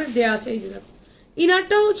সান্তুন কাপড়ের দেয়া আছে, এই যে দেখো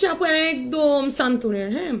ইনারটা হচ্ছে আপু একদম সান্তুনের।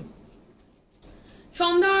 হ্যাঁ,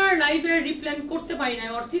 সন্ধ্যার লাইভে রিপ্ল্যান করতে পারি না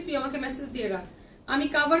অর্থে, তুই আমাকে মেসেজ দিয়ে রাখ, আমি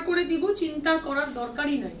কভার করে দিব, চিন্তা করার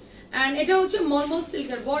দরকারই নাই। এন্ড এটা হচ্ছে মলমল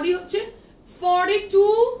সিল্কের, বডি হচ্ছে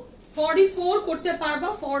 42 44 করতে পারবা,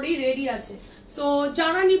 40 রেডি আছে। সো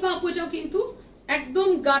যারা নিবা আপু এটাও কিন্তু একদম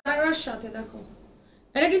গারারার সাথে, দেখো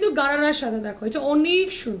এটা কিন্তু গারারার সাথে, দেখো এটা অনেক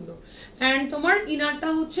সুন্দর। এন্ড তোমার ইনারটা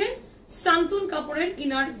হচ্ছে সান্তুন কাপড়ের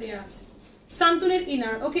ইনার দেয়া আছে, সান্তুনের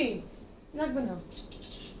ইনার। ওকে, লাগবে না,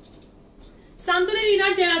 সান্তুনের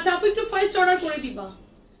ইনার দেয়া আছে। আপু একটু ফার্স্ট অর্ডার করে দিবা,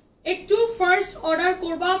 একটু ফার্স্ট অর্ডার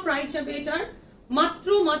করবা। প্রাইস হবে এটার মাত্র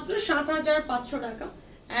 7500 টাকা।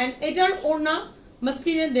 এন্ড এটার ওড়না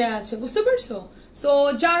মাসলিনের দেয়া আছে, বুঝতে পারছো? সো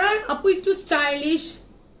যারা আপু একটু স্টাইলিশ,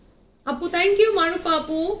 আপু থ্যাংক ইউ মারুফা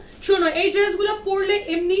আপু। শোনো এই ড্রেসগুলো পরলে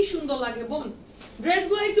এমনি সুন্দর লাগে বোন,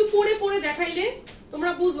 ড্রেসগুলো একটু পরে পরে দেখাইলে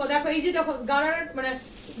তোমরা বুঝবো। দেখো এই যে দেখো গারারা, মানে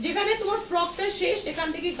যেখানে তোমার ফ্রকটা শেষ সেখান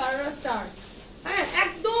থেকে গারারা স্টার্ট। হ্যাঁ,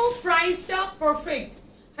 একদম প্রাইসটা পারফেক্ট।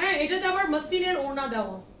 হ্যাঁ, এটাতে আবার মাসলিনের ওড়না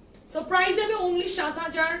দেওয়া। সো প্রাইস হবে অনলি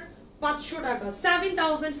 7500 টাকা,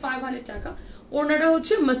 7500 টাকা। ওড়নাটা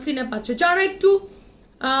হচ্ছে মাসলিনে পাচ্ছ। যারা একটু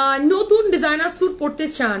নতুন ডিজাইনার স্যুট পরতে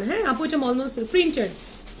চান, হ্যাঁ আপু এটা মলমল সিল্ক প্রিন্টেড।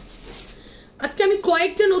 আজকে আমি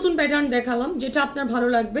কয়েকটা নতুন প্যাটার্ন দেখালাম, যেটা আপনার ভালো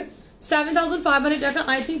লাগবে। 7500 টাকা।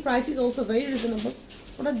 I think price is also very reasonable.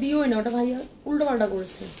 ওটা দিওই না, ওটা ভাইয়া উল্টো পাল্টা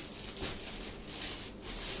করেছে।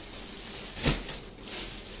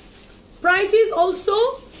 Price is also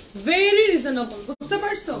very reasonable, বুঝতে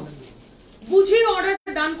পারছো? বুঝে অর্ডার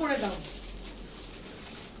ডান করে দাও।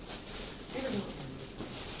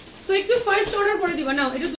 সো একটু ফার্স্ট অর্ডার করে দিবা। নাও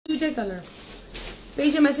এটা দুইটাই কালার।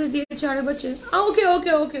 পেজে মেসেজ দিয়েছে আরে বাচ্চা। ওকে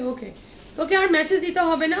ওকে ওকে ওকে, তোকে আর মেসেজ দিতে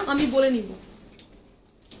হবে না, আমি বলে নিব।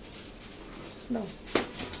 দাও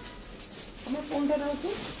আমার ফোনটা দাও তো।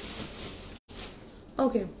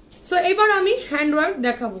 ওকে, সো এবার আমি হ্যান্ড ওয়ার্ক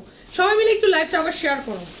দেখাবো। সবাই মিলে একটু লাইভটা আবার শেয়ার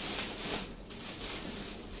করো।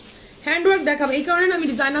 হ্যান্ড ওয়ার্ক দেখাবো, এই কারণে আমি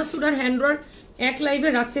ডিজাইনার স্যুট আর হ্যান্ড ওয়ার্ক এক লাইভে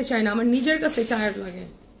রাখতে চাই না, আমার নিজের কাছে টায়ার্ড লাগে।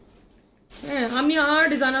 হ্যাঁ, আমি আর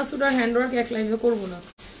ডিজাইনার স্যুট আর হ্যান্ড ওয়ার্ক এক লাইভে করবো না,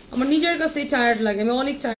 আমার নিজের কাছেই টায়ার্ড লাগে, আমি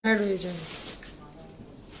অনেক টায়ার্ড হয়ে যাই।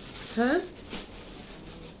 হ্যাঁ,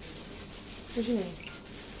 বুঝি নাই।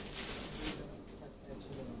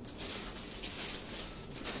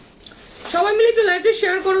 সবাই মিলে একটু লাইভটা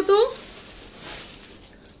শেয়ার করো তো,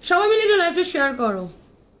 সবাই মিলে একটু লাইভটা শেয়ার করো,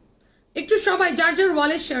 একটু সবাই যার যার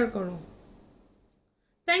ওয়ালে শেয়ার করো।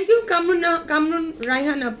 থ্যাংক ইউ কামরুন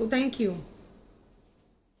রাইহান আপু, থ্যাংক ইউ।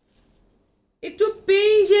 একটু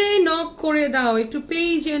পেজে নক করে দাও, একটু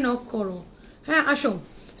পেজে নক করো। হ্যাঁ আসো।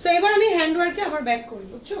 সো এবার আমি হ্যান্ড ওয়ার্কে আবার ব্যাক করি,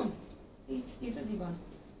 বুঝছো? এটা দিবা,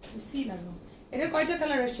 সি লাগলো। এটার কয়টা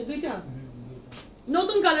কালার আসছে? দুইটা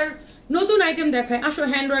নতুন কালার, নতুন আইটেম দেখায়। আসো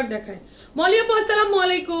হ্যান্ড ওয়ার্ক দেখায়। মলি আপু আসসালামু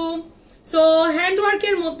আলাইকুম। সো হ্যান্ড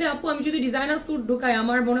ওয়ার্কের মধ্যে আপু আমি যদি ডিজাইনার স্যুট ঢুকাই,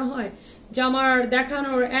 আমার মনে হয় যে আমার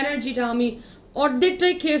দেখানোর এনার্জিটা আমি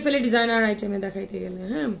অর্ধেকটাই খেয়ে ফেলে ডিজাইনার আইটেমে দেখাইতে গেলে।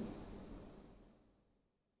 হ্যাঁ,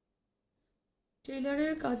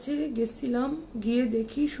 টেইলারের কাছে গেছিলাম, গিয়ে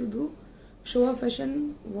দেখি শুধু শোভা ফ্যাশন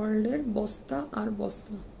ওয়ার্ল্ডের বস্তা আর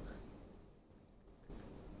বস্তা।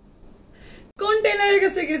 কোন টেইলারের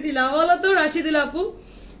কাছে গেছিলাম বলো তো রাশিদুল আপু?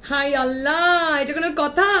 হাই আল্লাহ, এটা কোনো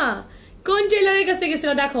কথা? কোন টেইলারের কাছে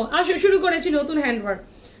গেছিলাম? দেখো আসো, শুরু করেছি নতুন হ্যান্ডওয়ার্ক,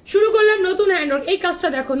 শুরু করলাম নতুন হ্যান্ডওয়ার্ক। এই কাজটা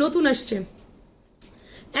দেখো নতুন আসছে,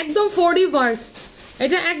 একদম 4D ওয়ার্ক,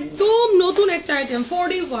 এটা একদম নতুন একটা item.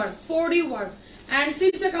 4D work, 4D work, and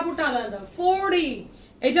স্লিভসের কাপড়টা আলাদা 4D।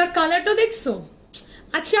 এটার কালারটা দেখছো?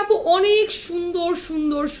 আজকে আপু অনেক সুন্দর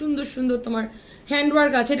সুন্দর সুন্দর সুন্দর তোমার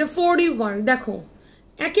হ্যান্ডওয়ার্ক আছে। এটা 4D ওয়ার্ক, দেখো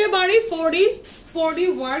একেবারে 4D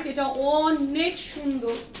ওয়ার্ক, এটা অনেক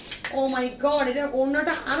সুন্দর। ও মাই গড, এটার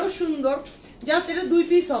ওড়নাটা আরো সুন্দর। জাস্ট এটা 2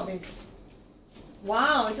 পিস হবে।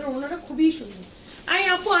 ওয়াও, এটার ওড়নাটা খুবই সুন্দর। আই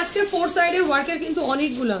আপু আজকে 4 সাইডের ওয়ার্কের কিন্তু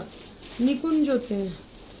অনেকগুলা। নিকুঞ্জতে,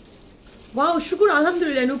 ওয়াও শুকুর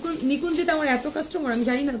আলহামদুলিল্লাহ। নিকুঞ্জতে আমার এত কাস্টমার আমি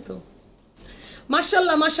জানি না তো।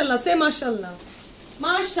 মাশাআল্লাহ মাশাআল্লাহ, সে মাশাআল্লাহ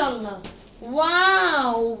মাশাআল্লাহ।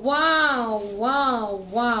 ওয়াও ওয়াও ওয়াও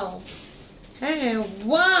ওয়াও, হ্যাঁ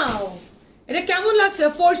ওয়াও, এটা কেমন লাগছে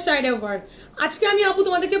ফোর সাইডের ওয়ার্ক? আজকে আমি আপু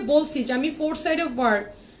তোমাদেরকে বলছি যে আমি ফোর সাইডের ওয়ার্ক,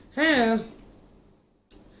 হ্যাঁ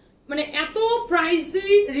মানে এত প্রাইসে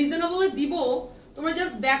রিজনেবল দিব, তোমরা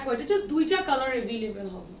জাস্ট দেখো। এটা জাস্ট দুইটা কালার अवेलेबल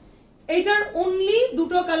হবে, এটার অনলি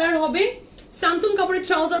দুটো কালার হবে। সান্তুন কাপড়ের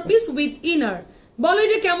ট্রাউজার পিস উইথ ইনার। বলো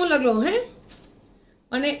এটা কেমন লাগলো? হ্যাঁ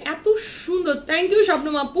মানে এত সুন্দর। থ্যাংক ইউ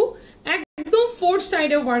স্বপ্নম আপু। একদম ফোর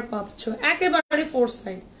সাইডে ওয়ার্ক পাচ্ছ, একেবারে ফোর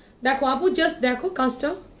সাইড। দেখো আপু জাস্ট দেখো কাজটা,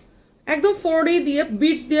 একদম 4D দিয়ে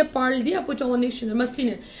বিটস দিয়ে পার্ল দিয়ে আপু, এটা অনেক সুন্দর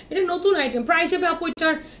মাসলিনের। এটা নতুন আইটেম, প্রাইস হবে আপু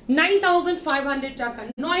এটার 9500 টাকা,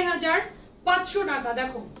 9500 টাকা।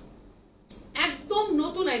 দেখো একদম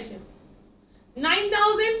নতুন আইটেম,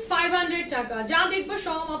 9500 টাকা। যা দেখবা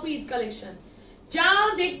সব আপু ঈদ কালেকশন, যা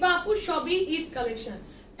দেখবা আপু সবই ঈদ কালেকশন।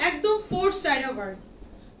 একদম four side work,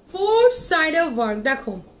 four side work.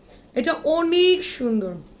 দেখো এটা অনেক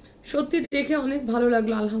সুন্দর, সত্যি দেখে অনেক ভালো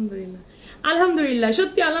লাগলো। আলহামদুলিল্লাহ, আলহামদুলিল্লাহ,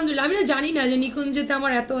 সত্যি আলহামদুলিল্লাহ। আমি না জানি না যে নিকুঞ্জেতে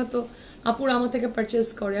আমার এত এত আপুর আমার থেকে পারচেস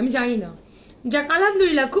করে, আমি জানি না। যাক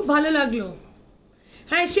আলহামদুলিল্লাহ, খুব ভালো লাগলো।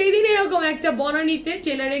 হ্যাঁ সেই দিন এরকম একটা বনানীতে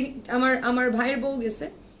টেলারে আমার ভাইয়ের বউ গেছে,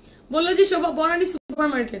 বললো যে শোভা, বনানী সুপার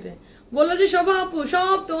মার্কেটে, বললো যে শোভা আপু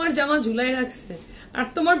সব তোমার জামা ঝুলাই রাখছে আর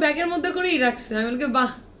তোমার ব্যাগের মধ্যে করেই রাখছে। আমি বলকে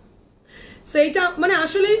বাহ। সেইটা মানে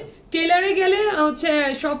আসলে টেলারে গেলে হচ্ছে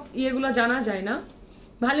সব ইয়েগুলো জানা যায় না,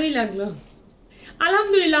 ভালোই লাগলো।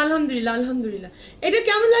 আলহামদুলিল্লাহ, আলহামদুলিল্লাহ, আলহামদুলিল্লাহ। এটা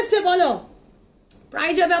কেমন লাগছে বলো?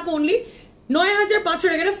 প্রাইস হবে আপু অনলি 9500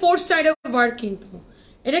 টাকা। এটা ফোর সাইডে ওয়ার্ক, কিন্তু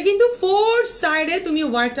এটা কিন্তু ফোর সাইডে তুমি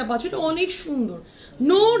ওয়ার্কটা পাচ্ছ। এটা অনেক সুন্দর,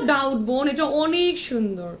 নো ডাউট বোন, এটা অনেক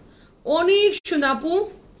সুন্দর, অনেক সুন্দর আপু।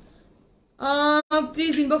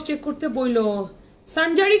 প্লিজ ইনবক্স চেক করতে বললো।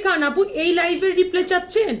 সঞ্জারি খান আপু এই লাইভের রিপ্লে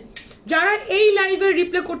চাচ্ছেন? যারা এই লাইভের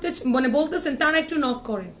রিপ্লে করতে মানে বলতেছেন তারা একটু নক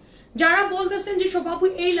করেন। যারা বলতেছেন যে শোভা আপু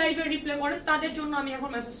এই লাইভের রিপ্লে করেন, তাদের জন্য আমি এখন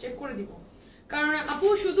মেসেজ চেক করে দিব। কারণ আপু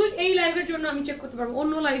শুধু এই লাইভের জন্য আমি চেক করতে পারবো,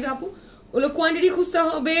 অন্য লাইভে আপু ওগুলো কোয়ান্টিটি খুঁজতে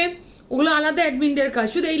হবে, ওগুলো আলাদা অ্যাডমিনদের কাজ।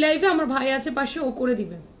 শুধু এই লাইভে আমার ভাই আছে পাশে, ও করে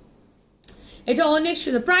দিবে। এটা অনেক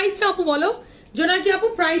সুন্দর। প্রাইসটা আপু বলো, জোনাকি আপু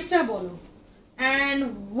প্রাইসটা বলো। অ্যান্ড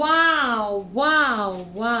ওয়াও ওয়াও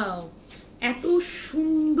ওয়াও, এত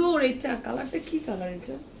সুন্দর। এটা কালারটা কি কালার?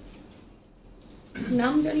 এটা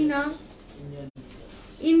নাম জানি না,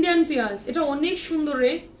 ইন্ডিয়ান পেঁয়াজ। এটা অনেক সুন্দর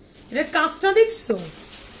রে, এটা কাজটা দেখছো?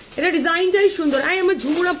 এটা ডিজাইনটাই সুন্দর। আমার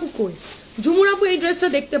ঝুমুর আপু কই? ঝুমুর আপু এই ড্রেসটা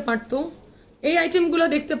দেখতে পারতো, এই আইটেমগুলো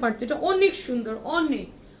দেখতে পারতো। এটা অনেক সুন্দর, অনেক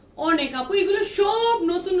অনেক আপু। এগুলো সব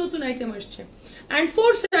নতুন নতুন আইটেম আসছে। অ্যান্ড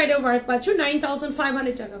ফোর সাইডে ওয়ার্ক পাচ্ছ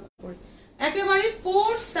 9500 টাকা করে, একেবারে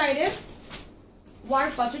ফোর সাইডে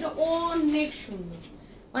ওয়ার্ক পাচ্ছ। এটা অনেক সুন্দর,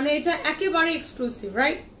 মানে এটা একেবারে এক্সক্লুসিভ,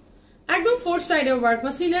 রাইট? একদম ফোর সাইডে ওয়ার্ক,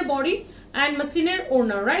 মাসলিনের বডি অ্যান্ড মাসলিনের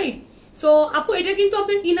ওড়না, রাইট? সো আপু এটা কিন্তু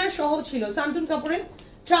আপনার ইনার সহ ছিল। সান্তুন কাপড়ের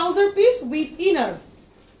trouser piece with inner,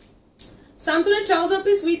 সান্তুনের trouser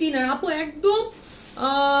piece with inner. আপু একদম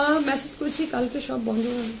মেসেজ করেছি কালকে সব বন্ধ।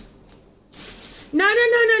 না না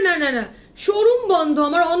না না না না না, শোরুম বন্ধ,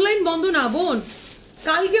 আমার অনলাইন বন্ধ না বোন।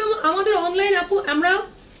 কালকে আমাদের অনলাইন আপু, আমরা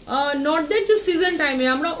নর্থের যে সিজন টাইমে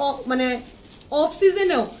আমরা মানে অফ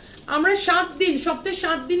সিজনেও আমরা 7 দিন, সপ্তাহে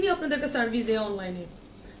 7 দিনই আপনাদেরকে সার্ভিস দেয় অনলাইনে।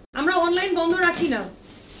 আমরা অনলাইন বন্ধ রাখি না,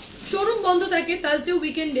 শোরুম বন্ধ থাকে। থার্সডে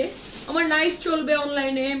উইকেন্ডে আমার লাইভ চলবে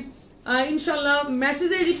অনলাইনে, ইনশাল্লাহ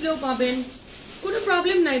মেসেজের রিপ্লেও পাবেন, কোনো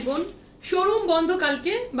প্রবলেম নাই বোন। শোরুম বন্ধ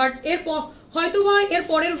কালকে, বাট হয়তো বা এর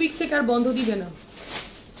পরের উইক থেকে আর বন্ধ দিবে না।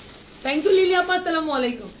 থ্যাংক ইউ লিলি আপা, আসসালামু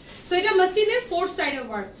আলাইকুম। সো এটা মাসলিনের ফোর সাইড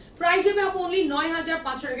ওয়ার্ক, প্রাইস হবে আপু অনলি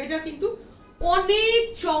 9500 টাকা। এটা কিন্তু অনেক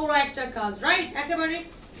চওড়া একটা কাজ, রাইট? একেবারে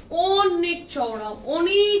অনেক চওড়া,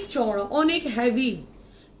 অনেক চওড়া, অনেক হেভি,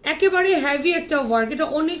 একেবারে হেভি একটা ওয়ার্ক। এটা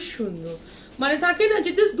অনেক সুন্দর, মানে থাকে না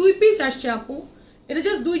যে জাস্ট 2 পিস আসছে আপু, এটা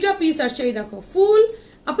জাস্ট 2টা পিস আসছে। এই দেখো ফুল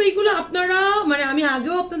আপু, এইগুলো আপনারা মানে আমি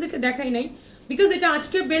আগেও আপনাদেরকে দেখাই নাই, বিকজ এটা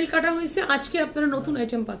আজকে বেল কাটা হয়েছে, আজকে আপনারা নতুন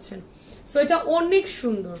আইটেম পাচ্ছেন। সো এটা অনেক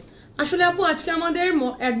সুন্দর। আসলে আপু আজকে আমাদের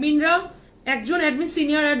অ্যাডমিনরা, একজন অ্যাডমিন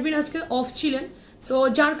সিনিয়র অ্যাডমিন আজকে অফ ছিলেন, সো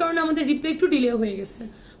যার কারণে আমাদের রিপ্লে একটু ডিলে হয়ে গেছে।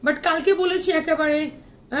 বাট কালকে বলেছি একেবারে,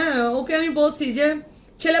 হ্যাঁ ওকে আমি বলছি যে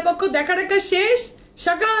ছেলেপক্ষ দেখা দেখা শেষ,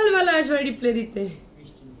 সকালবেলা আসবে রিপ্লে দিতে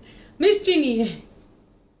মিষ্টি নিয়ে।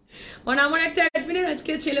 মানে আমার একটা অ্যাডমিনের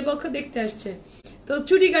আজকে ছেলেপক্ষ দেখতে আসছে, তো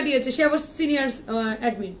ছুটি কাটিয়েছে, সে আবার সিনিয়র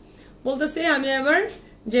অ্যাডমিন, বলতেছে আমি আবার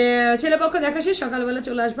যে ছেলেপক্ষ দেখা শেষ, সকালবেলা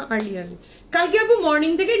চলে আসবো আর্লি আর্লি। কালকে আপু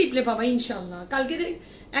মর্নিং থেকে রিপ্লে পাবা ইনশাল্লাহ। কালকে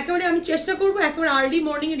একেবারে আমি চেষ্টা করবো একেবারে আর্লি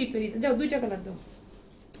মর্নিং এ রিপ্লে দিতে। যাও 2টা কালার দাও।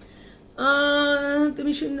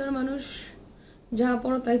 তুমি সুন্দর মানুষ, যা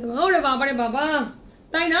পড়ো তাই তোমার। ওরে বাবা রে বাবা,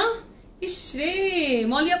 তাই না? ইস রে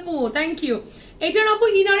মলিয়াপু, থ্যাংক ইউ। এটার আপু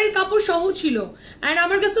ইনারের কাপড় সহ ছিল, অ্যান্ড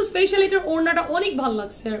আমার কাছে স্পেশাল এটার ওড়নাটা অনেক ভালো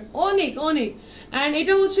লাগছে, অনেক অনেক। অ্যান্ড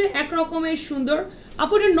এটা হচ্ছে এক রকমের সুন্দর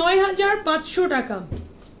আপু। এটা ৯,৫০০ টাকা,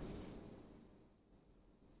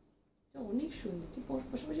 অনেক সুন্দর। তুই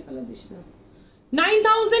পাশাপাশি কালার দিস না।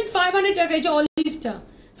 9,500 টাকা এই যে অলিভটা।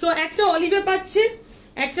 সো একটা অলিভে পাচ্ছে,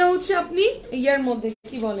 একটা হচ্ছে আপনি ইয়ার মধ্যে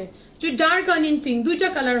কি বলে যে ডার্ক অনিয়ন পিঙ্ক, দুইটা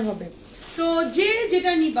কালার হবে। সো যে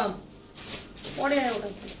যেটা নিবাম পরে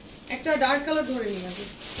একটা ডার্ক কালার ধরে নিয়ে যাবে।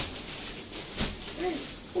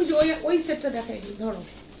 ওই যে ওই সেটটা দেখাই দিই, ধরো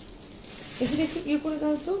এখানে একটু ইয়ে করে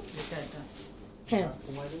দাও তো। হ্যাঁ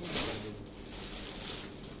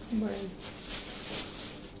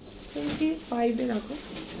 25 রাখো,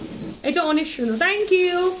 এটা অনেক সুন্দর, থ্যাংক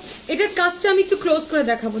ইউ। এটার কাজটা আমি একটু ক্লোজ করে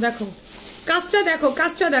দেখাবো, দেখো কাজটা দেখো,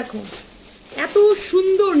 কাজটা দেখো, এত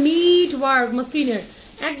সুন্দর নিট ওয়ার্ক মাসলিনের,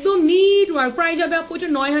 একদম নিট ওয়ার্ক। প্রাইস যাবে আপু এটা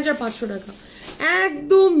 9,500 টাকা,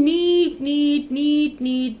 একদম NEET NEET NEET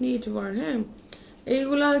NEET NEET work. হ্যাঁ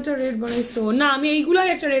এইগুলা একটা রেট বানাইছো না, আমি এইগুলাই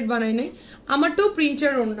একটা রেট বানাই নাই, আমারটাও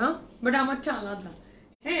প্রিন্টের ওড়না, বাট আমারটা আলাদা।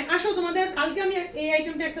 হ্যাঁ আসো, তোমাদের কালকে আমি এই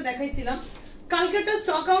আইটেমটা একটা দেখাইছিলাম, কালকেরটা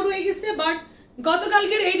স্টক আউট হয়ে গেছে, বাট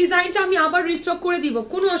গতকালকের এই ডিজাইনটা আমি আবার রিস্টক করে দিব,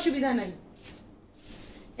 কোনো অসুবিধা নাই।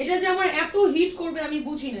 এটা যে আমার এত হিট করবে আমি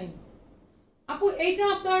বুঝি নাই আপু। এইটা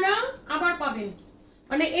আপনারা আবার পাবেন,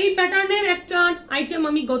 মানে এই প্যাটার্নের একটা আইটেম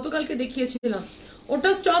আমি গতকালকে দেখিয়েছিলাম, ওটা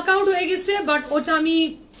স্টক আউট হয়ে গেছে, বাট ওটা আমি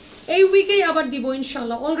এই উইকেই আবার দিব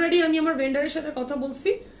ইনশাল্লাহ। অলরেডি আমি আমার ভেন্ডারের সাথে কথা বলছি,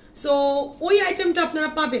 সো ওই আইটেমটা আপনারা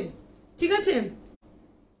পাবেন, ঠিক আছে।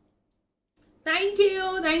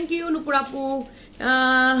 থ্যাংক ইউ নুপুর আপু।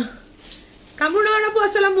 কামরুনার আপু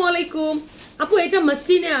আসসালামু আলাইকুম। আপু এটা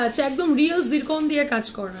মাস্টিনে আছে, একদম রিয়েল জিরকন দিয়ে কাজ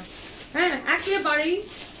করা, হ্যাঁ একেবারেই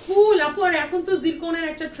ফুল আপু। আর এখন তো জিরকনের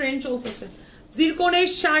একটা ট্রেন্ড চলতেছে, জিরকনের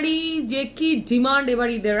শাড়ি যে কি ডিমান্ড এবার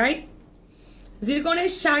ঈদে, রাইট?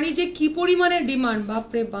 জিরকনের শাড়ি যে কি পরিমাণে ডিমান্ড,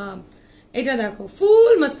 বাপরে বাপ। এটা দেখো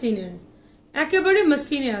ফুল মাস্টিনের, একেবারে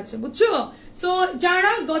মাস্টিনে আছে, বুঝছো? সো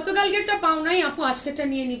যারা গতকালকেরটা পাও নাই আপু আজকেরটা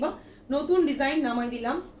নিয়ে নিবা, নতুন ডিজাইন নামাই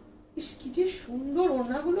দিলাম। ইস কি যে সুন্দর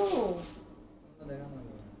ওড়নাগুলো,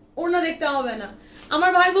 ওড়না দেখতে হবে না,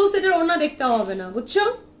 আমার ভাই বলছে এটার ওড়না দেখতে হবে না, বুঝছো?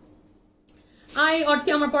 অর্থে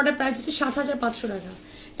আমার প্রোডাক্ট প্রাইস হচ্ছে 7,500 টাকা।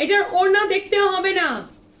 এটার ওড়না দেখতে হবে না,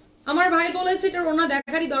 আমার ভাই বলেছে এটার ওড়না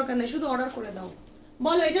দেখারই দরকার নেই, শুধু অর্ডার করে দাও।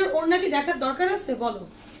 বলো এটার ওড়না কি দেখার দরকার আছে? বলো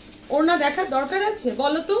ওড়না দেখার দরকার আছে?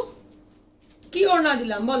 বলো তো কি ওড়না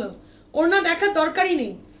দিলাম, বলো ওড়না দেখার দরকারই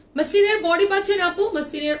নেই। মাসলিনের বডি পাচ্ছেন আপু,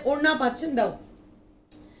 মাসলিনের ওড়না পাচ্ছেন, দাও।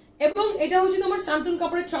 এবং এটা হচ্ছে তোমার সান্তুন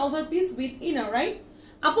কাপড়ের trouser piece with inner, right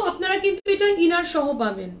আপু? আপনারা কিন্তু এটা ইনার সহ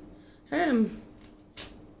পাবেন। হ্যাঁ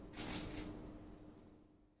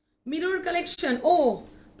মিরর কালেকশন, ও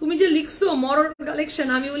তুমি যে লিখছো মরর কালেকশন,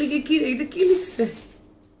 আমি বলি কি এটা কি লিখছে,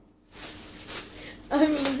 আমি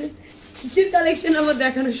বলি কিসের কালেকশন আমার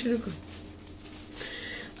দেখানো শুরু কর।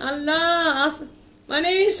 আল্লাহ, মানে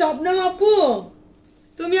স্বপ্নম আপু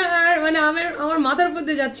তুমি আর মানে আমার মাথার উপর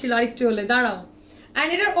দিয়ে যাচ্ছিল, আরেকটু হলে দাঁড়াও।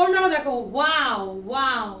 এন্ড এটার ওড়নাটা দেখো, wow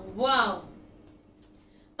wow wow.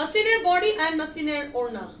 মাসলিনের body and মাসলিনের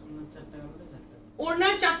ওড়না,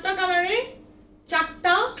 ওড়নার 4টা কালারে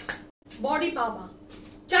 4টা বডি পাবা,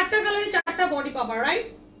 4টা কালারে 4টা বডি পাবা, রাইট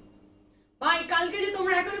ভাই? কালকে যে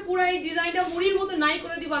তোমরা এখন পুরো এই ডিজাইনটা মুড়ির মতো নাই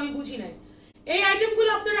করে দিবা আমি বুঝি নাই। এই আইটেমগুলো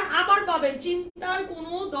আপনারা আবার পাবেন, চিন্তার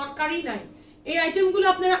কোনো দরকারই নাই, এই আইটেমগুলো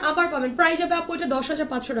আপনারা আবার পাবেন। প্রাইস হবে আপু এটা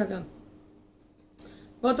 10,500 টাকা।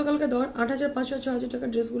 গতকালকে 8,500 6,000 টাকার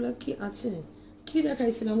ড্রেসগুলো কি আছে, কি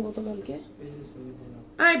দেখাইছিলাম গতকালকে?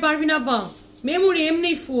 আই পারবি না বা, মেমোরি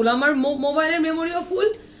এমনি ফুল, আমার মোবাইলের মেমোরিও ফুল,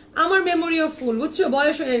 আমার মেমোরিও ফুল, বুঝছো?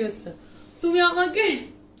 বয়স হয়ে গেছে। তুমি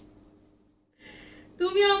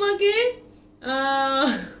আমাকে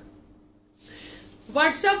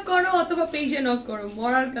হোয়াটসঅ্যাপ করো অথবা পেজে নক করো,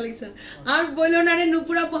 মরার কালেকশন। আর বললো না রে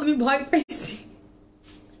নুপুর আপু আমি ভয় পাইছি।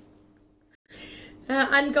 হ্যাঁ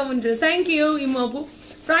আনকমন ড্রেস, থ্যাংক ইউ ইমু আপু।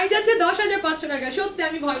 প্রাইস আছে 10,500 টাকা, সত্যি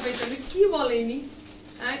আমি ভয় পাইছি, আমি কি বলেনি।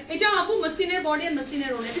 এটা আপু মাসলিনের বডি আর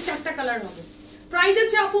মাসলিনের ওড়না, এটা 4টা কালার হবে। প্রাইস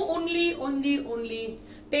আছে আপু অনলি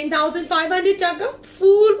 10,500 টাকা।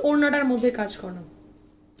 ফুল ওড়নাটার মধ্যে কাজ করা,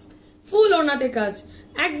 ফুল ওড়নাতে কাজ,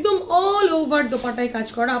 একদম অল ওভার দোপাটায় কাজ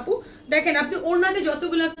করা আপু। দেখেন আপনি ওড়নাতে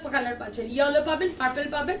যতগুলো কালার পাচ্ছেন, ইয়েলো পাবেন, পার্পল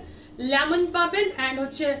পাবেন, লেমন পাবেন, এন্ড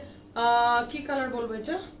হচ্ছে কি কালার বলবো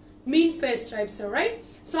এটা, মিন্ট পেস্ট টাইপস এর, রাইট?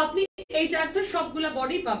 সো আপনি এই টাইপস এর সবগুলা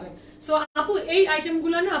বডি পাবেন। সো আপু এই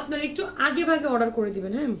আইটেমগুলো না আপনারা একটু আগে ভাগে অর্ডার করে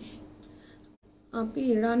দিবেন। হ্যাঁ আপনি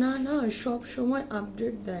রানা না সব সময়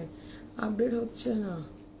আপডেট দেয়, আপডেট হচ্ছে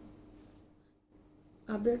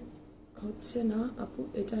না আপু,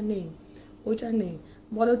 এটা নেই। ওইটা নেই।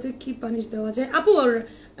 বলো তুই কি পানিশ দেওয়া যায় আপু?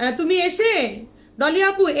 তুমি এসে ডলি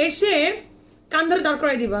আপু এসে কান ধরে দাঁড়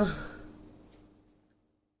করাই দিবা,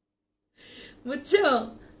 বুঝছো?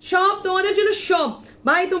 সব তোমাদের জন্য সব।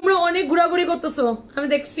 ভাই তোমরা অনেক ঘোরাঘুরি করতেছো, আমি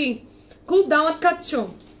দেখছি খুব দাওয়াত খাচ্ছ।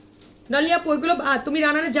 ডালিয়া ওইগুলো তুমি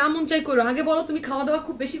রান্নারে যা মন চাই করো, আগে বলো তুমি খাওয়া দাওয়া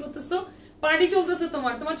খুব বেশি করতেছো, পার্টি চলতেছে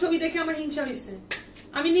তোমার, তোমার ছবি দেখে আমার হিংসা হয়েছে।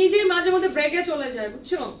 আমি নিজেই মাঝে মধ্যে ব্রেকে চলে যাই,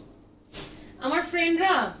 বুঝছো? আমার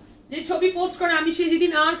ফ্রেন্ডরা যে ছবি পোস্ট করে আমি সেই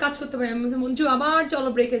যেদিন আর কাজ করতে পারি, আমি মঞ্জু আবার চলো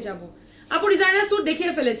ব্রেকে যাবো। আপু ডিজাইনার স্যুট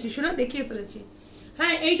দেখিয়ে ফেলেছি, শোনা দেখিয়ে ফেলেছি।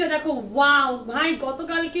 হ্যাঁ এইটা দেখো, ওয়াও ভাই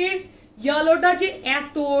গতকালকে ইয়েলোটা যে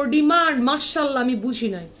এত ডিমান্ড, মাশাআল্লাহ আমি বুঝি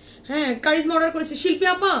নাই। হ্যাঁ কারিজমা অর্ডার করেছি, শিল্পী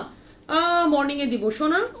আপা মর্নিং এ দিব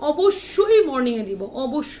শোনা, অবশ্যই মর্নিং এ দিব,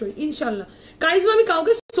 অবশ্যই ইনশাল্লাহ। কারিজমা আমি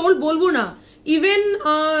কাউকে সোল বলবো না, ইভেন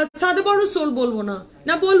সাদা বড় সোল বলবো না,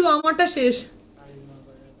 না বলবো আমারটা শেষ।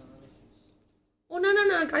 ও না না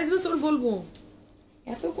না কারিজমা সোল বলবো,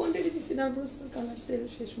 এত কোয়ান্টিটি দিচ্ছি তারপর কালার সেল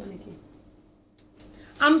শেষ মানে কি?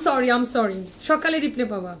 আম সরি সকালে রিপ্লে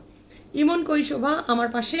পাবা। ইমন কই শোভা আমার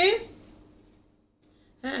পাশে।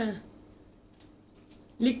 হ্যাঁ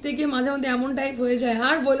লিখতে গিয়ে মাঝে মধ্যে এমন টাইপ হয়ে যায়,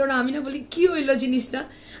 আর বলো না, আমি না বলি কি হইলো জিনিসটা।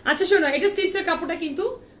 আচ্ছা শোনো, এটা স্লিপসের কাপড়টা কিন্তু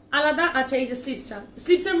আলাদা। আচ্ছা এই যে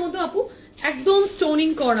স্লিপসের মধ্যে আপু একদম স্টোনিং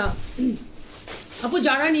করা। আপু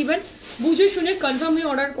যারা নিবেন বুঝে শুনে কনফার্ম হয়ে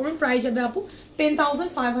অর্ডার করুন। প্রাইস যাবে আপু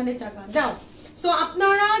 10,500 টাকা দাও। সো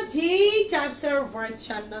আপনারা যেই টাইপসের ওয়ার্ক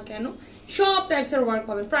চান না কেন সব টাইপসের ওয়ার্ক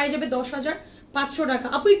পাবেন। প্রাইস যাবে 10,500 টাকা।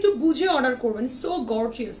 আপু একটু বুঝে অর্ডার করবেন, সো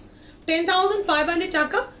গর্জিয়াস। 10,500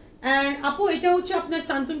 টাকা। অ্যান্ড আপু এটা হচ্ছে আপনার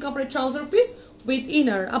সান্তুন কাপড়ের ট্রাউজার পিস উইথ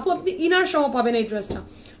ইনার। আপু আপনি ইনার সহ পাবেন এই ড্রেসটা।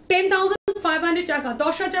 10,500 টাকা,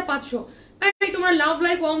 10,500। এই তোমরা লাভ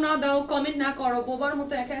লাইক ওয়াও না দাও, কমেন্ট না করো, বোবার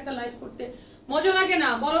মতো একা একা লাইভ করতে মজা লাগে না?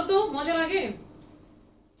 বলো তো মজা লাগে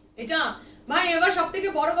এটা? ভাই এবার সব থেকে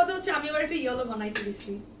বড় কথা হচ্ছে আমি এবার একটা ইয়েলো বানাইতে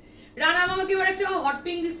দিচ্ছি। রানা আমাকে এবার একটা হট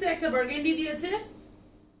পিঙ্ক দিচ্ছে, একটা বার্গেন্ডি দিয়েছে,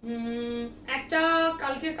 একটা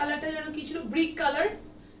কালকের কালারটা যেন কি ছিল, ব্রিক কালার।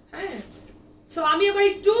 হ্যাঁ সো আমি এবার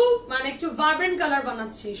একটু মানে একটু ভাইব্রেন্ট কালার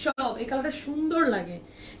বানাচ্ছি সব। এই কালারটা সুন্দর লাগে,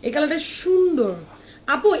 এই কালারটা সুন্দর।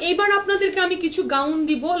 আপু এবার আপনাদেরকে আমি কিছু গাউন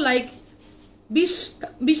দিব লাইক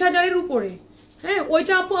 20,000-এর উপরে। হ্যাঁ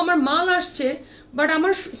ওইটা আপু আমার মাল আসছে, বাট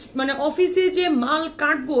আমার মানে অফিসে যে মাল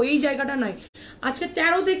কাটবো এই জায়গাটা নাই। আজকে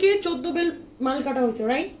 13 থেকে 14 বেল মাল কাটা হয়েছে,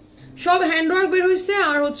 রাইট? সব হ্যান্ডওয়ার্ক বের হয়েছে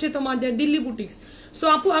আর হচ্ছে তোমাদের দিল্লি বুটিক্স। সো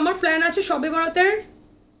আপু আমার প্ল্যান আছে সবে বরাতের,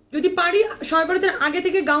 যদি পারি সবে বরাতের আগে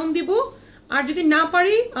থেকে গাউন দিব, আর যদি না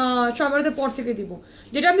পারি সবে বরাতের পর থেকে দিব,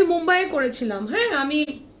 যেটা আমি মুম্বাইয়ে করেছিলাম। হ্যাঁ আমি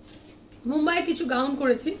মুম্বাইয়ে কিছু গাউন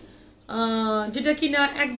করেছি যেটা কিনা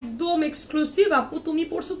একদম এক্সক্লুসিভ। আপু তুমি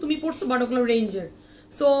পড়ছো বাট ওগুলো রেঞ্জের।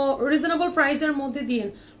 সো রিজনেবল প্রাইসের মধ্যে দিয়েন।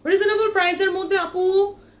 রিজনেবল প্রাইসের মধ্যে আপু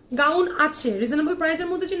গাউন আছে, রিজনেবল প্রাইসের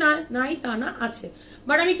মধ্যে যে নাই তা না, আছে।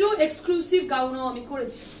 বাট আমি একটু এক্সক্লুসিভ গাউনও আমি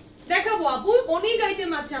করেছি, দেখাবো আপু, অনেক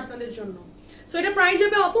আইটেম আছে আপনাদের জন্য। সো এটা প্রাইস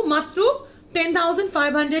হবে আপু মাত্র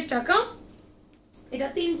 10,500 টাকা। এটা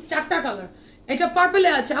 4টা কালার, এটা পার্পলে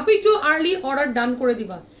আছে। আপু একটু আর্লি অর্ডার ডান করে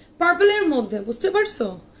দিবা পার্পলের মধ্যে, বুঝতে পারছো?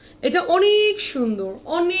 এটা অনেক সুন্দর,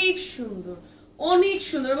 অনেক সুন্দর, অনেক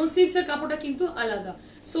সুন্দর, এবং স্লিভসের কাপড়টা কিন্তু আলাদা।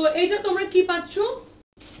 সো এইটা তোমরা কি পাচ্ছ,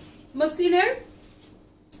 মসলিনের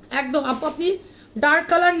একদম। আপনি ডার্ক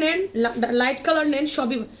কালার নেন, লাইট কালার নেন,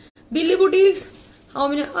 সবই। দিল্লি বুটিক্স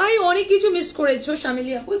অনেক কিছু মিস করেছো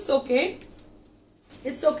শামিলি আপু, ইটস ওকে,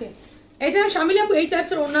 ইটস ওকে। এটা শামিলি আপু এই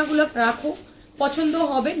টাইপসের ওড়নাগুলো রাখো, পছন্দ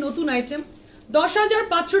হবে, নতুন আইটেম।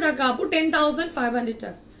 10,500 টাকা আপু, 10,500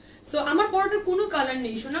 টাকা। সো আমার পরটার কোনো কালার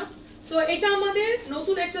নেই শোনা। সো এটা আমাদের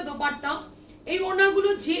নতুন একটা দোপাট্টা। এই ওড়নাগুলো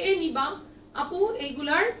যে নিবা আপু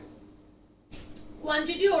এইগুলার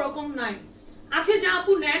কোয়ান্টিটি ওরকম নাই, আছে যা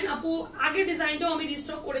আপু নেন। আপু আগের ডিজাইনটাও আমি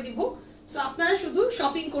রিস্টক করে দিব। সো আপনারা শুধু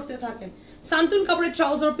শপিং করতে থাকেন। সান্তুন কাপড়ের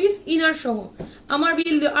ট্রাউজার পিস ইনার সহ। আমার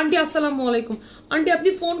বিল আন্টি আসসালামু আলাইকুম। আন্টি আপনি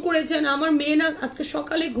ফোন করেছেন, আমার মেয়ে না আজকে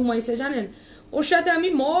সকালে ঘুমাইছে জানেন, ওর সাথে আমি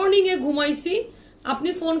মর্নিং এ ঘুমাইছি, আপনি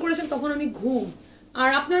ফোন করেছেন তখন আমি ঘুম। আর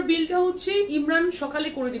আপনার বিলটা হচ্ছে ইমরান সকালে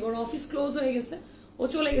করে দিব, ওর অফিস ক্লোজ হয়ে গেছে, ও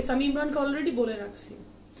চলে গেছে, আমি ইমরানকে অলরেডি বলে রাখছি।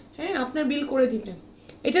 হ্যাঁ আপনার বিল করে দিবেন।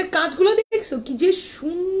 এটার কাজগুলো দেখছো কি যে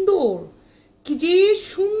সুন্দর, কি যে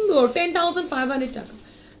সুন্দর। 10,500 টাকা,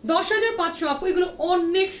 10,500 আপু, এগুলো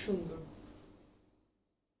অনেক সুন্দর।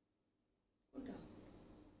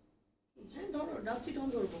 হ্যাঁ ধরো ডাস্টি টোন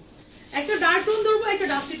ধরবো, একটা ডার্ক টোন ধরবো, একটা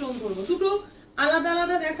ডাস্টি টোন ধরবো, দুটো আলাদা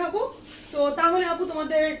আলাদা দেখাবো। তো তাহলে আপু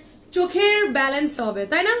তোমাদের চোখের ব্যালেন্স হবে,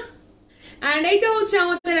 তাই না? এন্ড এইটা হচ্ছে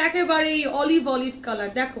আমাদের একেবারে অলিভ অলিভ কালার,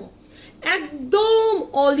 দেখো একদম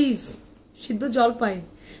অলিভ, সিদ্ধ জলপাই।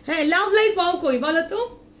 হ্যাঁ লাভ লাইক পাও কই বলো তো,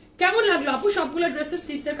 কেমন লাগলো আপু? সবগুলো ড্রেসের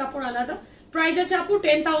স্লিভসের কাপড় আলাদা, প্রাইস আছে আপু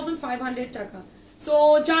 10,500 টাকা। সো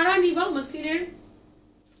যারা নিবা মসলিনের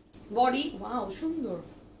বডি, ওয়াও সুন্দর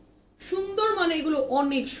সুন্দর, মানে এগুলো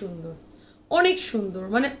অনেক সুন্দর, অনেক সুন্দর,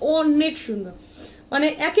 মানে অনেক সুন্দর, মানে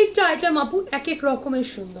এক একটা আইটেম আপু এক এক রকমের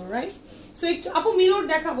সুন্দর, রাইট? সো একটু আপু মিরর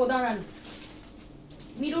দেখাবো, দাঁড়ান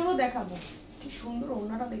মিররও দেখাবো। কি সুন্দর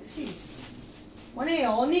ওড়নাটা দেখছিস, মানে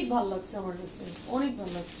অনেক ভালো লাগছে আমার কাছে, অনেক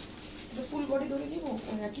ভালো লাগছে। এটা ফুল বডি ধরে নিব,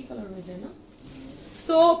 একই কালার হয়ে যায় না?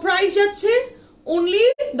 সো প্রাইস যাচ্ছে অনলি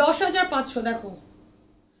 10,500। দেখো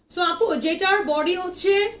সো আপু যেটার বডি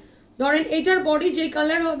হচ্ছে, ধরেন এটার বডি যেই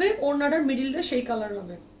কালার হবে, ওড়নাটার মিডিলটা সেই কালার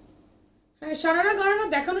হবে। হ্যাঁ, সারারা গারারা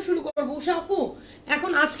দেখানো শুরু করবো উষা আপু।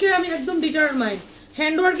 এখন আজকে আমি একদম ডিটারমাইন্ড,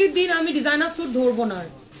 হ্যান্ডওয়ার্কের দিন আমি ডিজাইনার স্যুট ধরবো না।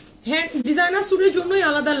 হ্যাঁ, ডিজাইনার স্যুটের জন্যই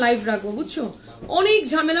আলাদা লাইভ রাখবো, বুঝছো? অনেক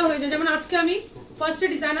ঝামেলা হয়ে যায়। যেমন আজকে আমি ফার্স্টে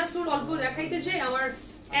ডিজাইনার স্যুট অল্প দেখাইতে চাই, আমার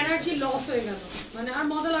এনার্জি লস হয়ে গেল, মানে আর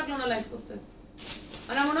মজা লাগলো না লাইভ করতে।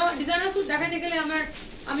 আর আমার ডিজাইনার স্যুট দেখাইতে গেলে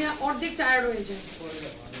আমি অর্ধেক টায়ার্ড হয়ে যাই,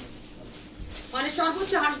 মানে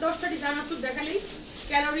সর্বোচ্চ 8-10টা ডিজাইনার স্যুট দেখালেই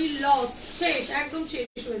ক্যালোরি লস, শেষ, একদম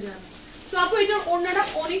শেষ হয়ে যায়। তো আপু এটার ওড়নাটা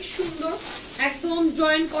অনেক সুন্দর, একদম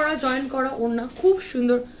জয়েন করা ওড়না, খুব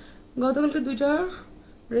সুন্দর। গতকালকে দুইটা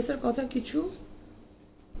ড্রেসের কথা কিছু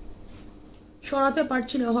সরাতে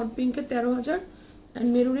পারছি না। হট পিঙ্কের 13,000 অ্যান্ড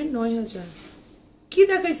মেরুনের 9,000। কি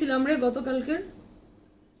দেখাইছিলাম রে গতকালকের?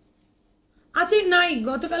 আছে নাই,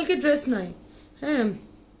 গতকালকে ড্রেস নাই। হ্যাঁ,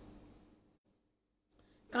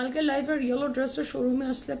 কালকের লাইভের ইয়েলো ড্রেসটা শোরুমে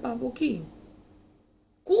আসলে পাবো কি?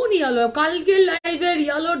 কোন ইয়েলো? কালকের লাইভের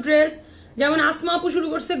ইয়েলো ড্রেস যেমন আসমা আপু শুরু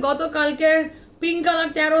করছে, গতকালকের পিঙ্ক কালার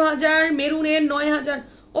 13,000, মেরুনের 9,000।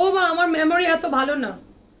 ও বা আমার মেমোরি এত ভালো না।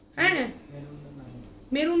 হ্যাঁ,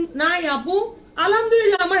 মেরুন নাই আপু,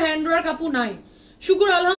 আলহামদুলিল্লাহ আমার হ্যান্ডওয়ার্ক আপু নাই, শুকুর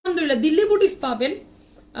আলহামদুলিল্লাহ। দিল্লি বুটিক্স পাবেন,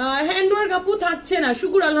 হ্যান্ডওয়ার্ক আপু থাকছে না,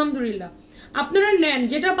 শুকুর আলহামদুলিল্লাহ। আপনারা নেন,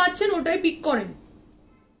 যেটা পাচ্ছেন ওটাই পিক করেন।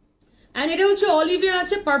 অ্যান্ড এটা হচ্ছে অলিভে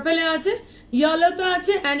আছে, পার্পেলে আছে, ইয়েলোতে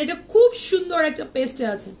আছে, অ্যান্ড এটা খুব সুন্দর একটা পেস্টে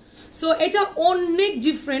আছে। সো এটা অনেক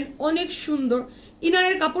ডিফারেন্ট, অনেক সুন্দর,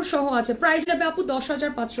 ইনারের কাপড় সহ আছে। প্রাইস যাবে আপু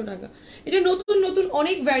 10,500 টাকা। এটা নতুন নতুন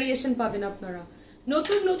অনেক ভ্যারিয়েশন পাবেন আপনারা,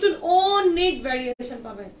 নতুন নতুন অনেক ভ্যারিয়েশন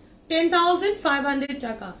পাবেন। 10,500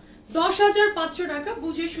 টাকা, 10,500 টাকা।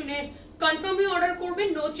 বুঝে শুনে কনফার্ম হয়ে অর্ডার করবেন,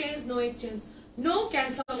 no change, no exchange, no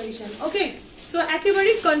cancellation. ওকে, সো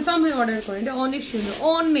একেবারেই কনফার্ম হয়ে অর্ডার করেন। এটা অনেক সুন্দর,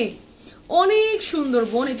 অনেক অনেক সুন্দর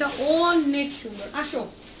বোন, এটা অনেক সুন্দর। আসো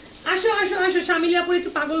আসো আসো আসো, শামিলি আপুর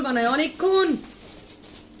একটু পাগল বানায় অনেকক্ষণ।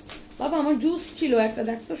 বাবা আমার জুস ছিল একটা,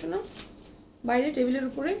 দেখতো শোনা বাইরে টেবিলের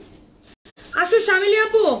উপরে। আসো শামিলি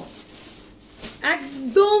আপু,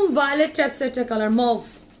 একদম ভায়োলেট টাইপস একটা কালার, মভ।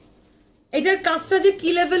 এটার কাজটা যে কি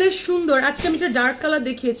লেভেলের সুন্দর। আজকে আমি এটা ডার্ক কালার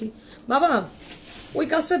দেখিয়েছি। বাবা ওই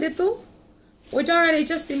কাজটা দে তো, ওইটা আর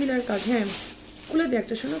এইটার সিমিলার কাজ। হ্যাঁ, খুলে দে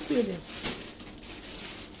একটা, শোনো খুলে দে।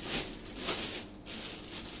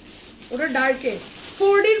 ওটা ডার্কে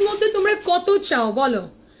 4Dর মধ্যে তোমরা কত চাও বলো?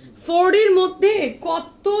 4Dর মধ্যে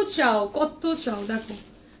কত চাও, কত চাও? দেখো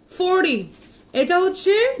 4D, এটা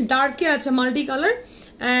হচ্ছে ডার্কে আছে মাল্টি কালার,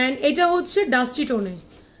 অ্যান্ড এটা হচ্ছে ডাস্টি টোনে,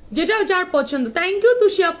 যেটা যার পছন্দ। থ্যাংক ইউ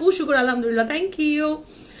তুষি আপু, শুকুর আলহামদুলিল্লাহ, থ্যাংক ইউ।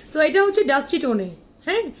 সো এটা হচ্ছে ডাস্টি টোনে।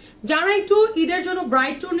 হ্যাঁ, যারা একটু ঈদের জন্য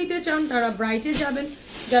ব্রাইট টোন নিতে চান তারা ব্রাইটে যাবেন,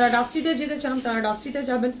 যারা ডাস্টিতে যেতে চান তারা ডাস্টিতে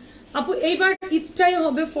যাবেন। আপু এইবার ঈদটাই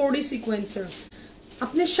হবে 4D সিকোয়েন্সের।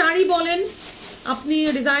 আপনি শাড়ি বলেন, আপনি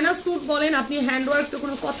ডিজাইনার স্যুট বলেন, আপনি হ্যান্ডওয়ার্ক, তো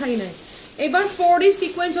কোনো কথাই নাই। এবার 4D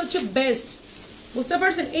সিকোয়েন্স হচ্ছে বেস্ট, বুঝতে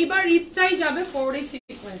পারছেন? এইবার ঈদটাই যাবে 4D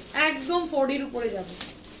সিকোয়েন্স, একদম 4Dর উপরে যাবে।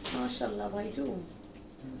 মাশাআল্লাহ ভাই, টু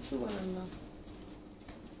সুবহানাল্লাহ,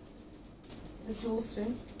 এটা জোস রে,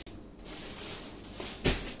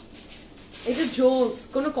 এটা জোস,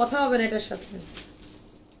 কোনো কথা হবে না এটার সাথে।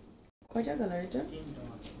 কয়টা কালার এটা?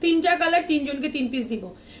 3টা কালার, 3 জনকে 3 পিস দিব।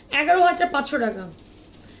 11,500 টাকা।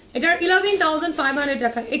 এটার 11,500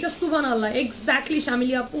 টাকা। এটা সুবহানাল্লাহ, এক্স্যাক্টলি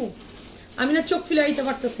শামিলি আপু, আমি না চোখ ফিলাইতে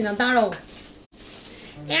পারতেছি না, দাঁড়াও।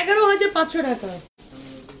 11,500 টাকা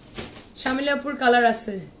শামিলি আপুর কালার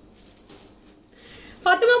আছে।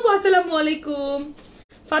 ফাতেমা আপু আসসালামু আলাইকুম।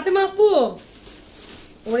 ফাতেমা আপু,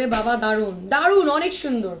 ওরে বাবা দারুন দারুন, অনেক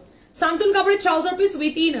সুন্দর। সান্তুন কাপড়ের trouser piece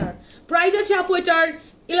with inner. Price আছে আপু এটার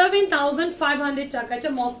 11,500 টাকা। এটা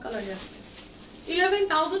মফ কালার আছে,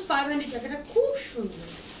 11,500 টাকা। এটা খুব সুন্দর,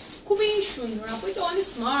 খুবই সুন্দর আপু, এটা অনেক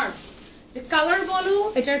স্মার্ট। কালার বলো,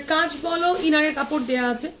 এটার কাজ বলো, ইনারের কাপড় দেওয়া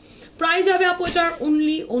আছে। প্রাইস হবে আপু এটার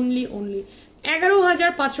অনলি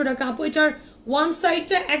 11,500 টাকা। আপু এটার ওয়ান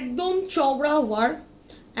সাইডটা একদম চওড়া ওয়ার্ক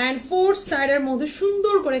অ্যান্ড 4 সাইডের মধ্যে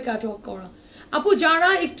সুন্দর করে কাটওয়ার্ক করা। আপু যারা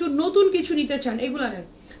একটু নতুন কিছু নিতে চান এগুলা নেন।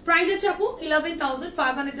 প্রাইস আছে আপু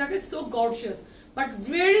 11,500 টাকা। So gorgeous, but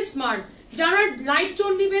very smart. যারা লাইট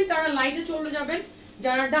টোন নিবেন তারা লাইটে চলে যাবেন,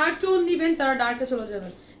 যারা ডার্ক টোন নিবেন তারা ডার্কে চলে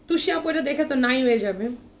যাবেন। তুষি আপু এটা দেখে তো নাই হয়ে যাবে।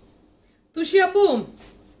 তুষি আপু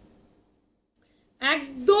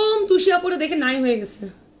একদম, তুষি আপুরে দেখে নাই হয়ে গেছে।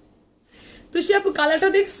 তুষি আপু কালারটা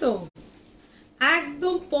দেখছো,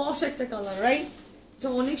 একদম পশ একটা কালার, রাইট? এটা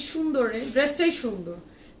অনেক সুন্দর রে, ড্রেসটাই সুন্দর,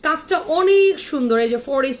 কাজটা অনেক সুন্দর। এই যে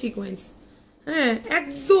 4A সিকোয়েন্স, হ্যাঁ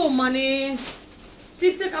একদম মানে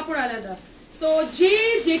স্লিপসের কাপড় আলাদা। সো যে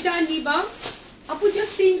যেটা নিবা আপু,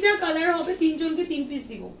 জাস্ট 3টা কালার হবে, 3জনকে 3 পিস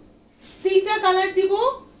দিব, 3টা কালার দিব,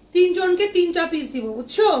 3জনকে 3টা পিস দিব,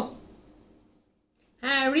 বুঝছো?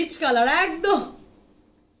 হ্যাঁ রিচ কালার একদম,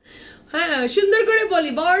 হ্যাঁ সুন্দর করে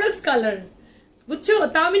বলি বড়লক্স কালার, বুঝছো?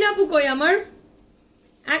 তামিনা আপু কই আমার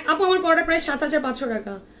আপু? আমার পড়া প্রায় 7,500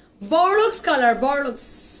 টাকা। বড়লক্স কালার,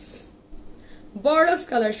 বড়লক্স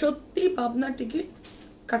কালার। সত্যি পাবনার টিকিট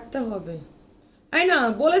কাটতে হবে, তাই না?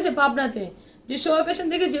 বলেছে পাবনাতে যে শোভা ফ্যাশন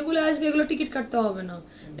থেকে যেগুলো আসবে এগুলো টিকিট কাটতে হবে না,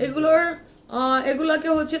 এগুলাকে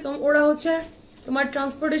হচ্ছে ওরা হচ্ছে তোমার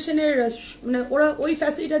ট্রান্সপোর্টেশনের মানে ওরা ওই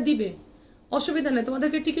ফ্যাসিলিটিটা দিবে, অসুবিধা নেই,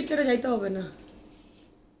 তোমাদেরকে টিকিট কেটে যাইতে হবে না,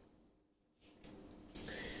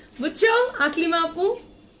 বুঝছো? আকলিমা আপু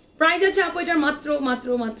প্রাইস আছে আপু এটার মাত্র মাত্র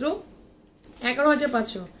মাত্র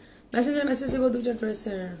 11,500। মেসেজ দিব 2টা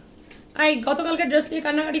ড্রেসের। এই গতকালকে ড্রেস নিয়ে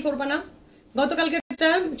কান্নাকাটি করবা না, গতকালকে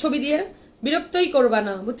ছবি দিয়ে বিরক্তই করবা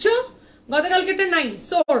না, বুঝছো? গতকালকে নাই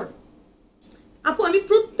সোর আপু, আমি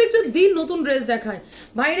প্রত্যেকটা দিন নতুন ড্রেস দেখাই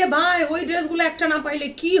ভাইরে ভাই, ওই ড্রেসগুলো একটা না পাইলে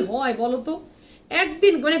কি হয় বলো তো?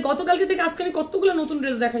 একদিন মানে গতকালকে থেকে আজকে আমি কতগুলো নতুন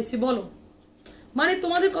ড্রেস দেখাইছি বলো? মানে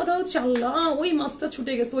তোমাদের কথা হচ্ছে আল্লাহ, ওই মাছটা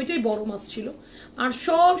ছুটে গেছে, ওইটাই বড় মাছ ছিল, আর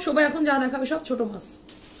সবাই এখন যা দেখাবে সব ছোট মাছ।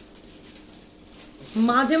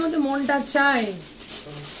 মাঝে মধ্যে মনটা চায়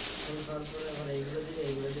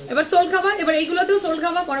এবার সোল খাবা, এবার এইগুলোতেও সোল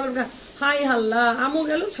খাবা, পরে হাই হাল্লা, আমও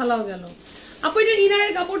গেল ছালাও গেল। আপু এটা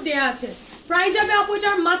ইনারের কাপড় দেয়া আছে, প্রাইস যাবে আপু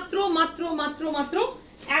এটার মাত্র মাত্র মাত্র মাত্র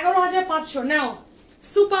 11,500। নাও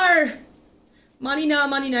সুপার, মানি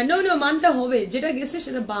না নো মানতে হবে, যেটা গেছে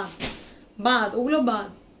সেটা বাদ, ওগুলো বাদ।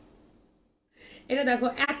 এটা দেখো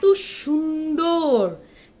এত সুন্দর,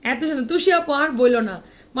 এত সুন্দর। তুষি আপু আর বইলো না,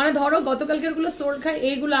 মানে ধরো গতকালকের গুলো সোল খায়,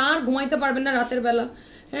 এইগুলো আর ঘুমাইতে পারবেন না রাতের বেলা।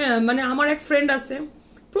 হ্যাঁ মানে আমার এক ফ্রেন্ড আছে,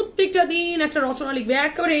 প্রত্যেকটা দিন একটা রচনা লিখবে,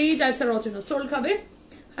 একেবারে এই টাইপসের রচনা, সোল খাবে,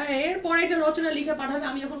 হ্যাঁ এরপরে একটা রচনা লিখে পাঠাবে।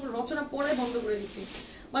 আমি এখন রচনা পড়ে বন্ধ করে দিচ্ছি,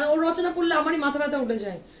 মানে ওর রচনা পড়লে আমারই মাথা ব্যথা উঠে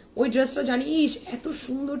যায়। ওই ড্রেসটা জানিস এত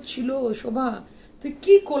সুন্দর ছিল শোভা, তুই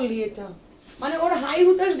কি করলি এটা? মানে ওর হাই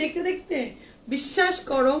হুতাশ দেখতে দেখতে বিশ্বাস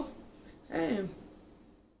করো, হ্যাঁ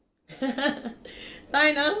তাই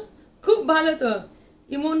না? খুব ভালো তো।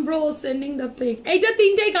 ইমন ব্রো সেন্ডিং দ্য পিক। এইটা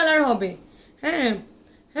 3টাই কালার হবে, হ্যাঁ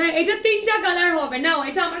হ্যাঁ এটা 3টা কালার হবে। নাও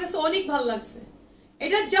এটা আমার কাছে অনেক ভালো লাগছে,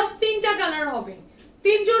 এটা জাস্ট 3টা কালার হবে,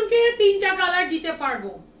 3জনকে 3টা কালার দিতে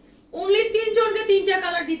পারবো, অনলি 3জনকে 3টা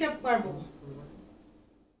কালার দিতে পারবো।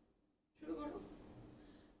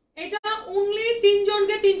 এটা অনলি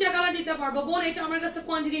 3জনকে 3টা কালার দিতে পারবো বোন, এটা আমার কাছে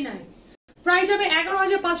কোয়ান্টিটি নাই। প্রাইস হবে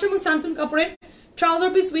 11,500 এবং সান্তুন কাপড়ের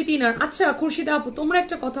ট্রাউজার পিস উইথ ইনার। আচ্ছা খুরশিদা আপু তোমরা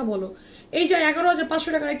একটা কথা বলো, এই যে 11,500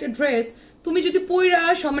 টাকার একটা ড্রেস তুমি যদি পইরা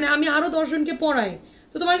মানে আমি আরো 10জনকে পরাই,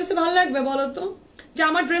 তো তোমার কাছে ভালো লাগবে বলো তো? যে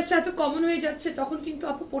আমার ড্রেসটা এত কমন হয়ে যাচ্ছে, তখন কিন্তু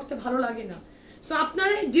আপু পড়তে ভালো লাগে না। সো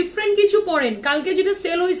আপনারা ডিফারেন্ট কিছু পড়েন, কালকে যেটা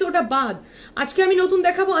সেল হয়েছে ওটা বাদ, আজকে আমি নতুন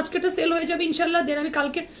দেখাবো, আজকেটা সেল হয়ে যাবে ইনশাল্লাহ, দেন আমি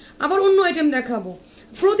কালকে আবার অন্য আইটেম দেখাবো,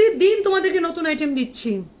 প্রতিদিন তোমাদেরকে নতুন আইটেম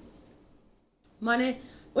দিচ্ছি। মানে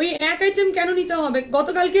ওই এক আইটেম কেন নিতে হবে?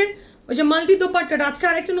 গতকালকে ওই যে মাল্টি দোপাট্টাটা, আজকে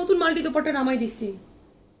আরেকটা নতুন মাল্টি দোপাট্টা নামাই দিচ্ছি।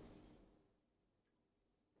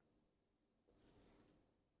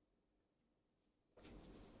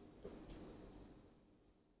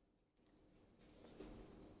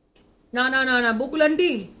 না না না না বকুল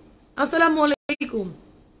আন্টি আসসালামু আলাইকুম।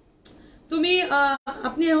 তুমি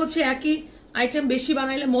আপনি হচ্ছে একই আইটেম বেশি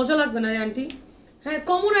বানাইলে মজা লাগবে না রে আন্টি। হ্যাঁ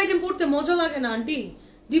কমন আইটেম পড়তে মজা লাগে না আন্টি,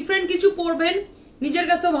 ডিফারেন্ট কিছু পড়বেন নিজের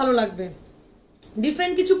কাছেও ভালো লাগবে,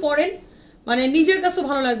 ডিফারেন্ট কিছু পড়েন মানে নিজের কাছেও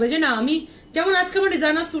ভালো লাগবে। যে না আমি যেমন আজকে আমার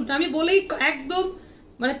ডিজাইনার স্যুটটা আমি বলেই একদম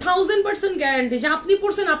মানে 1000% গ্যারান্টি যে আপনি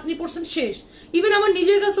পড়ছেন শেষ। ইভেন আমার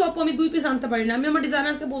নিজের কাছেও আপু আমি 2 পিস আনতে পারি না, আমি আমার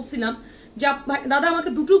ডিজাইনারকে বলছিলাম যে দাদা আমাকে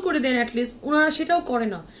 2টো করে দেন অ্যাটলিস্ট, ওনারা সেটাও করে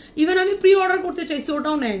না। ইভেন আমি প্রি অর্ডার করতে চাইছি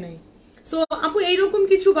ওটাও নেয় নাই। সো আপু এইরকম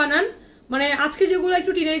কিছু বানান, মানে আজকে যেগুলো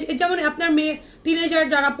একটু টিনেজ, যেমন আপনার মেয়ে টিনেজার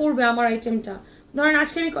যারা পড়বে আমার আইটেমটা, ধরেন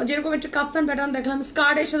আজকে আমি যেরকম একটা কাফতান প্যাটার্ন দেখালাম,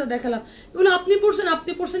 স্কার্টের সাথে দেখালাম, এগুলো আপনি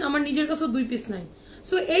পড়ছেন, আমার নিজের কাছেও 2 পিস নাই।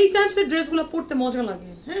 সো এই টাইপসের ড্রেসগুলো পড়তে মজা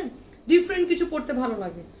লাগে, হ্যাঁ ডিফারেন্ট কিছু পড়তে ভালো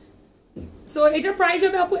লাগে। সো এটার প্রাইস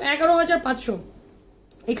হবে আপু 11,500।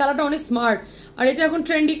 এই কালারটা অনেক স্মার্ট, আর এটা এখন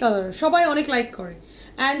ট্রেন্ডি কালার, সবাই অনেক লাইক করে।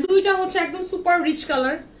 অ্যান্ড দুইটা হচ্ছে একদম সুপার রিচ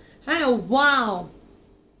কালার, হ্যাঁ, ওয়াও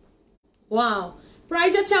ওয়াও।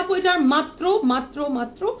 প্রাইস আছে আপু এটার মাত্র মাত্র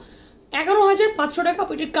মাত্র 11,500 টাকা।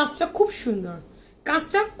 আপু এটার কাজটা খুব সুন্দর,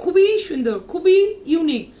 কাজটা খুবই সুন্দর, খুবই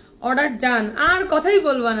ইউনিক। অর্ডার ডান, আর কথাই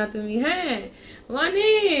বলবা না তুমি। হ্যাঁ মানে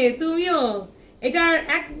তুমিও এটার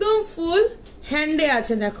একদম ফুল হ্যান্ডে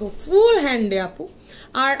আছে, দেখো ফুল হ্যান্ডে আপু।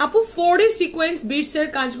 আর আপু 4D সিকোয়েন্স বিটস এর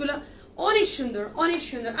কাজগুলো অনেক সুন্দর, অনেক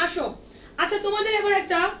সুন্দর। আসো, আচ্ছা তোমাদের এবার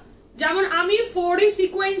একটা, যেমন আমি 4D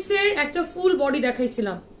সিকোয়েন্সের একটা ফুল বডি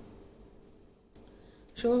দেখাইছিলাম।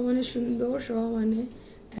 শোভা মানে সুন্দর, শোভা মানে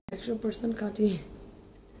 100% কাটি।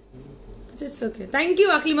 আচ্ছা it's okay, thank you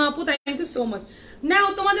Aklima আপু, থ্যাংক ইউ সো মাচ। নাও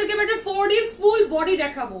তোমাদেরকে একটা 4D ফুল বডি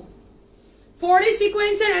দেখাবো, 4D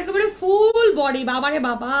সিকোয়েন্সের একেবারে ফুল বডি। বাবারে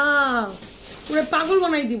বাবা, পুরো পাগল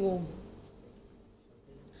বানাই দিব।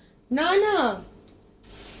 না না,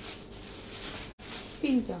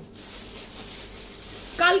 তিনটা।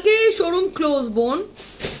 কালকে শোরুম ক্লোজ বোন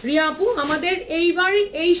রিয়া আপু, আমাদের এইবারই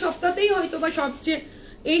এই সপ্তাহতেই হয়তো বা সবচেয়ে,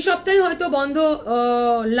 এই সপ্তাহে হয়তো বন্ধ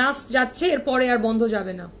লাস্ট যাচ্ছে, এরপরে আর বন্ধ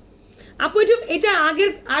যাবে না আপু। এটা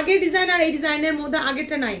আগের ডিজাইন আর এই ডিজাইনের মধ্যে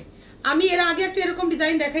আগেরটা নাই। আমি এর আগে একটা এরকম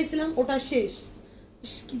ডিজাইন দেখাইছিলাম, ওটা শেষ।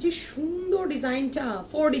 কি যে সুন্দর ডিজাইনটা,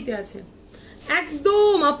 4D তে আছে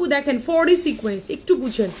একদম আপু। দেখেন 4D সিকোয়েন্স, একটু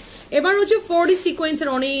বুঝেন। এবার হচ্ছে 4D সিকোয়েন্সের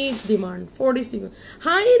অনেক ডিমান্ড। 4D সিকোয়েন্স,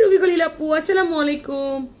 হাই রবিকলিল আপু, আসসালামু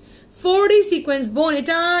আলাইকুম। 4D সিকোয়েন্স বোন,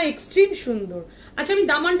 এটা এক্সট্রিম সুন্দর। আচ্ছা আমি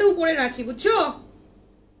দামানটা উপরে রাখি, বুঝছো,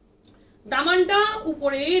 দামানটা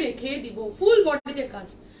উপরে রেখে দিব। ফুল বডিতে কাজ,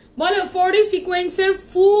 বলো 4D সিকোয়েন্সের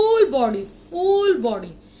ফুল বডি, ফুল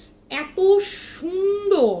বডি এত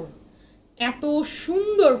সুন্দর, এত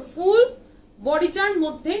সুন্দর। ফুল বডিটার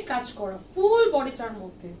মধ্যে কাজ করা, ফুল বডিটার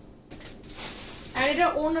মধ্যে। আর এটা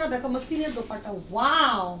ওনারা দেখো মসলিনের dupatta,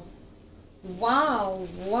 wow wow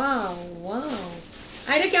wow wow.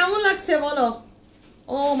 আর এটা কেমন লাগছে বলো?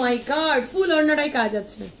 ও মাই গড, ফুল ওড়নাটাই কাজ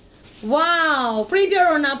আছে, ওয়াও। প্রিন্টার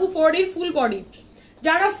ওড়না আপু, 4D ফুল বডি।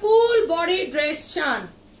 যারা ফুল বডি ড্রেস চান,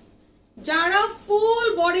 যারা ফুল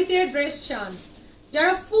বডিতে ড্রেস চান,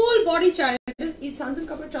 যারা ফুল বডি চান, এই সান্তন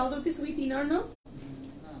কাপড় ট্রাউজার পিস উইথ ইনার না,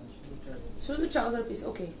 শুধু ট্রাউজার পিস।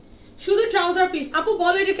 ওকে, শুধু ট্রাউজার পিস। আপু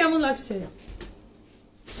বলো এটা কেমন লাগছে?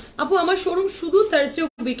 আপু আমার শোরুম শুধু থার্সডে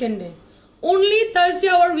উইকেন্ডে, অনলি থার্সডে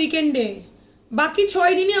আওয়ার উইকেন্ডে। বাকি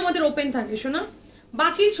 6 দিনই আমাদের ওপেন থাকে, শোনা,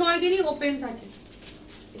 বাকি 6 দিনই ওপেন থাকে।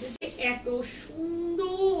 এটা যে এত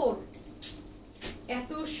সুন্দর,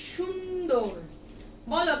 এত সুন্দর,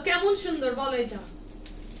 বলো কেমন সুন্দর, বলো এটা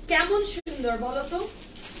কেমন সুন্দর বলো তো।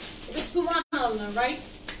 এটা সুবহানাল্লাহ, রাইট?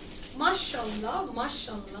 মাশাআল্লাহ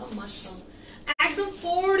মাশাআল্লাহ মাশাআল্লাহ। একদম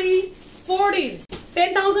 40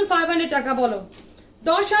 10,500 টাকা, বলো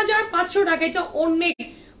 10,500 টাকা। এটা অনেক,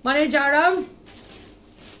 মানে যারা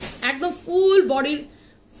একদম ফুল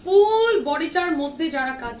বডিটার মধ্যে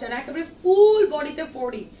যারা কাজ চান, একেবারে ফুল বডিতে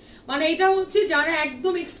 4D, মানে এটা হচ্ছে যারা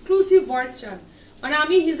একদম এক্সক্লুসিভ ওয়ার্ক চান, মানে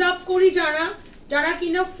আমি হিসাব করি যারা যারা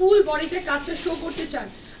কিনা ফুল বডিতে কাজটা শো করতে চান।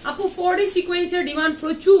 আপু 4D সিকোয়েন্সের ডিমান্ড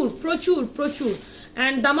প্রচুর প্রচুর প্রচুর।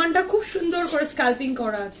 অ্যান্ড দামানটা খুব সুন্দর করে স্ক্যাল্পিং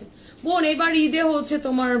করা আছে বোন। এবার ঈদে হচ্ছে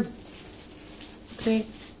তোমার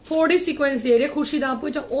 4D সিকোয়েন্স দিয়ে রে খুশিদা আপু,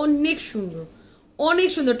 এটা অনেক সুন্দর, অনেক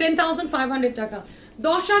সুন্দর। 10,500 টাকা,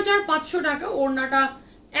 10,500 টাকা। ওড়নাটা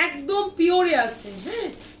একদম পিওরে আছে, হ্যাঁ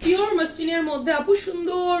পিওর মাসলিনের মধ্যে আপু,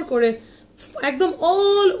 সুন্দর করে একদম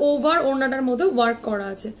অল ওভার ওড়নাটার মধ্যে ওয়ার্ক করা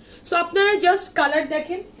আছে। সো আপনারা জাস্ট কালার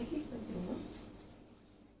দেখেন।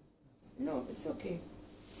 নো ইটস ওকে,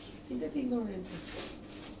 তিনটা তিন ধরনের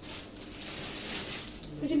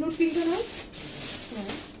নোট পিঙ্ক না,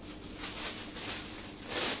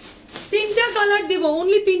 তিনটা কালার দিব,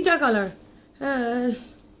 অনলি তিনটা কালার। হ্যাঁ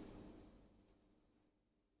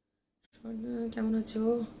কেমন আছো?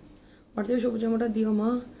 ভারতীয় সবুজ জামাটা দিও মা,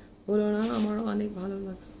 বলো না, আমার অনেক ভালো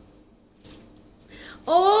লাগছে।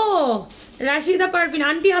 ও রাশিদা পারভিন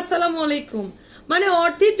আন্টি, আসসালামু আলাইকুম। মানে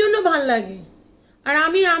অর্থের জন্য ভাল লাগে, আর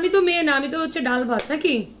আমি তো মেয়ে না, আমি তো হচ্ছে ডাল ভাত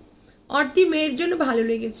নাকি। অর্থি মেয়ের জন্য ভালো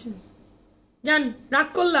লেগেছে, জান। রাগ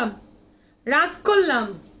করলাম, রাগ করলাম,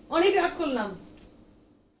 অনেক রাগ করলাম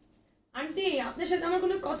আন্টি। আপনার সাথে আমার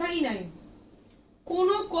কোনো কথাই নাই,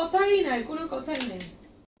 কোনো কথাই নাই, কোনো কথাই নাই।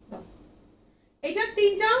 এটার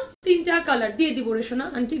তিনটা কালার দিয়ে দিব রে সোনা,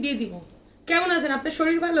 আন্টি দিয়ে দিব। কেমন আছেন? আপনার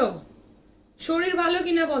শরীর ভালো? শরীর ভালো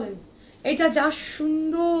কিনা বলেন। এটা যা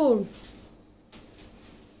সুন্দর,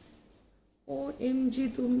 ও এমজি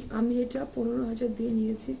তুমি, আমি এটা 15,000 দিয়ে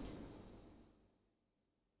নিয়েছি।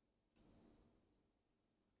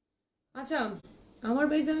 আচ্ছা আমার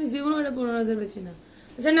পেজে আমি জীবন এটা 15,000 বেচি না।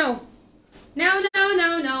 আচ্ছা নাও নাও নাও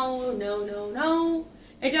নাও নাও নাও নাও নাও।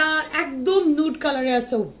 এটা একদম নুড কালারে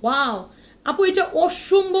আছে, ওয়াও। আপু এটা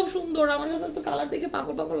অসম্ভব সুন্দর, আমার কাছে তো কালার দেখে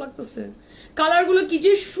পাগল পাগল লাগতেছে, কালারগুলো কি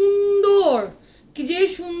যে সুন্দর, কি যে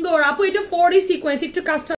সুন্দর। আপু এটা 4D সিকোয়েন্স, একটু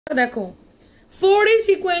কাজটা দেখো, 4D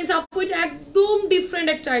সিকোয়েন্স আপু, এটা একদম ডিফারেন্ট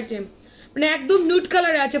একটা আইটেম, মানে একদম নুড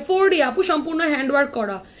কালারে আছে, 4D আপু, সম্পূর্ণ হ্যান্ডওয়ার্ক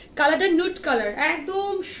করা, কালারটা নুড কালার,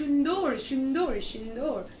 একদম সুন্দর সুন্দর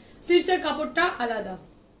সুন্দর। স্লিভসের কাপড়টা আলাদা,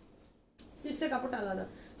 স্লিভসের কাপড়টা আলাদা।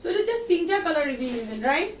 সো এটা জাস্ট 3টা কালার রিভিল নেবেন,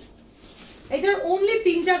 রাইট? এটার অনলি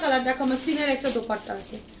 3টা কালার। দেখো মাসলিনের একটা দোপাট্টা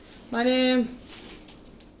আছে, মানে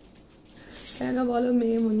কেন বলো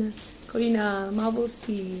মেয়ে মনে করি না, মা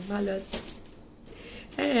বলছি ভালো আছে।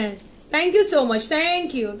 হ্যাঁ, thank you so much, thank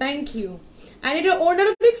you thank you. আর এটা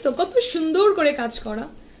অর্ডারও দেখছো কত সুন্দর করে কাজ করা,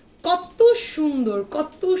 কত সুন্দর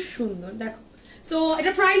কত সুন্দর, দেখো। সো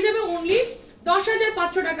এটা প্রাইস হবে অনলি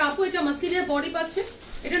 10,500 টাকা আপু। এটা মাসলিনের বডি পাচ্ছে,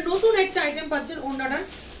 এটা নতুন একটা আইটেম পাচ্ছেন অর্ডার,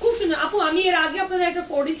 খুব সুন্দর আপু। আমি এর আগে আপনাদের একটা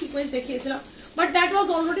 4D সিকোয়েন্স দেখিয়েছিলাম, but that was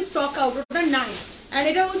already stock out, ওটা নাই। অ্যান্ড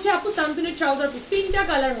এটা হচ্ছে আপু সান্তুনের ট্রাউজার পিস, 3টা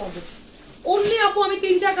কালার হবে অনলি আপু, আমি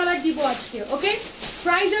 3টা কালার দিব আজকে, ওকে?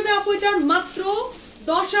 প্রাইস হবে আপু এটার মাত্র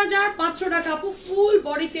 10,500 টাকা আপু। ফুল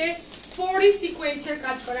বডিতে 4D সিকোয়েন্সের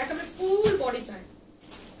কাজ করে, একেবারে ফুল বডি চাই,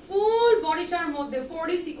 ফুল বডিটার মধ্যে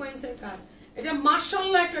 4D সিকোয়েন্সের কাজ। এটা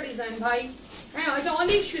মাশাআল্লাহ একটা ডিজাইন ভাই, হ্যাঁ এটা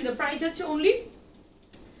অনেক সুন্দর। প্রাইস হচ্ছে অনলি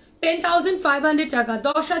 10,500 টাকা,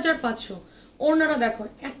 10,500। ওড়নাটা দেখো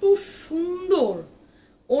এত সুন্দর,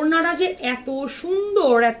 ওড়নাটা যে এত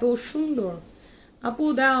সুন্দর এত সুন্দর। আপু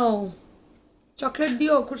দাও, চকলেট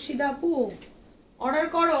দিও খুরশিদা আপু, অর্ডার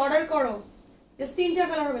করো অর্ডার করো। জাস্ট 3টা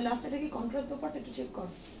কালার হবে। লাস্ট এটা কি কন্ট্রাস্ট দোপাট্টা, একটু চেক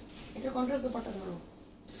করো, এটা কন্ট্রাস্ট দোপাট্টা ধরো।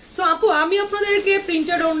 সো আপু আমি আপনাদেরকে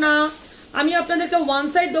প্রিন্টেড ওড়না, আমি আপনাদেরকে 1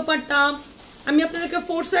 সাইড দোপাট্টা, আমি আপনাদেরকে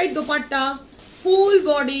 4 সাইড দোপাট্টা, ফুল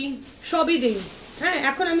বডি সবই দিই। হ্যাঁ,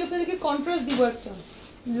 এখন আমি আপনাদেরকে কন্ট্রাস্ট দিব একটা,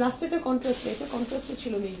 লাস্টে একটা কন্ট্রাস্ট, এটা কন্ট্রাস্টে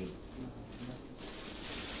ছিল মেবি,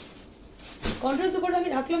 কন্ট্রাস্ট দোপাট্টা আমি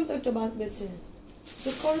রাখলাম তো একটা বাদ বেছে,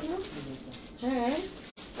 চেক করো না। হ্যাঁ,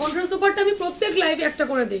 কন্ট্রাস্ট দোপাট্টা আমি প্রত্যেক লাইভে একটা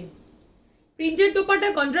করে দেই, প্রিন্টেড দোপাট্টা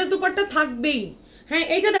কন্ট্রাস্ট দোপাট্টা থাকবেই। হ্যাঁ,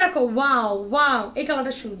 এইটা দেখো, ওয়াও ওয়াও, এই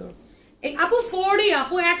কালারটা সুন্দর। এই আপু 4D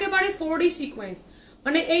আপু, একেবারে 4D সিকোয়েন্স,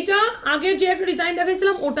 মানে এইটা আগে যে একটা ডিজাইন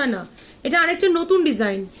দেখাইছিলাম ওটা না, এটা আরেকটা নতুন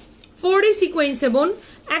ডিজাইন, 4D সিকোয়েন্স এবং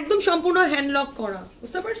একদম সম্পূর্ণ হ্যান্ডলক করা,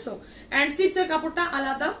 বুঝতে পারছো? অ্যান্ড স্লিভসের কাপড়টা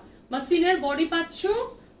আলাদা, মাসলিনের বডি পাচ্ছ,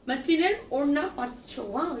 মাসলিনের ওড়না পাচ্ছ।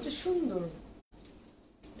 ওয়াও, এটা সুন্দর,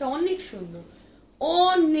 এটা অনেক সুন্দর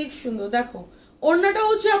অনেক সুন্দর। দেখো ওড়নাটা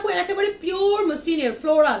হচ্ছে আপু একেবারে পিওর মাসলিনের,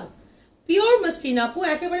 ফ্লোরাল পিওর মাসলিন আপু,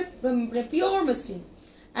 একেবারে পিওর মাসলিন।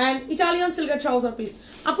 অ্যান্ড ইটালিয়ান সিল্কের ট্রাউজার পিস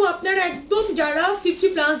আপু, আপনারা একদম যারা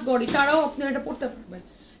 50+ বডি তারাও আপনারা এটা পড়তে পারবেন,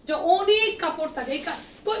 এটা অনেক কাপড় থাকে।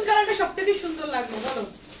 কোন কালারটা সব থেকে সুন্দর লাগবে বলো,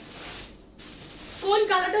 কোন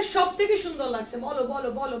কালারটা সব থেকে সুন্দর লাগছে বলো বলো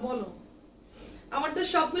বলো বলো। আমার তো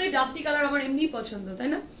সবগুলো ডাস্টি কালার আমার এমনি পছন্দ, তাই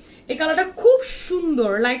না? এই কালারটা খুব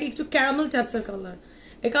সুন্দর, লাইক একটু ক্যারামেল ট্যাপসের কালার,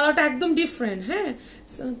 এই কালারটা একদম ডিফারেন্ট। হ্যাঁ,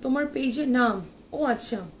 তোমার পেজের নাম, ও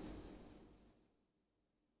আচ্ছা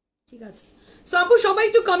ঠিক আছে। সো আপু সবাই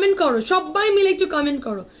একটু কমেন্ট করো, সবাই মিলে একটু কমেন্ট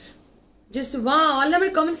করো। জাস্ট ওয়াও, আল্লাহ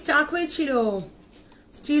আমার কমেন্ট স্টার্ট হয়েছিল।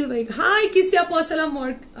 স্টিল বাইক, হাই কিসি আপু,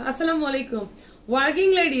 আসসালামু আলাইকুম। ওয়ার্কিং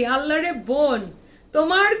লেডি, আল্লাহরে বোন,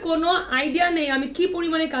 তোমার কোনো আইডিয়া নেই আমি কি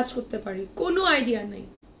পরিমাণে কাজ করতে পারি, কোনো আইডিয়া নেই।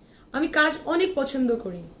 আমি কাজ অনেক পছন্দ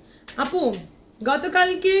করি আপু।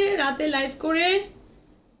 গতকালকে রাতে লাইভ করে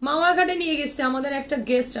মাওয়াঘাটে নিয়ে গেছে, আমাদের একটা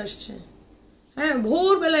গেস্ট আসছে, হ্যাঁ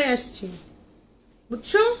ভোরবেলায় আসছি,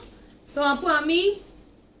 বুঝছো? সো আপু আমি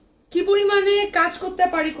কি পরিমাণে কাজ করতে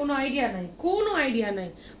পারি কোনো আইডিয়া নাই, কোনো আইডিয়া নাই।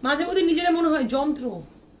 মাঝে মধ্যে নিজেরা মনে হয় যন্ত্র,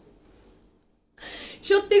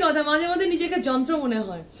 সত্যি কথা, মাঝে মধ্যে নিজেকে যন্ত্র মনে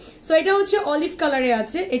হয়। সো এটা হচ্ছে অলিভ কালারে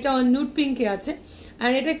আছে, এটা নুড পিঙ্কে আছে,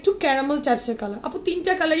 আর এটা একটু ক্যারামেল টাইপসের কালার। আপু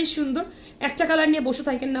 3টা কালারই সুন্দর, একটা কালার নিয়ে বসে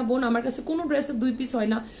থাকেন না বোন, আমার কাছে কোনো ড্রেসের 2 পিস হয়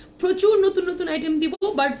না, প্রচুর নতুন নতুন আইটেম দিব,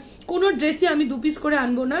 বাট কোনো ড্রেসে আমি 2 পিস করে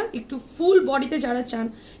আনবো না। একটু ফুল বডিতে যারা চান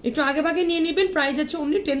একটু আগে ভাগে নিয়ে নেবেন। প্রাইস আছে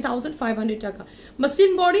অনলি 10,500 টাকা,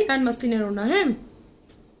 মাসলিন বডি অ্যান্ড মাসলিনের ওড়না। হ্যাঁ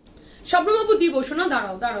শবনম আপু দিব, শোনা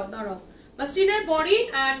দাঁড়াও দাঁড়াও দাঁড়াও, মাসলিনের বডি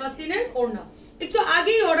অ্যান্ড মাসলিনের ওড়না একটু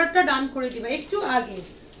আগেই অর্ডারটা ডান করে দিবা, একটু আগে।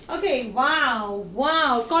 ওকে, ওয়াও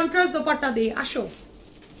ওয়াও, কন্ট্রাস্ট দোপাট্টা দিয়ে আসো।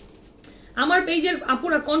 আমার পেজের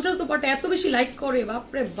আপুরা কন্ট্রাস্ট দোপাট্টা এত বেশি লাইক করে,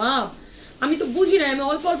 বাপরে বাপ, আমি তো বুঝি না, আমি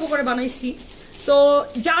অল্প অল্প করে বানাইছি। তো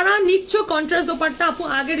যারা নিচ্ছ কন্ট্রাস্ট দোপাট্টা আপু,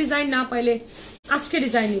 আগে ডিজাইন না পাইলে আজকে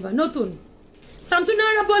ডিজাইন নিবা নতুন।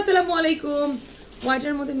 শামসুন্নাহার আপু আসসালামু আলাইকুম।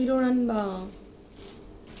 হোয়াইটের মধ্যে মিরর আনবা,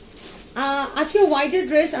 আজকে হোয়াইটের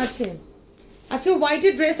ড্রেস আছে, আজকে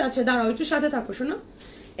হোয়াইটের ড্রেস আছে, দাঁড়াও একটু সাথে থাকো শোনো।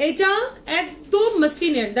 এটা একদম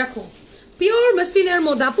মাসলিনের, দেখো পিওর মাসলিনের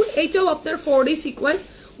মধ্যে আপু, এইটাও আপনার 4D সিকোয়েন্স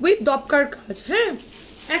উইথ দপকার কাজ। হ্যাঁ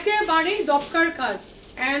একেবারে দপকার কাজ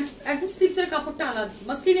এন্ড একদম স্লিভসের কাপড়টা আলাদা,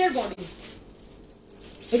 মাসলিনের বডি।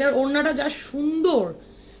 এটার ওড়নাটা যা সুন্দর,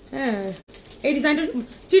 হ্যাঁ এই ডিজাইনটা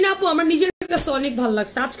চিনা আপু আমার নিজের কাছে অনেক ভালো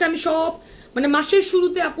লাগছে। আজকে আমি সব মানে মাসের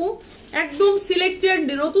শুরুতে আপু একদম সিলেক্টেড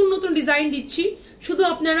নতুন নতুন ডিজাইন দিচ্ছি, শুধু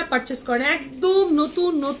আপনারা পারচেস করেন, একদম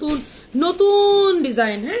নতুন নতুন নতুন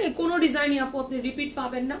ডিজাইন। হ্যাঁ কোনো ডিজাইনই আপু আপনি রিপিট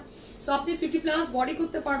পাবেন না। সো আপনি 50+ বডি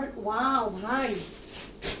করতে পারবেন। ওয়াও ভাই,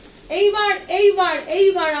 এইবার এইবার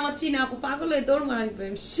এইবার আমার চিনা আপু পাগল হয়ে দৌড় মারবে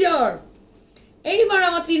শিওর। এইবার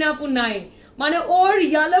আমার চিনা আপু নাই, মানে ওর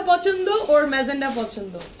ইয়েলো পছন্দ, ওর ম্যাজেন্ডা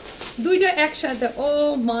পছন্দ, দুইটা একসাথে। ও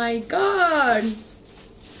মাই গড,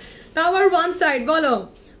 তারপর ওয়ান সাইড বলো।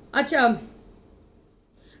 আচ্ছা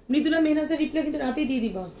মৃদুলা মেহনাজের রিপ্লাই কিন্তু রাতেই দিয়ে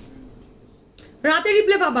দিবা, রাতে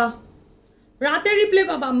রিপ্লাই পাবা, রাতে রিপ্লাই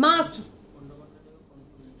পাবা মাস্ট।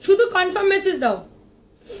 শুধু কনফার্ম মেসেজ দাও,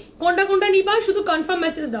 কোনটা কোনটা নিবা শুধু কনফার্ম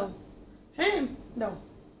মেসেজ দাও। হ্যাঁ দাও।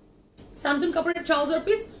 সান্তুন কাপড়ের ট্রাউজার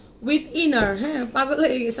পিস উইথ ইনার। হ্যাঁ পাগল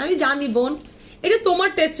হয়ে গেছে আমি জানি বোন, এটা তোমার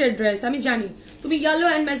টেস্টের ড্রেস আমি জানি, তুমি ইয়েলো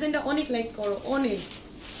এন্ড ম্যাজেন্ডা অনেক লাইক করো অনেক।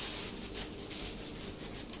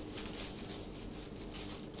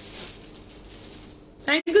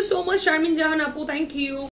 Thank you so much Sharmin জাহান আপু, থ্যাংক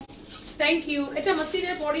ইউ থ্যাংক ইউ। এটা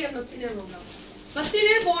মসলিনের বডি আর মসলিনের ওড়না,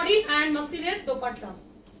 মসলিনের বডি এন্ড মসলিনের দোপাট্টা।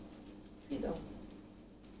 কি দাও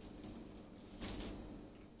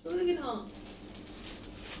চলে কি না,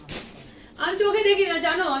 আমি চোখে দেখি না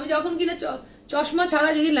জানো, আমি যখন কিনা চশমা ছাড়া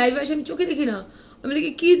যদি লাইভে আসে আমি চোখে দেখি না, আমি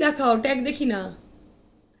দেখি কি দেখাও ট্যাগ দেখি না,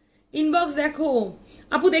 ইনবক্স দেখো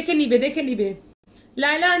আপু দেখে নিবে, দেখে নিবে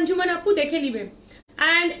লাইলা আঞ্জুমান আপু দেখে নিবে।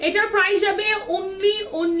 অ্যান্ড এটার প্রাইস যাবে অনলি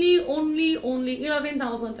অনলি অনলি অনলি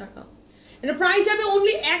 11,000 টাকা। এটার প্রাইস যাবে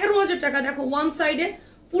অনলি 11,000 টাকা। দেখো ওয়ান সাইডে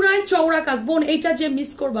পুরাই চওড়া কাজ। বোন এইটা যে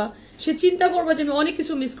মিস করবা সে চিন্তা করবা যে আমি অনেক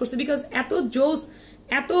কিছু মিস করছি, বিকজ এত জোস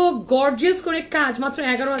এত গর্জিয়াস করে কাজ মাত্র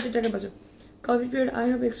 11,000 টাকা পাচ্ছ। Coffee period I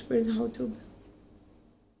have experience how to.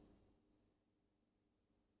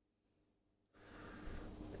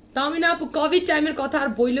 তাও আমি না আপু কোভিড টাইমের কথা আর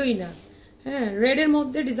বইলই না। হ্যাঁ রেডের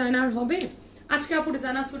মধ্যে ডিজাইনার হবে, আজকে আপু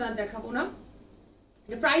ডিজাইনার সুট আর দেখাবো না।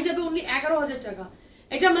 প্রাইস যাবে অনলি 11,000 টাকা।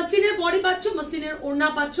 এটা মসলিনের বডি পাচ্ছ, মসলিনের ওড়না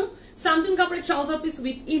পাচ্ছ, সান্তুন কাপড়ের ট্রাউজার পিস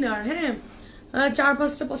উইথ ইনার। হ্যাঁ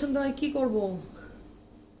 4-5টা পছন্দ হয় কি করব,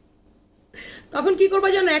 তখন কি করবা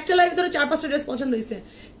জানো, একটা লাইভ ধরো 4-5টা ড্রেস পছন্দ হয়েছে,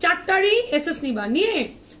 4টারই এসএস নিবা, নিয়ে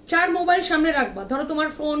 4 মোবাইল সামনে রাখবা। ধরো তোমার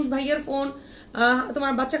ফোন, ভাইয়ের ফোন,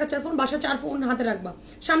 তোমার বাচ্চা কাচ্চার ফোন, বাসা 4 ফোন হাতে রাখবা,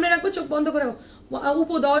 সামনে রাখবা, চোখ বন্ধ করে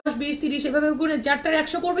উপো 10, 20, 30 এভাবে করে 4টার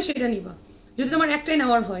 100 পড়বে সেটা নিবা, যদি তোমার একটাই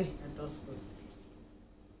নেওয়ার হয়।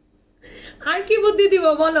 আর কি বুদ্ধি দিব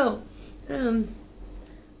বলো।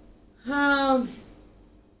 হ্যাঁ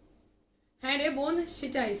হ্যাঁ রে বোন,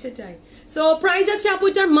 সেটাই সেটাই। সো প্রাইস আছে আপু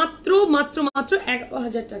এটার মাত্র মাত্র মাত্র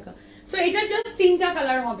 11,000 টাকা। সো এটার জাস্ট 3টা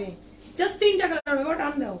কালার হবে, জাস্ট 3টা কালার হবে। বাট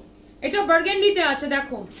আন দাও, এটা বার্গেন্ডিতে আছে,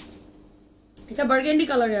 দেখো এটা বার্গেন্ডি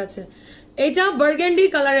কালারে আছে, এটা বার্গেন্ডি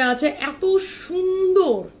কালারে আছে, এত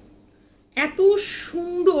সুন্দর এত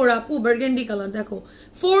সুন্দর আপু বার্গেন্ডি কালার। দেখো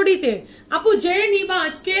 4D-তে আপু যে নিবা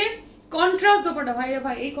আজকে কন্ট্রাস্ট দোপাটা। ভাই রে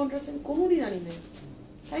ভাই এই কন্ট্রাস্ট আমি কোনোদিন আনি নাই,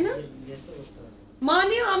 তাই না?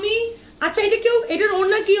 মানে আমি আচ্ছা এটা কেউ এটার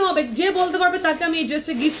ওড়না কি হবে যে বলতে পারবে তাকে আমি এই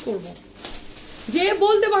ড্রেসটা গিফট করব, যে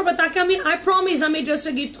বলতে পারবে তাকে আমি আই প্রমিস আমি এই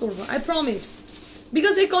ড্রেসটা গিফট করব, আই প্রমিস।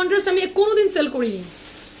 বিকজ এই কন্ট্রাস্ট আমি কোনোদিন সেল করিনি,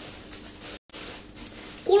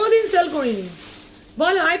 কোনোদিন সেল করিনি।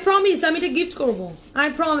 বলো আই প্রমিস আমি এটা গিফট করব, আই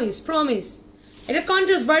প্রমিস প্রমিস। এটা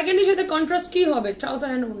কন্ট্রাস্ট বার্গেন্ডির সাথে কন্ট্রাস্ট কি হবে, ট্রাউজার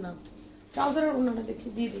এন্ড ওড়না। ট্রাউজারের ওড়নাটা দেখি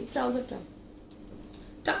দিয়ে দিই, ট্রাউজারটা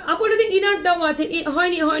আপু এটাতে ইনার দেওয়া আছে,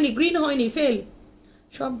 হয়নি হয়নি গ্রিন হয়নি, ফেল।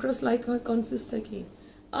 সব ড্রেস লাইক হয় কনফিউজ থাকি।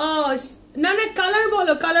 না না কালার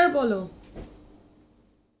বলো, কালার বলো।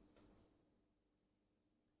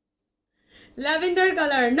 Lavender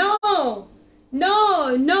colour, no no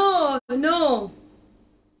no no.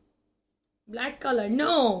 Black colour,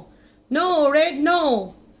 no no. Red, no.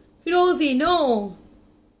 ফিরোজি, no.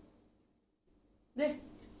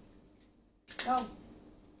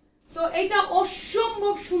 So এটা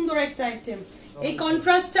অসম্ভব সুন্দর একটা আইটেম। এই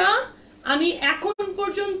কন্ট্রাস্টটা আমি এখন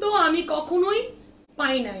পর্যন্ত আমি কখনোই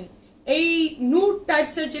পাই নাই। এই নুড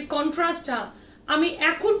টাইপসের যে কন্ট্রাস্টটা আমি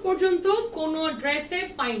এখন পর্যন্ত কোনো ড্রেসে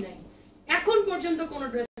পাই নাই, এখন পর্যন্ত কোনো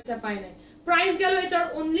ড্রেসে পাই নাই। প্রাইস গেল এটার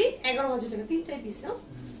অনলি 11,000 টাকা। 3টাই পিস না?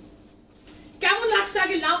 কেমন লাগছে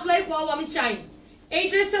আগে লাভ লাইক ওয়াও আমি চাই। এই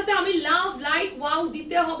ড্রেসটাতে আমি লাভ লাইক ওয়াও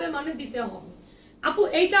দিতে হবে, মানে দিতে হবে। আপু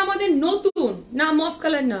এইটা আমাদের নতুন না, মফ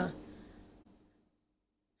কালার না।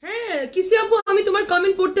 হ্যাঁ কিসি আপু আমি তোমার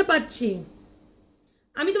কমেন্ট পড়তে পাচ্ছি,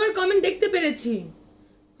 আমি তোমার কমেন্ট দেখতে পেরেছি,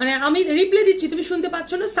 মানে আমি রিপ্লাই দিচ্ছি, তুমি শুনতে পাচ্ছ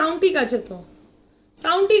না? সাউন্ড ঠিক আছে তো?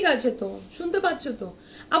 সাউন্ড ঠিক আছে তো? শুনতে পাচ্ছ তো?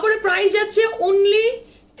 আপুর প্রাইস যাচ্ছে অনলি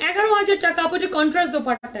 11,000 টাকা। আপু এটা কন্ট্রাস্ট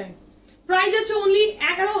দোপাট্টায় প্রাইস যাচ্ছে অনলি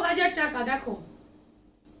 11,000 টাকা। দেখো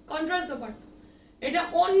কন্ট্রাস্ট দোপাট্টা, এটা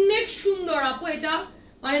অনেক সুন্দর আপু। এটা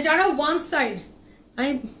মানে যারা ওয়ান সাইড,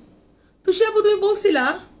 আমি তুষি আপু তুমি বলছিলা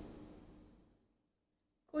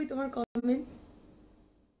কই তোমার কমেন্ট?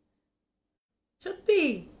 সত্যি?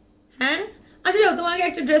 হ্যাঁ আচ্ছা যাও, তোমাকে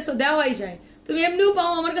একটা ড্রেস তো দেওয়াই যায়, তুমি এমনিও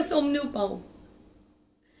পাও আমার কাছে অমনিও পাও।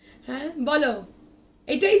 হ্যাঁ বলো,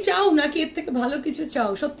 এটাই চাও নাকি এর থেকে ভালো কিছু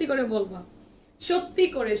চাও? সত্যি করে বলবা, সত্যি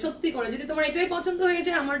করে সত্যি করে। যদি তোমার এটাই পছন্দ হয়ে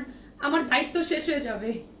যায়, আমার আমার দায়িত্ব শেষ হয়ে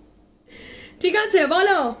যাবে। ঠিক আছে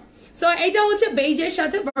বলো। সো এটা হচ্ছে বেইজের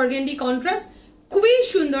সাথে বার্গেন্ডি কন্ট্রাস্ট, খুবই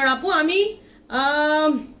সুন্দর আপু। আমি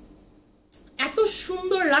এত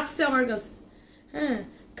সুন্দর লাগছে আমার কাছে। হ্যাঁ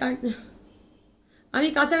আমি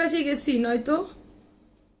কাছাকাছি গেছি নয়তো,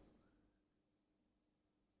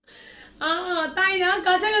 তাই না?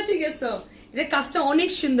 কাছাকাছি গেছো। এটার কাজটা অনেক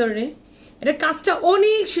সুন্দর রে, এটার কাজটা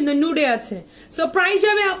অনেক সুন্দর, নুডে আছে। সো প্রাইস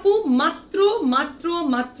যাবে আপু মাত্র মাত্র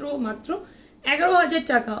মাত্র মাত্র 11,000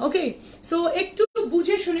 টাকা। ওকে, সো একটু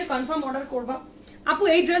বুঝে শুনে কনফার্ম অর্ডার করবা আপু।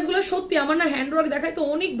 এই ড্রেসগুলো সত্যি আমার না হ্যান্ডওয়ার্ক দেখায় তো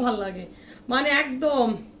অনেক ভালো লাগে, মানে একদম।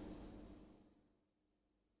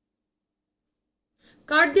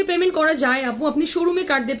 কার্ড দিয়ে পেমেন্ট করা যায় আপু, আপনি শোরুমে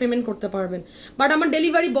কার্ড দিয়ে পেমেন্ট করতে পারবেন, বাট আমার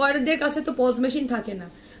ডেলিভারি বয়দের কাছে তো পজ মেশিন থাকে না,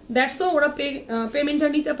 দ্যাটস তো ওরা পেমেন্টটা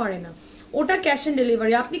নিতে পারে না, ওটা ক্যাশ অন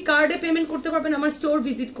ডেলিভারি। আপনি কার্ডে পেমেন্ট করতে পারবেন আমার স্টোর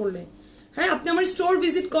ভিজিট করলে। হ্যাঁ আপনি আমার স্টোর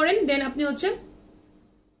ভিজিট করেন, দেন আপনি হচ্ছে,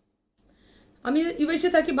 আমি ইউএসএ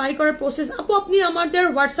থাকি, বাই করার প্রসেস আপু আপনি আমাদের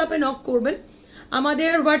হোয়াটসঅ্যাপে নক করবেন।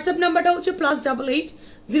 আমাদের হোয়াটসঅ্যাপ নাম্বারটা হচ্ছে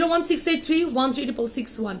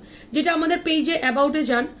 +880163136661, যেটা আমাদের পেজে অ্যাবাউটে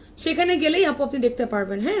যান, সেখানে গেলেই আপু আপনি দেখতে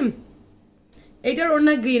পারবেন। হ্যাঁ এটার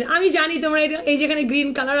ওড়না গ্রিন, আমি জানি তোমরা এটা এই যেখানে গ্রিন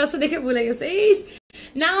কালার আছে দেখে ভুলে গেছে। এই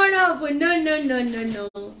না আপু, no no no no no,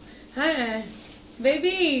 হ্যাঁ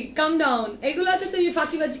বেবি কাম ডাউন। এগুলোতে তুমি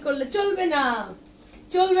ফাঁকিবাজি করলে চলবে না,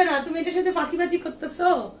 চলবে না। তুমি এটার সাথে ফাঁকিবাজি করতেছো,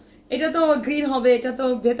 এটা তো গ্রিন হবে, এটা তো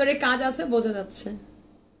ভেতরে কাজ আছে বোঝা যাচ্ছে।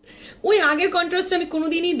 ওই আগের কন্ট্রাস্টটা আমি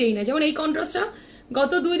কোনোদিনই দেই না, যেমন এই কন্ট্রাস্টটা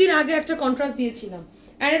গত 2 দিন আগে একটা কন্ট্রাস্ট দিয়েছিলাম,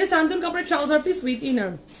 আর এটা সান্তন কাপড়ের ট্রাউজার পিস উইথ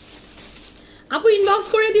ইনার। আপু ইনবক্স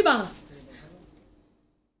করে দিবা।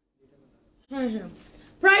 হ্যাঁ হ্যাঁ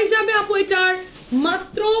প্রাইস যাবে আপু এটার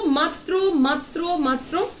মাত্র মাত্র মাত্র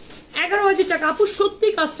মাত্র 11,000 টাকা। আপু সত্যি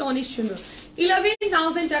কাজটা অনেক সুন্দর,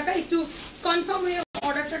 11,000 টাকা। একটু কনফার্ম হয়ে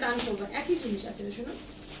অর্ডারটা ডান করবো। একই জিনিস আছে শোনো,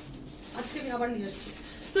 আজকে আমি আবার নিয়ে আসছি।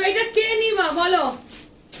 তো এটা কে নিবা বলো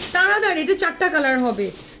তাড়াতাড়ি। এটা 4টা কালার হবে,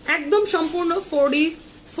 একদম সম্পূর্ণ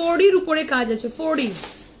 4Dর উপরে কাজ আছে। 4D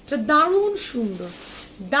এটা দারুণ সুন্দর,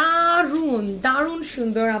 দারুণ দারুণ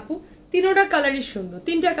সুন্দর আপু। 3টা কালারই সুন্দর,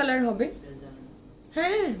 3টা কালার হবে।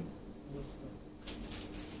 হ্যাঁ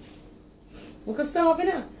মুখস্থ হবে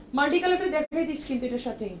না। মাল্টি কালারটা দেখাই দিস কিন্তু, এটার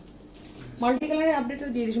সাথে মাল্টি কালারের আপডেটও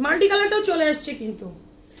দিয়ে দিস। মাল্টি কালারটাও চলে আসছে কিন্তু।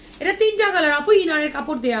 এটা 3টা কালার আপু, ইনারের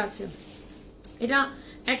কাপড় দেয়া আছে। এটা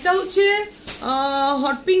একটা হচ্ছে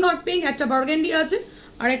হট পিঙ্ক, একটা বার্গেন্ডি আছে,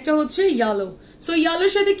 আর একটা হচ্ছে ইয়েলো। সো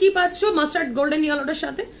ইয়েলোর সাথে কি পাচ্ছ? মাস্টার্ড গোল্ডেন ইয়েলোটার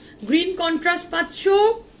সাথে গ্রিন কন্ট্রাস্ট পাচ্ছ,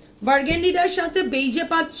 বার্গেন্ডিটার সাথে বেইজে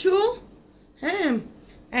পাচ্ছ, হ্যাঁ,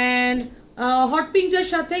 অ্যান্ড হট পিঙ্কটার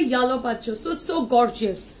সাথে ইয়েলো পাচ্ছ। সো সো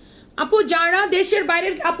গর্জিয়াস আপু। যারা দেশের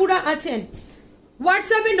বাইরের আপুরা আছেন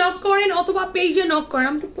হোয়াটসঅ্যাপে নক করেন অথবা পেজে নক করেন।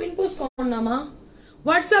 আমি একটু পিন পোস্ট করুন না মা।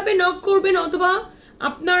 হোয়াটসঅ্যাপে নক করবেন অথবা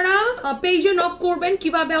আপনারা পেজে নক করবেন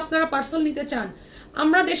কিভাবে আপনারা পার্সেল নিতে চান।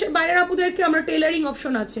 আমরা দেশের বাইরের আপুদেরকে আমরা টেলারিং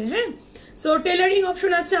অপশন আছে। হ্যাঁ সো টেলারিং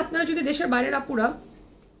অপশন আছে, আপনারা যদি দেশের বাইরের আপুরা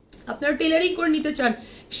আপনারা টেলারিং করে নিতে চান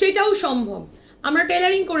সেটাও সম্ভব, আমরা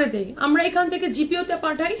টেলারিং করে দেই। আমরা এখান থেকে জিপিওতে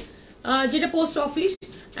পাঠাই, যেটা পোস্ট অফিস,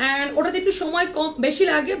 অ্যান্ড ওটাতে একটু সময় কম বেশি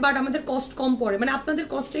লাগে, বাট আমাদের কস্ট কম পড়ে, মানে আপনাদের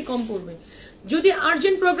কস্টটাই কম পড়বে। যদি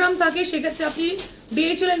আর্জেন্ট প্রোগ্রাম থাকে সেক্ষেত্রে আপনি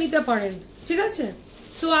ডিএচএল নিতে পারেন। ঠিক আছে,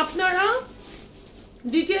 সো আপনারা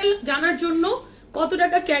ডিটেল জানার জন্য কত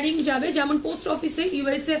টাকা ক্যারিং যাবে, যেমন পোস্ট অফিসে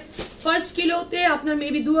ইউএসএ ফার্স্ট কিলোতে আপনার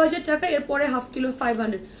মেবি 2,000 টাকা, এরপরে half kilo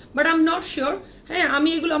 500, but I am not sure. হ্যাঁ আমি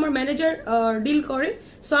এগুলো আমার ম্যানেজার ডিল করে।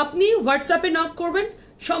 সো আপনি হোয়াটসঅ্যাপে নক করবেন,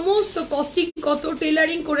 সমস্ত কস্টিং কত,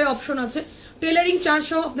 টেলারিং করে অপশন আছে, টেলারিং চার্জ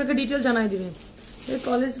সহ আপনাকে ডিটেল জানাই দিবেন।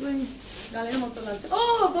 কলেজ গালের মতো লাগছে। ও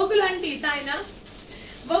বকুল আন্টি, তাই না?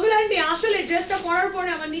 বকুল আন্টি আসলে ড্রেসটা পরার পরে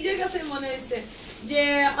আমার নিজের কাছে মনে হয়েছে যে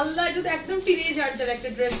আল্লাহ, এটা তো একদম টিনেজারদের একটা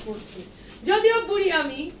ড্রেস পরছি, যদিও বুড়ি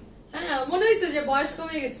আমি। হ্যাঁ মনে হয়েছে যে বয়স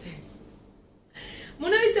কমে গেছে,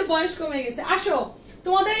 মনে হয়েছে বয়স কমে গেছে। আসো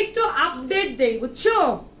তোমাদের একটু আপডেট দেই, বুঝছো?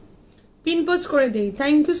 পিন পোস্ট করে দেই।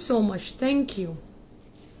 Thank you so much, thank you.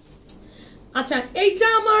 আচ্ছা এইটা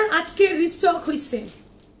আমার আজকে রিস্টক হয়েছে,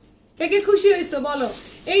 কে কে খুশি হয়েছে বলো?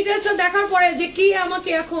 এই ড্রেসটা দেখার পরে যে কি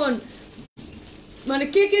আমাকে এখন মানে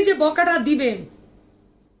কে কে যে বকাটা দিবেন।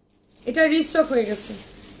 এটা রিস্টক হয়ে গেছে,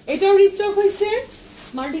 এটাও রিস্টক হয়েছে,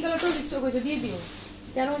 মাল্টি কালারটাও রিস্টক হয়েছে, দিয়ে দিও।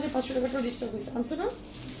 13,500 টাকাটাও রিস্টক হয়েছে, আনছো না?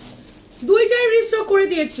 দুইটাই রিস্টক করে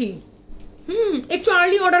দিয়েছি। একটু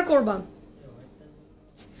আর্লি অর্ডার করবা।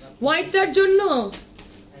 হোয়াইটটার জন্য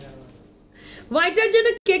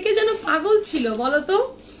কে কে যেন পাগল ছিল বলো তো?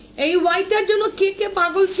 এই হোয়াইটটার জন্য কে কে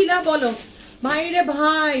পাগল ছিল বলো? ভাই রে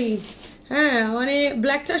ভাই, হ্যাঁ মানে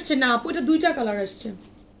ব্ল্যাকটা আসছে না আপু, এটা দুইটা কালার আসছে।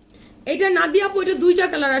 এটা না দিয়ে আপু, এটা দুইটা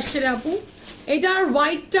কালার আসছে রে আপু। এটার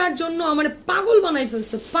হোয়াইটটার জন্য আমার পাগল বানাই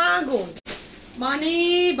ফেলছে, পাগল মানে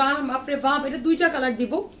বাপরে বাপ। এটা দুইটা কালার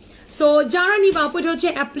দিব। সো যারা নিবা আপু, এটা হচ্ছে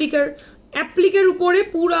অ্যাপ্লিকের উপরে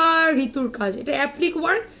পুরা ঋতুর কাজ, এটা অ্যাপ্লিক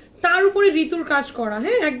ওয়ার্ক, তার উপরে ঋতুর কাজ করা,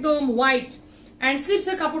 হ্যাঁ একদম হোয়াইট। অ্যান্ড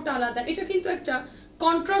স্লিপসের কাপড়টা আলাদা। এটা কিন্তু একটা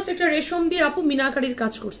কন্ট্রাস্ট, একটা রেশম দিয়ে আপু মিনাকারির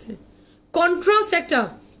কাজ করছে। কন্ট্রাস্ট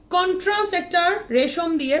একটা রেশম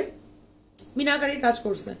দিয়ে মিনাকারির কাজ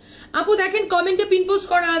করছে। আপু দেখেন কমেন্টে পিন পোস্ট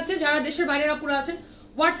করা আছে, যারা দেশের বাইরের আপুরা আছেন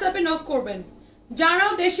হোয়াটসঅ্যাপে নক করবেন। যারা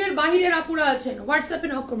দেশের বাইরের আপুরা আছেন হোয়াটসঅ্যাপে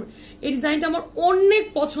নক করবেন। এই ডিজাইনটা আমার অনেক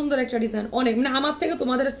পছন্দের একটা ডিজাইন, অনেক মানে আমার থেকে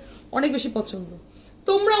তোমাদের অনেক বেশি পছন্দ,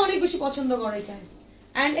 তোমরা অনেক বেশি পছন্দ করে চাই।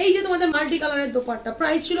 অ্যান্ড এই যে তোমাদের মাল্টি কালারের দোপাট্টা,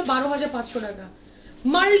 প্রাইস ছিল 12,500 টাকা।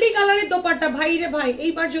 মাল্টি কালারের দোপাট্টা ভাই রে ভাই,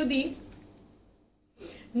 এইবার যদি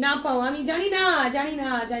না পাও আমি জানি না।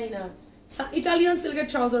 ইটালিয়ান সিল্কের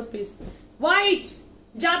ট্রাউজার পিস হোয়াইট,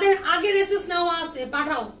 যাদের আগের এসএস নেওয়া আছে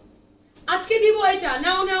পাঠাও, আজকে দিব এটা।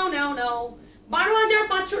 নাও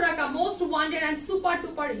 12,500 টাকা। Most wanted and super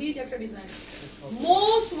টুপার hit একটা ডিজাইন,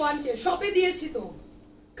 মোস্ট ওয়ান্টেড। শপে দিয়েছি তো,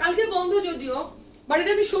 কালকে বন্ধ যদিও, বাট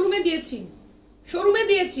এটা আমি শোরুমে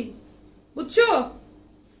দিয়েছি, বুঝছো?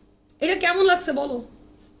 এটা কেমন লাগছে বলো?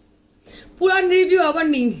 পুরান রিভিউ আবার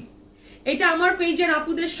নিন। এটা আমার পেজের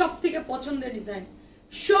আপুদের সব থেকে পছন্দের ডিজাইন,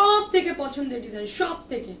 সব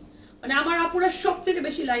থেকে মানে আমার আপুরা সব থেকে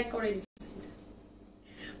বেশি লাইক করে ডিজাইনটা।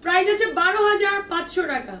 প্রাইস আছে 12,500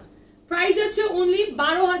 টাকা, প্রাইস আছে অনলি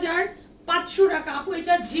 12,500 টাকা। আপু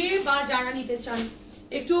এটা যে বা যারা নিতে চান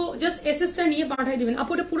একটু জাস্ট এসএসটা নিয়ে পাঠিয়ে দিবেন।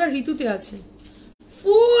 আপু এটা পুরো ঋতুতে আছে,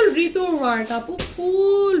 ফুল ঋতুর ওয়ার্ক আপু,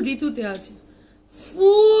 ফুল ঋতুতে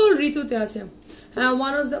আছে। হ্যাঁ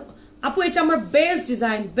ওয়ান অফ দ্য আপু, এটা আমার বেস্ট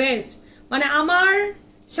ডিজাইন, বেস্ট মানে আমার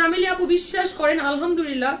শামিলি আপু বিশ্বাস করেন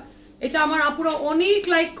আলহামদুলিল্লাহ, এটা আমার আপুরা অনেক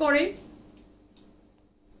লাইক করে,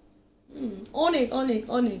 অনেক অনেক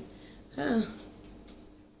অনেক। হ্যাঁ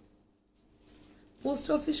পোস্ট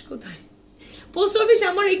অফিস কোথায়? পোস্ট অফিস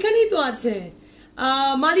আমার এখানেই তো আছে,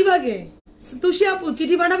 মালিবাগে। তুষি আপু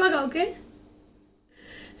চিঠি পাঠাবা কাউকে?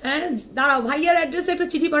 হ্যাঁ দাঁড়াও, ভাইয়ার অ্যাড্রেসে একটা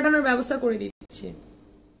চিঠি পাঠানোর ব্যবস্থা করে দিচ্ছি।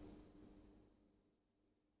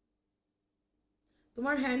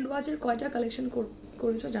 তোমার হ্যান্ড ওয়াচের কয়টা কালেকশন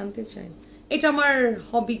করেছো জানতে চাই। এটা আমার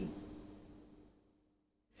হবি,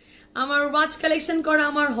 আমার ওয়াচ কালেকশন করা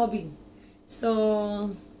আমার হবি। সো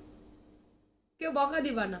কেউ বকা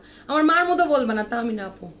দিবা না, আমার মার মতো বলবা না, তা আমি না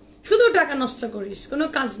আপু। শুধু টাকা নষ্ট করিস, কোনো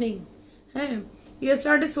কাজ নেই। হ্যাঁ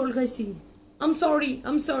ইয়েস্টারডে সোল খাইছি, আম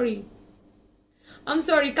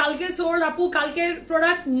সরি। কালকে সোল্ড আপু, কালকের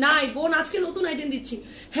প্রোডাক্ট নাই বোন, আজকে নতুন আইটেম দিচ্ছি।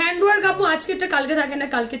 হ্যান্ডওয়ার্ক আপু আজকেরটা কালকে থাকে না,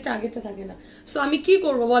 কালকেরটা আগেরটা থাকে না। সো আমি কি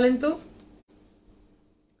করব বলেন তো?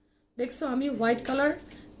 দেখছো আমি হোয়াইট কালার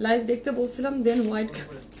লাইভ দেখতে বলছিলাম, দেন হোয়াইট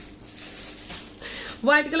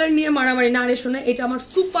কালার নিয়ে মারামারি না রে শোনে। এটা আমার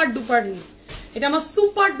সুপার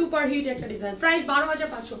ডুপার হিট, একটা ডিজাইন। প্রাইস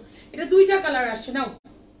 12,500। এটা দুইটা কালার আসছে, নাও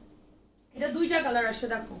এটা দুইটা কালার আসছে,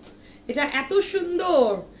 দেখো এটা এত সুন্দর।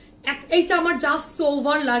 এইটা আমার জাস্ট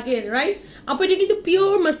সোভার লাগে, রাইট আপু? এটা কিন্তু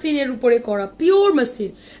পিওর মাসলিনের উপরে করা, পিওর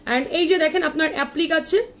মাসলিন। অ্যান্ড এই যে দেখেন আপনার অ্যাপ্লিক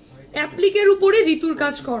আছে, অ্যাপ্লিকের উপরে ঋতুর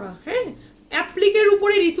কাজ করা। হ্যাঁ অ্যাপ্লিকের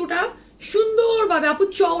উপরে ঋতুটা সুন্দরভাবে আপু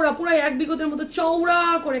চওড়া, পুরো 1 বিগতের মতো চওড়া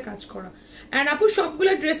করে কাজ করা। অ্যান্ড আপু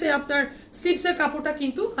সবগুলো ড্রেসে আপনার স্লিভসের কাপড়টা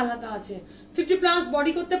কিন্তু আলাদা আছে। 50+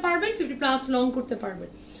 বডি করতে পারবেন, 50+ লং করতে পারবেন।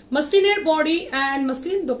 মাসলিনের বডি অ্যান্ড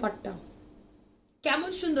মাসলিন দোপাট্টা কেমন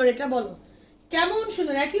সুন্দর, এটা বলো কেমন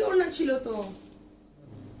সুন্দর। একই ওড়না ছিল তো,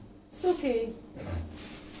 ওকে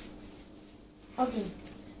ওকে।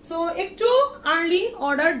 সো একটু আর্লি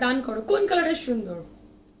অর্ডার ডান করো। কোন কালারের সুন্দর?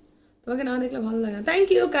 তোমাকে না দেখলে ভালো লাগে না। থ্যাংক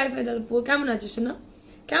ইউ কাইফ আপু, কেমন আছিস না?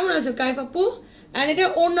 কেমন আছো কাইফ আপু? অ্যান্ড এটা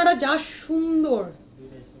ওড়নাটা যা সুন্দর,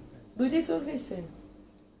 দুইটাই সোল খাইছে।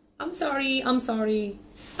 আম সরি।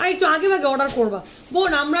 আর একটু আগে ভাগে অর্ডার করবা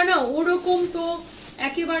বোন, আমরা না ওরকম তো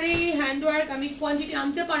একেবারে হ্যান্ডওয়ার্ক আমি কোয়ান্টিটি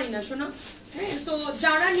আনতে পারি না শোনা। হ্যাঁ সো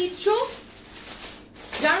যারা নিচ্ছ,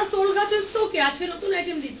 যারা সোল গাছের সোকে, আজকে নতুন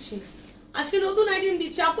আইটেম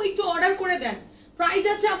দিচ্ছি, আপু একটু অর্ডার করে দেন। প্রাইস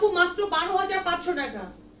আছে আপু মাত্র 12,500 টাকা,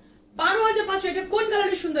 12,500। এটা কোন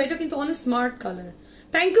কালারের সুন্দর? এটা কিন্তু অনেক স্মার্ট কালার।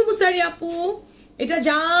 থ্যাংক ইউ মুসারি আপু। এটা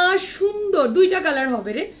যা সুন্দর, দুইটা কালার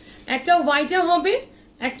হবে রে, একটা হোয়াইটে হবে,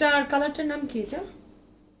 একটা আর কালারটার নাম কি, এটা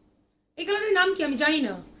এই কালারের নাম কি আমি জানি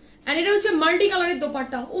না। এন্ড এটা হচ্ছে মাল্টি কালারের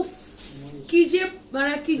দোপাট্টা। উফ কি যে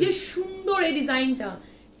মানে কি যে সুন্দর এই ডিজাইনটা,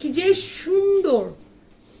 কি যে সুন্দর।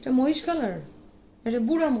 এটা মহিষ কালার, এটা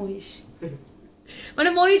বুড়া মহিষ, মানে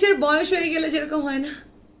মহিষের বয়স হয়ে গেলে যেরকম হয় না,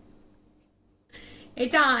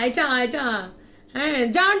 এটা এটা এটা হ্যাঁ,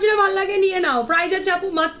 যার যেটা ভালো লাগে নিয়ে নাও। প্রাইস আছে আপু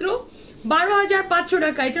মাত্র 12,500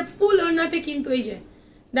 টাকা। এটা ফুল ওড়নাতে কিন্তু এই যে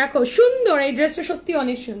দেখো সুন্দর, এই ড্রেসটা সত্যি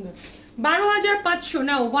অনেক সুন্দর। 12,500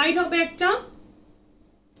 নাও। হোয়াইট হবে একটা,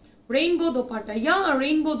 রেইনবো দোপাট্টা,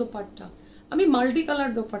 রেইনবো দোপাট্টা, আমি মাল্টি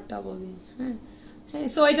কালার দোপাট্টা বলি। হ্যাঁ হ্যাঁ,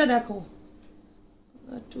 সো এটা দেখো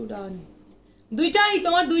টু ডান, দুইটাই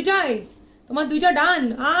তোমার, তোমার দুইটা ডান।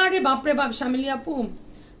 আরে বাপরে বাপ শামিলি আপু,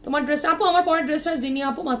 তোমার ড্রেস আপু, আমার পরের ড্রেসটা জিনিয়া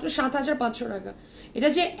আপু মাত্র 7,500 টাকা। এটা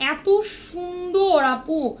যে এত সুন্দর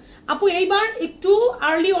আপু, এইবার একটু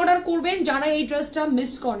আর্লি অর্ডার করবেন যারা এই ড্রেসটা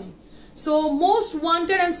মিস করেন। So most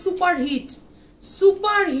wanted and super hit,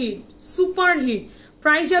 super hit.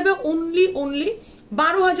 Price যাবে অনলি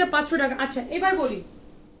 12,500 টাকা। আচ্ছা এবার বলি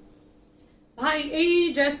ভাই, এই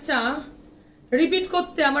ড্রেসটা রিপিট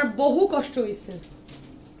করতে আমার বহু কষ্ট হয়েছে।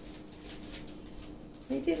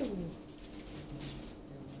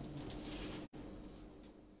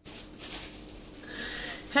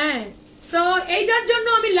 হ্যাঁ, সো এইটার জন্য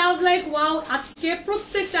আমি লাভ লাইক ওয়াও আজকে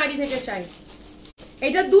প্রত্যেকটা আইডি থেকে চাই।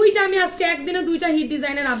 এটা দুইটা আমি আজকে একদিনে দুইটা হিট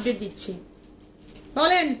ডিজাইনের আপডেট দিচ্ছি।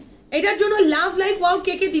 বলেন এটার জন্য লাভ লাইক ওয়াও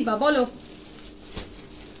কে কে দিবা বলো।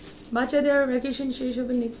 বাচ্চাদের ভ্যাকেশন শেষ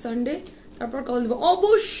হবে নেক্সট সানডে, তারপর কল দিব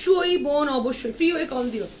অবশ্যই বোন, অবশ্যই ফ্রি হয়ে কল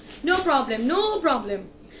দিও, নো প্রবলেম।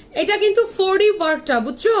 এটা কিন্তু 4D ওয়ার্কটা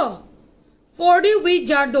বুঝছো, 4D উইথ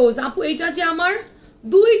জারদোজ। আপু এটা যে আমার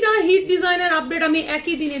দুইটা হিট ডিজাইনের আপডেট আমি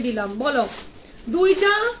একই দিনে দিলাম, বলো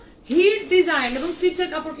দুইটা হিট ডিজাইন এবং স্লিপসের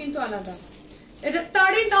কাপড় কিন্তু আলাদা। এটা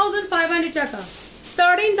 13,500 টাকা,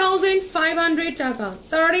 13,500 টাকা,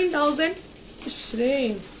 13,000 রে,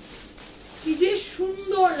 কি যে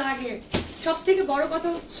সুন্দর লাগে। সব থেকে বড়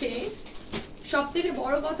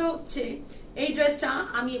কথা হচ্ছে এই ড্রেসটা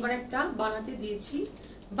আমি এবার একটা বানাতে দিয়েছি,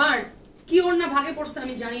 বাট কি ওর না ভাগে পড়ছে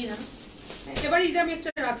আমি জানি না। এবার ঈদে আমি একটা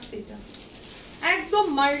রাখছি, এটা একদম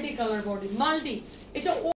মাল্টি কালার বডি, মাল্টি,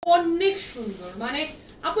 এটা অনেক সুন্দর। মানে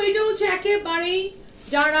আপু এটা হচ্ছে একেবারেই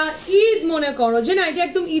যারা ঈদ মনে করো যে না এটা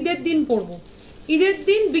একদম ঈদের দিন পরবো, ঈদের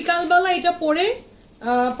দিন বিকালবেলা এটা পরে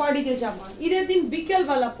পার্টিতে যাবা, ঈদের দিন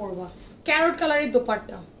বিকেলবেলা পরবা। ক্যারট কালারের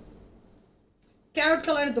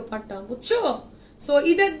দোপাট্টা বুঝছো। সো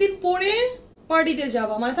ঈদের দিন পরে পার্টিতে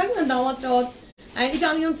যাবা, মানে থাকে না দাওয়াত টাওয়াত,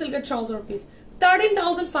 ইটালিয়ান সিল্কের ট্রাউজার পিস,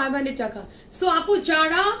 13,500 টাকা। সো আপু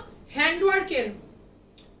যারা হ্যান্ডওয়ার্কের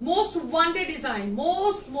মোস্ট ওয়ান্টেড ডিজাইন,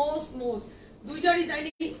 মোস্ট দুইটা ডিজাইন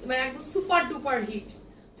মানে একদম সুপার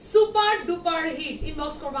ডুপার হিট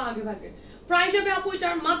ইনবক্স করবা আগে ভাগে। প্রাইস হবে আপু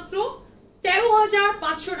এটার মাত্র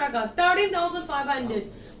 13,500 টাকা, 13,500।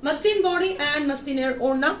 মাসলিন বডি এন্ড মাসলিনের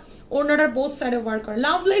ওড়নাটার বোথ সাইডে ওয়ার্ক করে।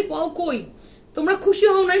 লাভ লাইক ওয়াও কই তোমরা খুশি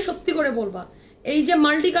হও নাই সত্যি করে বলবা। এই যে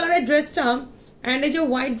মাল্টি কালারের ড্রেসটা এন্ড এই যে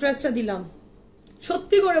হোয়াইট ড্রেসটা দিলাম,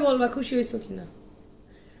 সত্যি করে বলবা খুশি হয়েছো কিনা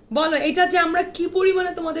বলো। এটা যে আমরা কি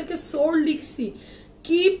পরিমাণে তোমাদেরকে সোল লিখছি,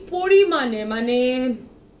 কি পরিমাণে, মানে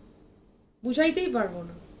বুঝাইতেই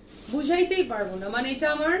পারবো না। মানে এটা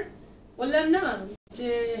আমার বললাম না যে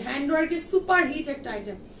হ্যান্ডওয়ার্কের সুপার হিট একটা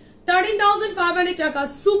আইটেম, 13,500 টাকা,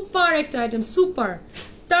 সুপার একটা আইটেম, সুপার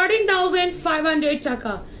 13,500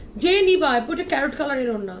 টাকা। যে নিবা পুরো ক্যারট কালারের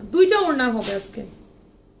ওড়না, দুইটা ওড়না হবে আজকে,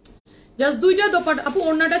 জাস্ট দুইটা দোপাট্টা। আপু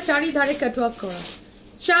ওড়নাটা চারিধারে কাটওয়ার্ক করা,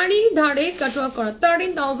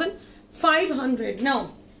 13,500 নাও।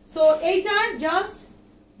 সো এইটার জাস্ট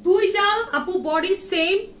দুইটা আপু বডি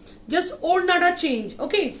সেম, জাস্ট ওড়নাটা চেঞ্জ।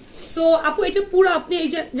 ওকে, সো আপু এটা পুরো আপনি এই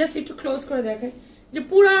যে জাস্ট একটু ক্লোজ করে দেখেন যে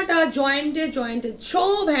পুরাটা জয়েন্টে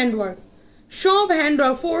সব হ্যান্ডওয়ার্ক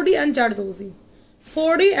 4D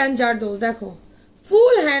অ্যান্ড জারদোজ দেখো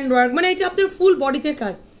ফুল হ্যান্ডওয়ার্ক, মানে এটা আপনার ফুল বডিতে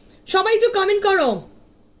কাজ। সবাই একটু কমেন্ট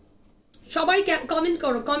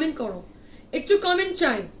করো, একটু কমেন্ট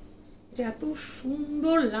চাই। এটা এত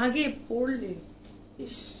সুন্দর লাগে পরলে,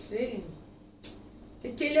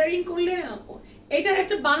 টেলারিং করলে না। এটার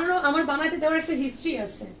একটা আমার বানাতে দেওয়ার একটা হিস্ট্রি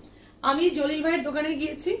আছে। আমি জলিল ভাইয়ের দোকানে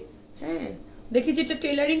গিয়েছি, হ্যাঁ দেখি যেটা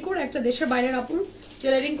টেলারিং করে একটা দেশের বাইরের আপুর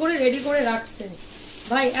টেলারিং করে রেডি করে রাখছে।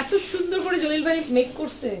 ভাই এত সুন্দর করে জলিল ভাই মেক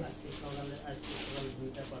করছে।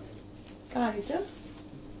 কার এটা?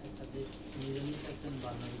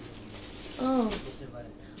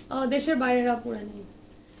 দেশের বাইরের আপুরা নেই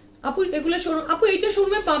আপু, এগুলো শোরুম আপু, এইটা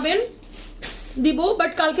শোরুমে পাবেন দিব,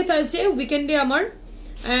 বাট কালকে থার্সডে উইকেন্ডে আমার।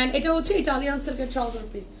 এন্ড এটা হচ্ছে ইটালিয়ান সিল্কের ট্রাউজার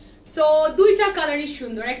পিস। সো দুইটা কালারই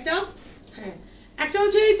সুন্দর, একটা হ্যাঁ একটা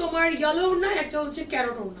হচ্ছে তোমার ইয়েলো ওড়না, একটা হচ্ছে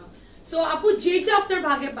ক্যারট ওড়না। সো আপু যেটা আপনার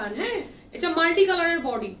ভাগে পান। হ্যাঁ এটা মাল্টি কালারের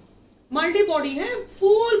বডি, মাল্টি বডি, হ্যাঁ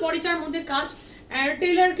ফুল বডিটার মধ্যে কাজ। আর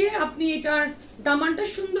টেলারকে আপনি এটার দামানটা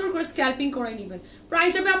সুন্দর করে স্ক্যাল্পিং করাই নেবেন।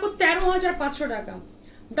 প্রাইস যাবে আপু 13,500 টাকা।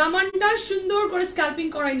 দামানটা সুন্দর করে স্ক্যাল্পিং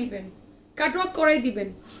করাই নেবেন, কাটওয়ার্ক করাই দিবেন,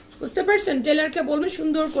 বুঝতে পারছেন? টেলারকে বলবেন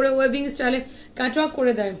সুন্দর করে ওয়েভিং স্টাইলে কাটওয়ার্ক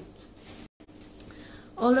করে দেয়।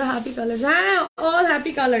 অল দ্য হ্যাপি কালার্স, হ্যাঁ অল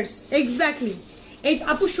হ্যাপি কালার্স এক্স্যাক্টলি। এই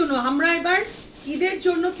আপু শুনো, আমরা এবার ঈদের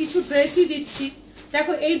জন্য কিছু ড্রেসই দিচ্ছি।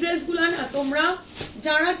 দেখো এই ড্রেসগুলো না তোমরা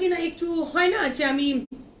যারা কিনা একটু হয় না যে আমি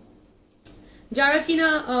যারা কিনা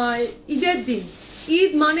ঈদের দিন,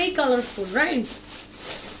 ঈদ মানেই কালারফুল, রাইট?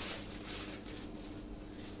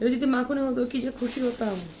 এটা যদি মাখনে হতো কি যে খুশি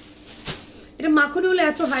হতাম। এটা মাখনে হলে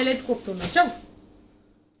এত হাইলাইট করতো না, চাও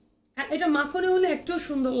এটা মাখনে হলে একটু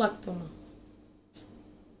সুন্দর লাগতো না।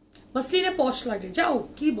 মসলিনে পশ লাগে, যাও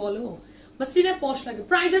কি বলো, মসলিনে পশ লাগে।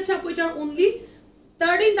 প্রাইস আছে আপু এটার অনলি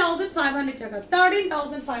 13,500 টাকা।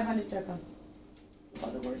 13,500 টাকা।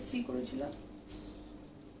 কত করে সি করেছিলাম?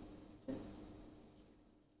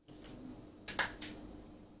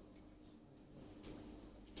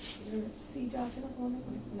 সিটা আছে না কোন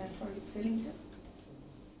না, সরি সেলিংটা।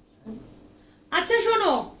 আচ্ছা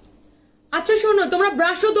শোনো, আচ্ছা শোনো, তোমরা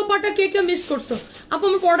ব্রাশো দোপাট্টা কে কে মিস করছো? আপু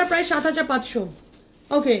আমার পড়াটা প্রায় 7,500।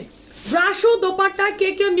 ওকে, ব্রাশো দোপাট্টা কে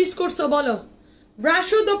কে মিস করছো বলো?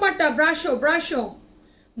 Brasso dupatta, brasso brasso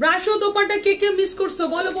brasso dupatta কে কে মিস করছো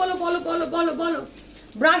বলো বলো বলো বলো বলো বলো।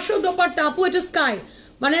 ব্রাশো দোপাট্টা আপু এটা স্কাই,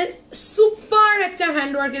 মানে সুপার একটা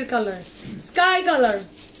হ্যান্ডওয়ার্কের কালার, স্কাই কালার।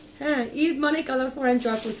 হ্যাঁ ঈদ মানে কালারফুল অ্যান্ড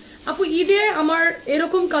জয়ফুল। আপু ঈদে আমার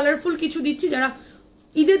এরকম কালারফুল কিছু দিচ্ছি, যারা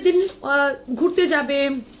ঈদের দিন ঘুরতে যাবে,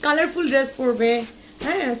 কালারফুল ড্রেস পরবে,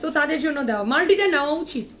 হ্যাঁ তো তাদের জন্য দেওয়া। মাল্টিটা নেওয়া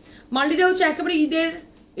উচিত। মাল্টিটা হচ্ছে একেবারে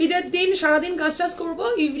ঈদের দিন সারাদিন কাজ টাজ করবো,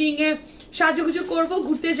 ইভিনিংয়ে সাজুগুজু করবো,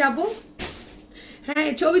 ঘুরতে যাব, হ্যাঁ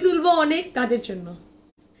ছবি তুলবো অনেক, তাদের জন্য।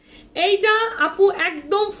 এইটা আপু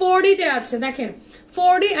একদম 4D-তে আছে, দেখেন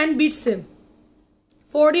 4D and বিটসে,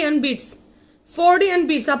 4D and bits, 4D and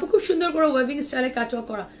bits. আপু খুব সুন্দর করে ওয়েভিং স্টাইলে কাটওয়ার্ক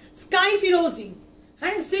করা, স্কাই ফিরোজি।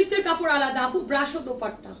 হ্যাঁ স্লিপসের কাপড় আলাদা। আপু ব্রাশো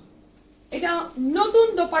দোপাট্টা, এটা নতুন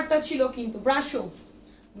দোপাট্টা ছিল কিন্তু, ব্রাশো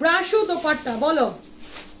ব্রাশো দোপাট্টা বলো,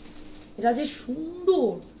 এটা যে সুন্দর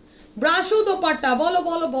ব্রাশো দোপাট্টা, বলো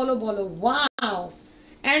বলো বলো বলো, wow.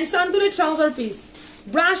 And সান্তুলের trouser piece,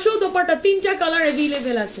 brasso dupatta, 3টা কালার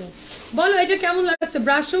অ্যাভেলেবেল আছে। বলো এটা কেমন লাগছে?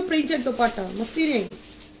 ব্রাশো প্রিন্টেড দোপাট্টা, মস্তি নেই,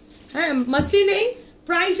 হ্যাঁ মস্তি নেই।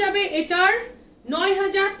 প্রাইস যাবে এটার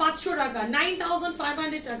 9,500 টাকা,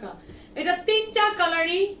 9,500 টাকা। এটা 3টা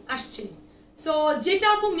কালারই আসছে। সো যেটা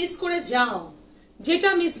আপু মিস করে যাও, যেটা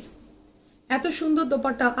মিস, এত সুন্দর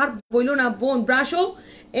দোপাট্টা আর বইলো না বোন। ব্রাশো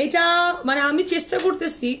এটা মানে আমি চেষ্টা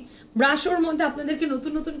করতেছি ব্রাশোর মধ্যে আপনাদেরকে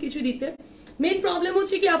নতুন নতুন কিছু দিতে। মেইন প্রবলেম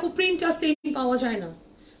হচ্ছে কি আপু প্রিন্টটা সেম পাওয়া যায় না।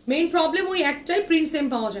 মেইন প্রবলেম ওই একটাই, প্রিন্ট সেম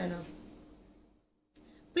পাওয়া যায় না,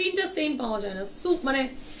 প্রিন্টটা সেম পাওয়া যায় না। মানে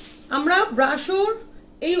আমরা ব্রাশোর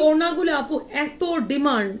এই ওড়নাগুলো আপু এত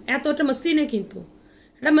ডিমান্ড, এতটা মসলিনে, কিন্তু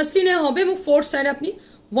এটা মসলিনে হবে এবং ফোর্থ সাইডে আপনি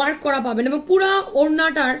ওয়ার্ক করা পাবেন, এবং পুরো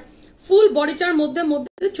ওড়নাটার ফুল বডিটার মধ্যে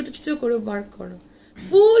মধ্যে ছোট ছোট করে ওয়ার্ক করা,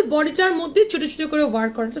 ফুল বডিটার মধ্যে ছোট ছোট করে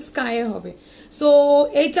ওয়ার্ক করা, এটা স্কাইয়ে হবে। সো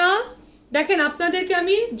এটা দেখেন আপনাদেরকে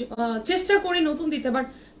আমি চেষ্টা করি নতুন দিতে, বাট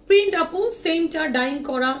প্রিন্ট আপু সেমটা ডাইং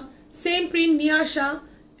করা, সেম প্রিন্ট নিয়ে আসা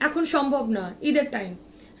এখন সম্ভব না ঈদের টাইম।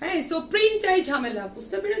 হ্যাঁ সো প্রিন্টটাই ঝামেলা,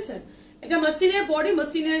 বুঝতে পেরেছেন? এটা মসলিনের বডি,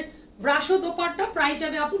 মসলিনের ব্রাশো দোপাট্টা, প্রাইস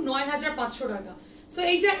যাবে আপু 9,500 টাকা। সো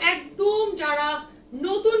এইটা একদম যারা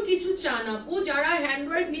নতুন কিছু চান আপু, যারা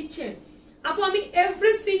হ্যান্ডওয়ার্ক নিচ্ছেন আপু, আমি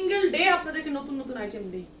এভরি সিঙ্গেল ডে আপনাদেরকে নতুন নতুন আইটেম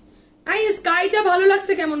দিই। এই স্কাইটা ভালো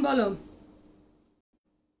লাগছে কেমন বলো?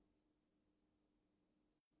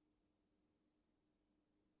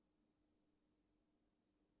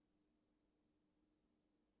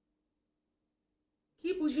 কি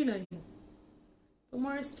বুঝি নাই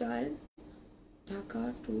তোমার স্টাইল, ঢাকা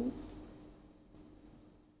টু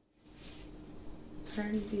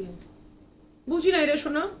হ্যান্ড দিয়ে, বুঝি নাই রে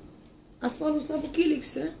শোনা। আসমাল হোসেন আপু কি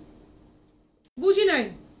লিখছে বুঝি নাই।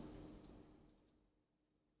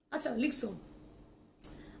 আচ্ছা লিখছো,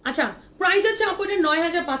 আচ্ছা প্রাইস আছে আপু এটা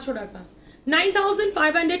 9,500 টাকা,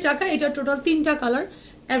 9,500 টাকা। এটা টোটাল 3টা কালার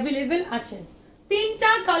অ্যাভেলেবেল আছে,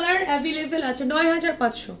 3টা কালার অ্যাভেলেবেল আছে,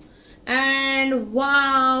 9,500। And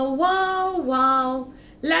wow wow wow,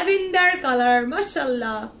 lavender colour,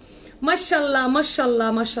 মাশাল্লাহ মাশাল্লাহ মাশাল্লাহ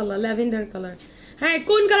মাশাল্লাহ, ল্যাভেন্ডার কালার। হ্যাঁ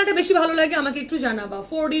কোন কালারটা বেশি ভালো লাগে আমাকে একটু জানাবা।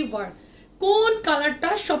 4D ওয়ার্ক, কোন কালারটা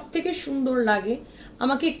সব থেকে সুন্দর লাগে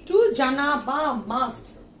আমাকে একটু জানাবা, মাস্ট।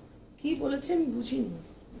 কি বলেছেন বুঝিনি।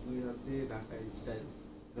 দুই হাত দিয়ে ঢাকা স্টাইল,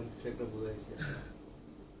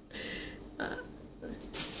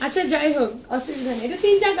 আচ্ছা যাই হোক অসুবিধা নেই, এটা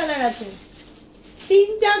তিনটা কালার আছে,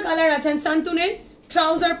 তিনটা কালার আছে। সান্তুনের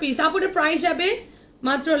ট্রাউজার পিস আপুর প্রাইস যাবে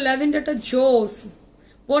মাত্র ল্যাভেন্ডারটা জোস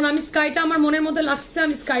বোন। আমি স্কাইটা আমার মনের মধ্যে লাগছে,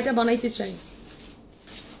 আমি স্কাইটা বানাইতে চাই।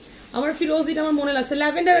 আমার ফিরোজিটা আমার মনে লাগছে।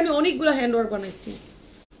 ল্যাভেন্ডার আমি অনেকগুলো হ্যান্ড ওয়ার্ক বানাইছি।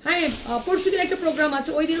 হ্যাঁ পরশুদিন একটা প্রোগ্রাম আছে,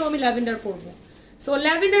 ওই দিনও আমি ল্যাভেন্ডার করবো। সো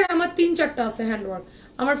ল্যাভেন্ডার আমার 3-4টা আছে হ্যান্ড ওয়ার্ক।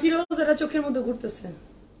 আমার ফিরোজাটা চোখের মধ্যে ঘুরতেছে,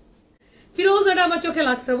 ফিরোজাটা আমার চোখে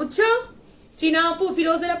লাগছে বুঝছো চীনা আপু।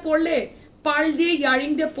 ফিরোজাটা পরলে পার্ল দিয়ে ইয়ারিং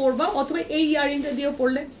দিয়ে পরবা, অথবা এই ইয়ারিংটা দিয়েও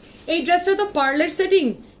পরলে। এই ড্রেসটা তো পার্লের সেটিং,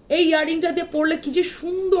 এই ইয়ারিংটা দিয়ে পরলে কি যে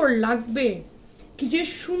সুন্দর লাগবে, কি যে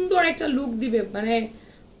সুন্দর একটা লুক দিবে। মানে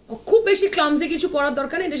খুব বেশি ক্লামসি কিছু পরার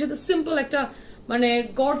দরকার নেই, এটার সাথে সিম্পল একটা মানে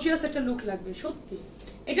গর্জিয়াস একটা লুক লাগবে সত্যি।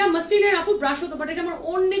 এটা মাসলিনের আপু ব্রাশ হতো, বাট এটা আমার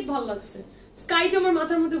অনেক ভালো লাগছে। স্কাইটা আমার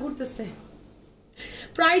মাথার মধ্যে ঘুরতেছে।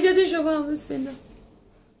 প্রাইস আছে শোভা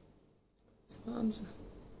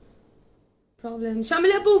প্রবলেম।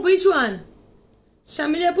 শামিল আপু which one?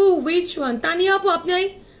 শামিল আপু which one? তানিয়া আপু আপনি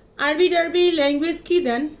আরবি টারবি ল্যাঙ্গুয়েজ কি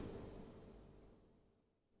দেন?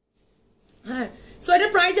 হ্যাঁ সো এটা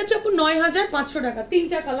প্রাইস আছে আপু 9500 টাকা।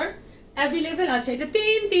 তিনটা কালার অ্যাভেলেবেল আছে, এটা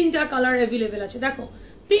তিনটা কালার অ্যাভেলেবেল আছে। দেখো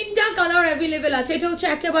তিনটা কালার অ্যাভেলেবেল আছে। এটা হচ্ছে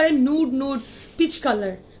একেবারে নুড পিচ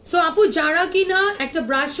কালার। সো আপু যারা কিনা একটা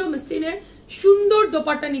ব্রাশ ও মসলিনের সুন্দর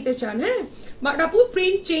দোপাট্টা নিতে চান, হ্যাঁ বাট আপু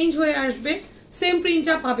প্রিন্ট চেঞ্জ হয়ে আসবে, সেম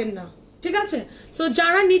প্রিন্টটা পাবেন না, ঠিক আছে। সো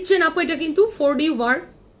যারা নিচ্ছেন আপু এটা কিন্তু 4D ওয়ার্ক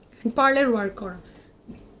পার্লের ওয়ার্ক করা,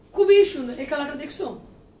 খুবই সুন্দর। এই কালারটা দেখছো,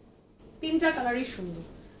 তিনটা কালারই সুন্দর,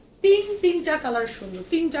 তিনটা কালার সুন্দর,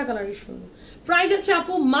 তিনটা কালারই সুন্দর। প্রাইস আছে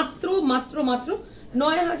আপু মাত্র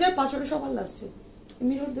 9500 সবার লাস্টে।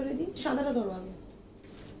 মিরর ধরে দিই, সাদাটা ধরো আগে।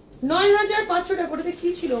 9500 টাকা। ওটাতে কি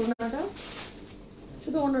ছিল ওনাটা,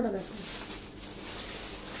 শুধু ওনাটা দেখো।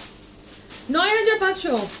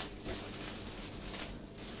 9500।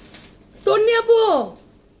 তন্নি আপু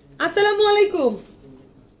আসসালামু আলাইকুম।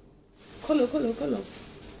 খোলো খোলো খোলো।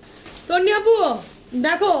 তন্নি আপু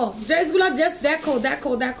দেখো ড্রেসগুলো, জাস্ট দেখো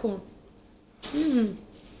দেখো দেখো।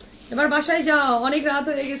 এবার বাসায় যাও, অনেক রাত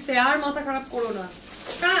হয়ে গেছে, আর মাথা খারাপ করো না।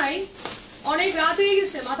 তাই অনেক রাত হয়ে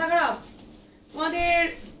গেছে, মাথা খারাপ। তোমাদের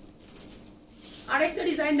আরেকটা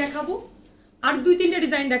ডিজাইন দেখাবো, আর 2-3টা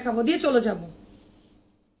ডিজাইন দেখাবো, দিয়ে চলে যাবো।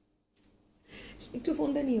 একটু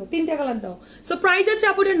ফোনটা নিও, তিনটা কালার দাও। সো প্রাইস আছে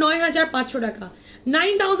আপনাদের 9500 টাকা,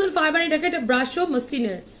 9500 টাকা। এটা ব্রাশ অফ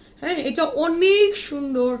মসলিনের, হ্যাঁ এটা অনেক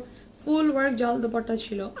সুন্দর ফুল ওয়ার্ক জাল দোপাট্টা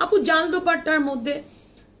ছিল আপু। জাল দোপাট্টার মধ্যে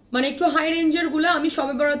মানে একটু হাই রেঞ্জের গুলো আমি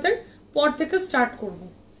শবে বরাতের পর থেকে স্টার্ট করব।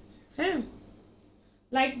 হ্যাঁ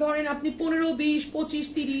লাইক ধরেন আপনি 15, 20, 25,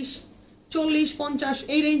 30, 40, 50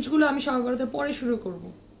 এই রেঞ্জগুলো আমি শবে বরাতের পরে শুরু করব।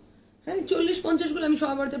 হ্যাঁ 40, 50 গুলো আমি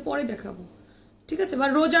শবে বরাতের পরে দেখাবো, ঠিক আছে। বা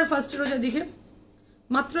রোজার ফার্স্ট রোজার দিকে।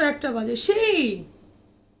 মাত্র 1টা বাজে, সেই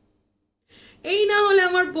এই না হলে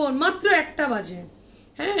আমার বোন মাত্র 1টা বাজে।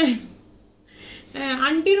 হ্যাঁ হ্যাঁ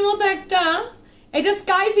আন্টির মতো একটা, এটা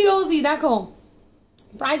স্কাই ফিরোজি দেখো।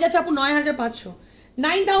 প্রাইস আছে আপু 9500,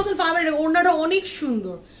 9500। ওড়নাটা অনেক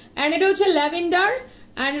সুন্দর, অ্যান্ড এটা হচ্ছে ল্যাভেন্ডার,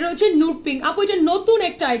 অ্যান্ড এটা হচ্ছে নুড পিঙ্ক। আপু এটা নতুন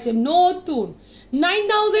একটা আইটেম, নতুন।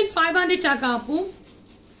 9500 টাকা আপু,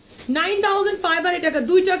 9500 টাকা।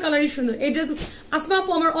 2টা কালারই সুন্দর। এই ড্রেস আসমা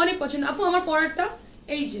আপু আমার অনেক পছন্দ। আপু আমার পরারটা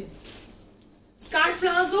এই যে স্কার্ট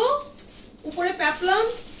প্লাজো, উপরে প্যাপলাম।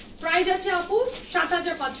 প্রাইস আছে আপু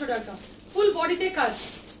 7500 টাকা। ফুল বডিতে কাজ,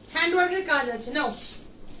 হ্যান্ড ওয়ার্কের কাজ আছে। নাও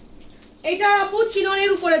এটা আপু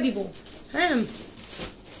চিননের উপরে দিব। হ্যাঁ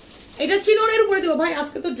এটা চিননের উপরে দিব। ভাই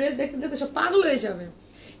আজকে তো ড্রেস দেখতে দেখতে সব পাগল হয়ে যাবে।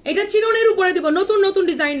 এটা চিননের উপরে দিব। নতুন নতুন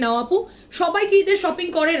ডিজাইন নাও আপু। সবাই কি ঈদের শপিং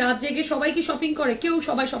করে রাত জেগে? সবাই কি শপিং করে? কেউ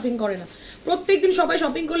সবাই শপিং করে না। প্রত্যেকদিন সবাই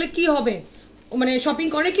শপিং করলে কি হবে, মানে শপিং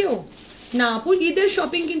করে কেউ না আপু। ঈদের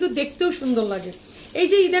শপিং কিন্তু দেখতেও সুন্দর লাগে। এই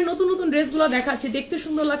যে ঈদের নতুন নতুন ড্রেসগুলো দেখাচ্ছে, দেখতে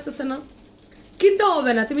সুন্দর লাগতেছে না? কিনতে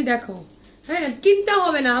হবে না, তুমি দেখো। হ্যাঁ কিনতে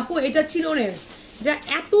হবে না আপু, এটা চিননের, যা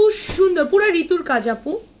এত সুন্দর, পুরো ঋতুর কাজ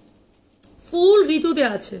আপু, ফুল ঋতুতে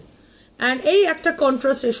আছে। অ্যান্ড এই একটা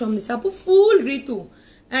কন্ট্রাস্ট রেশম দিচ্ছে আপু, ফুল ঋতু।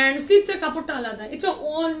 অ্যান্ড স্লিপসের কাপড়টা আলাদা, এটা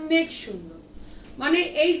অনেক সুন্দর। মানে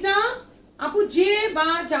এইটা আপু যে বা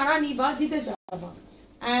যারা নিবা জিতে যাবা।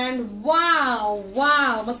 অ্যান্ড ওয়াও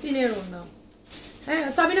ওয়াও মাসলিনের ওড়না। হ্যাঁ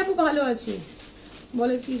সাবিনা আপু ভালো আছি,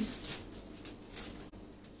 বলে কি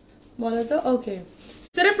বলে তো। ওকে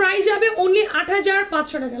সেটা প্রাইস যাবে অনলি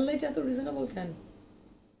 8500 টাকা। এটা এত রিজনেবল কেন?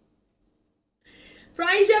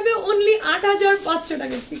 প্রাইস যাবে অনলি 8500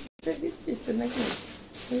 টাকা। ঠিক দিচ্ছিস তো নাকি?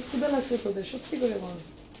 ক্ষুধা লাগছে তোদের, সত্যি করে বল।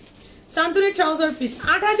 শান্তনের ট্রাউজার পিস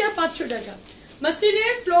 8500 টাকা।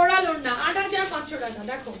 মাসলিনের ফ্লোরাল ওড়না 8500 টাকা।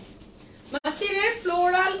 দেখো মাসলিনের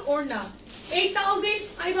ফ্লোরাল ওড়না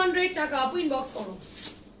 8500 টাকা। আপু ইনবক্স করো,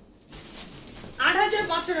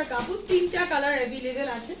 8,500 টাকা আপু, 3টা কালার अवेलेबल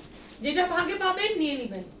আছে, যেটা ভাগে পাবেন নিয়ে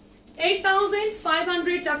নেবেন।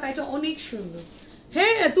 8,500 টাকা, এটা অনেক সুন্দর।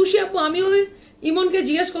 হ্যাঁ তুষি আপু, আমি ওই ইমনকে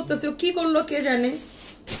জিজ্ঞেস করতেছি ও কি করলো কে জানে,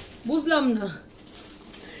 বুঝলাম না।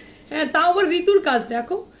 হ্যাঁ তাও আবার ঋতুর কাজ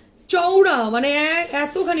দেখো, চওড়া মানে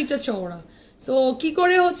এত খানিকটা চওড়া। সো কি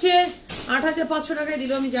করে হচ্ছে 8,500 টাকায়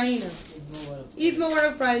দিল আমি জানি না। ঈদ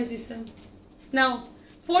মোবারক প্রাইস দিছে নাও,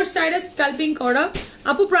 4 সাইডে স্কাল্পিং করা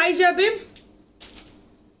আপু, প্রাইস যাবে।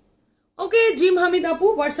 ওকে জিম হামিদ আপু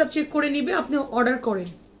হোয়াটসঅ্যাপ চেক করে নিবে, আপনি অর্ডার করেন,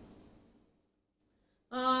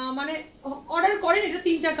 মানে অর্ডার করেন। এটা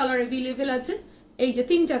 3টা কালার अवेलेबल আছে, এই যে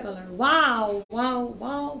 3টা colour. Wow wow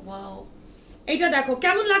wow wow, এটা দেখো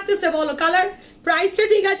কেমন লাগতেছে বলো, কালার প্রাইসটা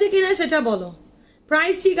ঠিক আছে কিনা সেটা বলো।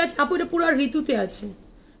 প্রাইস ঠিক আছে আপু, এটা পুরো ঋতুতে আছে,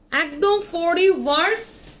 একদম 4D ওয়ার্ক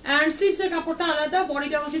এন্ড স্লিভসের কাপড়টা আলাদা,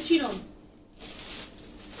 বডিটা হচ্ছে চিনন।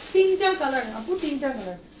 3টা কালার আপু, 3টা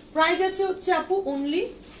কালার। প্রাইস আছে হচ্ছে আপু অনলি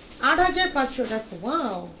 8,500 টাকা।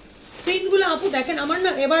 ওয়াও, প্রিন্টগুলো আপু দেখেন, আমার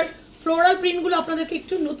না এবার ফ্লোরাল প্রিন্টগুলো আপনাদেরকে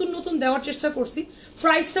একটু নতুন নতুন দেওয়ার চেষ্টা করছি।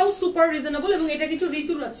 প্রাইসটাও সুপার রিজনেবল, এবং এটা কিন্তু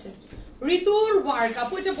ঋতুর আছে, ঋতুর ওয়ার্ক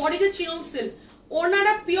আপু। এটা বডিটা চিনন সিল্ক,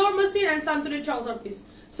 ওড়নাটা pure muslin and সান্তনের trouser piece.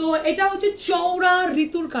 So এটা হচ্ছে চওড়া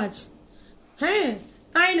ঋতুর কাজ। হ্যাঁ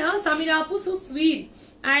তাই না সামিরা আপু, সো সুইট।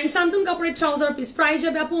 এন্ড সান্তন কাপড়ের ট্রাউজার পিস, প্রাইস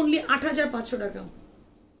যাবে আপু অনলি 8,500 টাকা।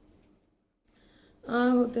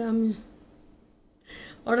 হতে আমি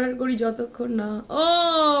অর্ডার করি যতক্ষণ না, ও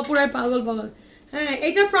পুরাই পাগল পাগল। হ্যাঁ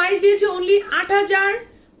এটার প্রাইস দিয়েছে অনলি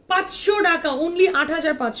 8,500 টাকা, অনলি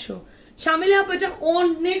 8,500। শামিলা আপু এটা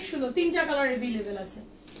অনেক সুন্দর, 3টা কালার अवेलेबल আছে।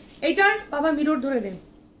 এটার বাবা মিরর ধরে দেন,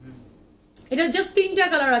 এটা জাস্ট 3টা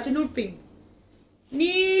কালার আছে, নুড পিঙ্ক,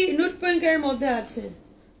 নুড পিঙ্ক এর মধ্যে আছে,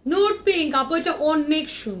 নুড পিঙ্ক আপু, এটা অনেক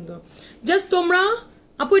সুন্দর। জাস্ট তোমরা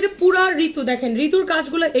আপু এটা পুরা ঋতু দেখেন, ঋতুর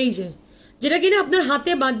কাজগুলো এই যে, যেটা কিনা আপনার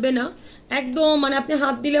হাতে বাঁধবে না একদম, মানে আপনি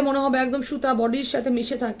হাত দিলে মনে হবে একদম সুতা বডির সাথে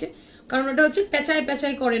মিশে থাকে, কারণ ওটা হচ্ছে পেঁচাই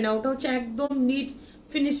পেঁচাই করে না, ওটা হচ্ছে একদম নিট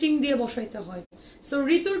ফিনিশিং দিয়ে বসাইতে হয়। সো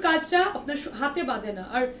ঋতুর কাজটা আপনার হাতে বাঁধে না,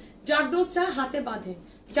 আর জারদোসটা হাতে বাঁধে,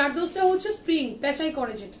 জারদোসটা হচ্ছে স্প্রিং পেঁচাই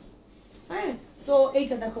করে যেটা। হ্যাঁ সো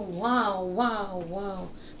এইটা দেখো, ওয়াও ওয়াও ওয়াও।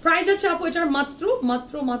 প্রাইস আছে আপু এটার মাত্র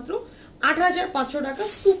মাত্র মাত্র 8,500 টাকা,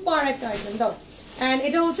 সুপার একটা আইটেম দাও। এন্ড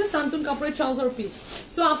এটা হচ্ছে সান্তুন কাপড়ের ট্রাউজার পিস।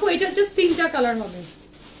 সো আপু এটা জাস্ট 3টা কালার হবে।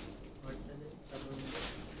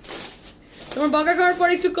 তোমার বগা করার পর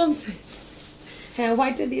একটু কমছে, হ্যাঁ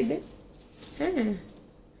হোয়াইটটা দিয়ে দে। হ্যাঁ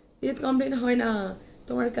ঈদ কমপ্লেন হয় না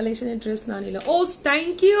তোমার কালেকশনের ড্রেস না নিলে। ও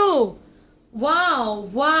thank you, wow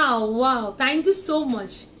wow wow, thank you so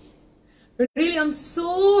much, really I am so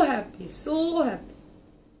happy, so happy.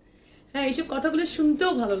 হ্যাঁ এইসব কথাগুলো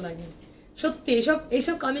শুনতেও ভালো লাগে, সত্যি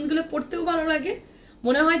এইসব কমেন্টগুলো পড়তেও ভালো লাগে।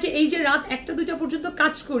 মনে হয় যে এই যে রাত 1টা-2টা পর্যন্ত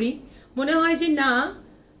কাজ করি, মনে হয় যে না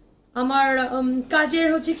আমার কাজের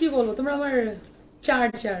হচ্ছে কি বলবো তোমরা, আমার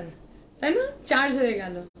চার্জার, তাই না, চার্জ হয়ে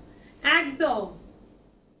গেল একদম।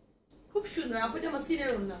 খুব সুন্দর আপু, এটা মাসলিনের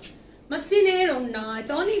ওড়না, মাসলিনের ওড়না,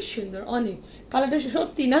 এটা অনেক সুন্দর, অনেক কালারটা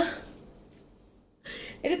সত্যি না।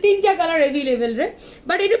 এটা 3টা কালার अवेलेबल রে,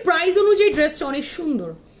 বাট এটা প্রাইস অনুযায়ী ড্রেসটা অনেক সুন্দর,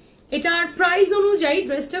 এটার প্রাইস অনুযায়ী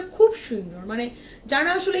ড্রেসটা খুব সুন্দর, মানে যারা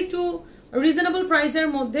আসলে একটু রিজনেবল প্রাইসের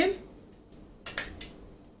মধ্যে।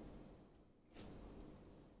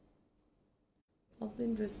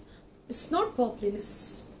 Poplin dress, it's not poplin, it's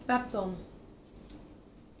peplon.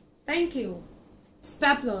 Thank you, it's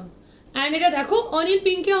peplon. And এটা দেখো অনিল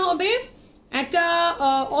পিঙ্কে হবে, একটা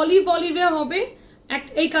অলিভে হবে,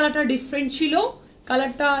 এই কালারটা ডিফারেন্ট ছিল,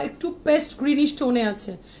 কালারটা একটু পেস্ট গ্রিনিশ টোনে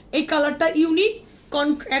আছে, এই কালারটা ইউনিক,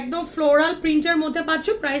 একদম ফ্লোরাল প্রিন্টের মধ্যে পাচ্ছ।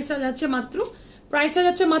 প্রাইসটা যাচ্ছে মাত্র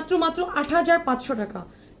 8,500 টাকা।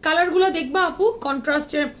 কালারগুলো দেখবা আপু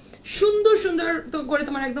কন্ট্রাস্টের সুন্দর সুন্দর করে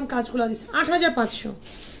তোমার একদম কাজগুলো দিচ্ছে। 8,500,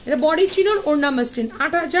 এটা বডি চিনন ওড়না মাসলিন,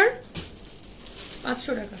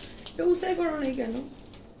 8,500 টাকা। এটা উসাই করো নাই কেন?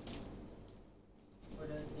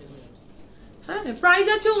 হ্যাঁ প্রাইস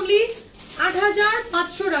আছে অনলি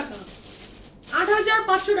 8,500 টাকা,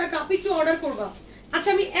 8,500 টাকা। আপনি একটু অর্ডার করবা। আচ্ছা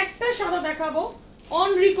আমি একটা সাদা দেখাবো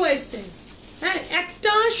অন রিকোয়েস্টে, হ্যাঁ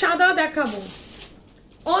একটা সাদা দেখাবো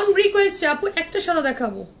অন রিকোয়েস্টে আপু, একটা সাদা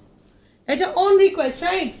দেখাবো, এটা অন রিকোয়েস্ট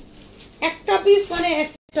রাইট, একটা পিস মানে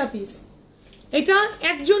একটা পিস, এটা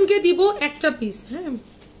একজনকে দিব একটা পিস। হ্যাঁ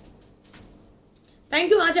থ্যাংক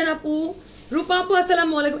ইউ আজান আপু, রূপা আপু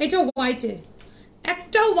আসসালামু আলাইকুম। এটা হোয়াইটে,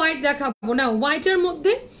 একটা হোয়াইট দেখাবো না, হোয়াইটের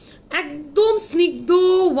মধ্যে একদম স্নিগ্ধ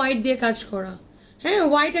হোয়াইট দিয়ে কাজ করা। হ্যাঁ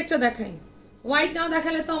হোয়াইট একটা দেখাই, হোয়াইট না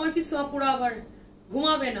দেখালে তো আমার কিছু আপুরা আবার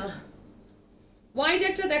ঘুমাবে না, হোয়াইট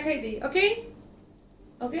একটা দেখাই দিই। ওকে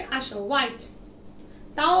ওকে আসো, হোয়াইট,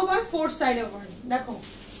 তাও আবার 4 সাইড ওভার, দেখো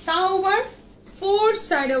তাও আবার 4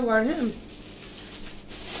 সাইড ওভার। হ্যাঁ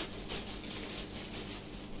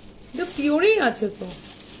এটা পিওরই আছে তো,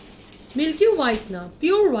 মিল্কি হোয়াইট না,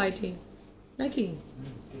 পিওর হোয়াইটই নাকি,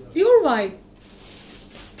 পিওর হোয়াইট।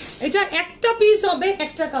 এটা একটা পিস হবে,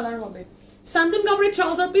 একটা কালার হবে, সান্তন কাপড়ের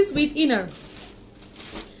ট্রাউজার পিস উইথ ইনার।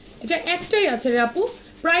 এটা একটাই আছে রে আপু।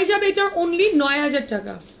 প্রাইস যাবে এটার অনলি ৯,০০০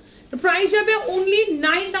 টাকা, প্রাইস যাবে অনলি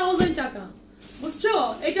 9,000 টাকা, বুঝছো?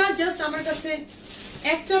 এটা জাস্ট আমার কাছে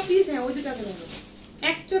একটা পিস, হ্যাঁ ওই দুটাকে ধরো,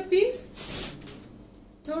 একটা পিস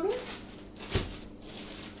ধরো,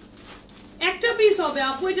 একটা পিস হবে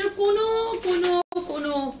আপু। এটার কোনো কোনো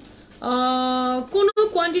কোনো কোনো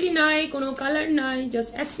কোয়ান্টিটি নাই, কোনো কালার নাই,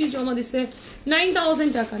 জাস্ট এক পিস জমা দিচ্ছে 9,000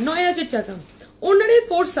 টাকা, ৯,০০০ টাকা। ওনারে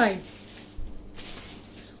ফোর সাইড,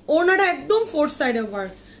 ওনারা একদম ফোর সাইড ওভার,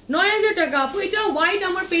 ৯,০০০ টাকা আপু। এটা হোয়াইট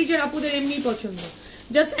আমার পেজের আপুদের এমনি পছন্দ,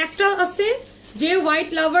 জাস্ট একটা আছে, যে হোয়াইট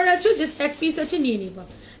লাভার আছে জাস্ট এক পিস আছে, নিয়ে নিবা,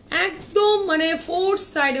 একদম মানে ফোর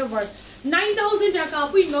সাইড ওভার, 9,000 টাকা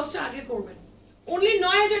আপু। ইনবক্সটা আগে করবেন, অনলি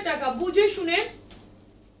 ৯,০০০ টাকা, বুঝে শুনে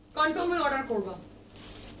কনফার্মে অর্ডার করবা।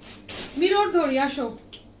 মিরর ধরি, আসো,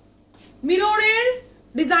 মিররের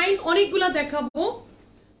ডিজাইন অনেকগুলো দেখাবো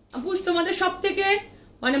আপু, তোমাদের সব থেকে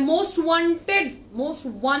মানে মোস্ট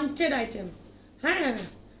ওয়ান্টেড আইটেম। হ্যাঁ,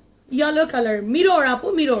 ইয়েলো কালার মিরর আপু,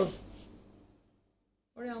 মিরর,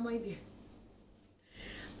 ওরে আমায় দিয়ে,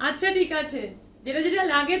 আচ্ছা ঠিক আছে, যেটা যেটা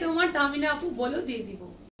লাগে তোমার তামিনা আপু বলো, দিয়ে দিব।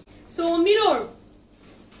 সো মিরর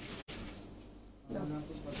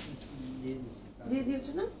দিয়ে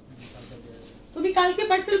দিয়েছো না তুমি, কালকে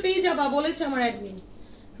পার্সেল পেয়ে যাবা বলেছে আমার অ্যাডমিন।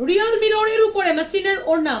 রিয়েল মিররের উপরে মাসলিনের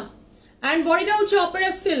ওড়না, এন্ড বডিটা হচ্ছে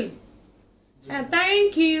অপেরা সিল্ক। হ্যাঁ,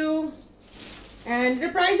 থ্যাংক ইউ। এন্ড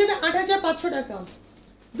এর প্রাইস হবে ৮৫০০ টাকা,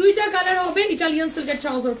 দুইটা কালার হবে, ইটালিয়ান সিল্কের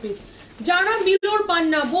ট্রাউজার পিস। যারা মিরর পান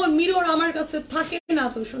না বোন, মিরর আমার কাছে থাকে না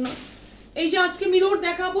তো শোনা, এই যে আজকে মিরর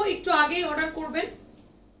দেখাবো, একটু আগেই অর্ডার করবেন।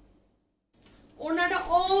 ওড়নাটা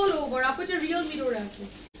অল ওভার আপু, এটা রিয়েল মিরর আছে,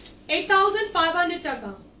 8,500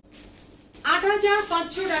 টাকা,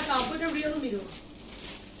 ৮৫০০ টাকা আপু, এটা রিয়েল মিরর।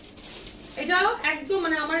 এটা একদম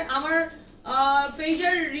মানে আমার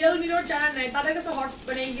পেজের রিয়েল মিরর যারা নেয় তাদের কাছে হট,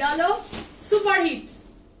 মানে yellow super hit,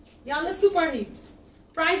 yellow super hit.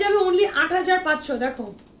 Price যাবে অনলি ৮৫০০। দেখো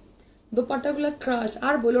দোপাট্টাগুলো ক্রাশ,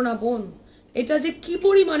 আর বলো না বোন, এটা যে কি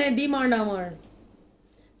পরিমাণে ডিমান্ড আমার।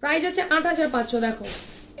 প্রাইস আছে ৮৫০০, দেখো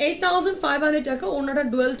 8,500 টাকা। ওনাটা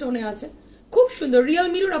ডুয়েল টোনে আছে, খুব সুন্দর রিয়েল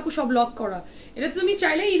মিরর আপু, সব লক করা। এটা তুমি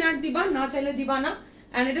চাইলে ইনার দিবা, না চাইলে দিবা না।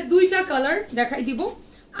 এন্ড এটা দুইটা কালার দেখাই দিব,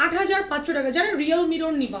 ৮৫০০ টাকা যারা রিয়েল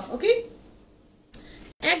মিরর নিবা। ওকে,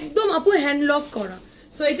 একদম আপু হ্যান্ড লক করা।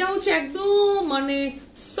 সো এটা হচ্ছে একদম মানে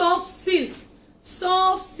soft silk,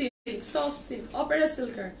 soft silk, soft silk, Opera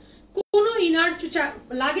সিল্কার, কোনো ইনার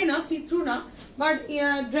লাগে না, সি থ্রু না, বাট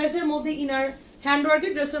ড্রেসের মধ্যে ইনার হ্যান্ড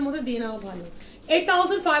ওয়ার্কের ড্রেসের মধ্যে দিয়ে নেওয়া ভালো।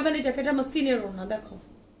 8,500 টাকা, এটা মাসলিনের ওড়না, দেখো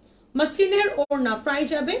মাসলিনের ওড়না, প্রাইস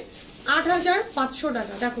যাবে ৮৫০০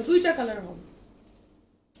 টাকা। দেখো দুইটা কালার হবে,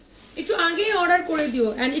 একটু আগে অর্ডার করে দিও।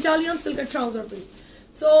 এন্ড ইটালিয়ান সিল্কের ট্রাউজার পিস।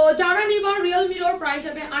 সো যারা নিবা রিয়েল মিরর, প্রাইস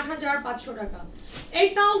যাবে ৮৫০০ টাকা,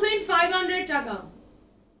 8,500 টাকা,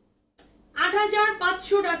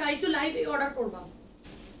 ৮৫০০ টাকা। একটু লাইভে অর্ডার করবা,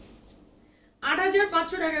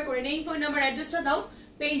 ৮৫০০ টাকা করে। নেই ফোন নাম্বার, অ্যাড্রেসটা দাও,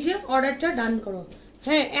 পেজে অর্ডারটা ডান করো।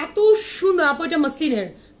 হ্যাঁ, এত সুন্দর আপু, এটা মাসলিনের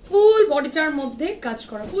ফুল বডিটার মধ্যে কাজ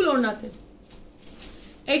করা, ফুল ওড়নাতে,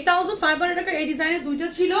 8,500 টাকা। এই ডিজাইনের দুইটা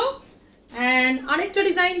ছিল, এন্ড আরেকটা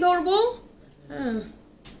ডিজাইন ধরবো। হ্যাঁ,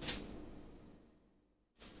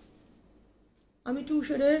 আমি টু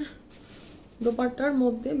শেডের দোপাট্টার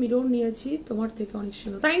মধ্যে মিরর নিয়েছি, তোমার থেকে অনেক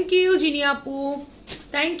সুন্দর। থ্যাংক ইউ জিনি আপু,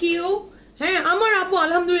 থ্যাংক ইউ। হ্যাঁ আমার আপু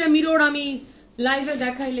আলহামদুলিল্লাহ, মিরর আমি লাইভে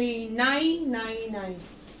দেখাইলেই নাই নাই নাই,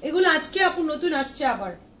 এগুলো আজকে আপু নতুন আসছে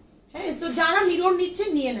আবার। হ্যাঁ, তো যারা মিরর নিচ্ছে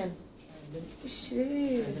নিয়ে নেন।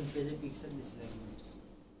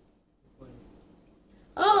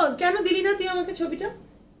 ও কেন দিলি না তুই আমাকে ছবিটা,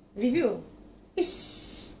 রিভিউ? ইস,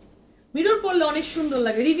 মিরর পরলে অনেক সুন্দর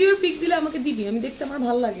লাগে, রিভিউর পিক দিলে আমাকে দিবি, আমি দেখতে আমার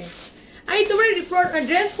ভালো লাগে। এই তোমরা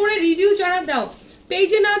ড্রেস পরে রিভিউ যারা দাও,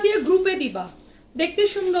 পেজে না দিয়ে গ্রুপে দিবা, দেখতে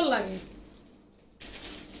সুন্দর লাগে।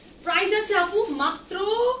 প্রাইস আছে আপু মাত্র,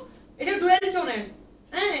 এটা ডুয়েল টোনের।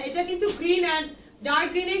 হ্যাঁ, এটা কিন্তু গ্রিন এন্ড ডার্ক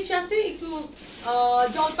গ্রিনের সাথে একটু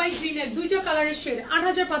জলপাই গ্রিনের দুইটা কালারের শেড,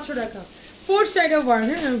 ৮৫০০ টাকা, ফোর সাইড ওভার।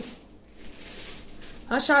 হ্যাঁ,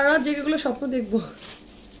 আর সারা রাত জেগেগুলো স্বপ্ন দেখবো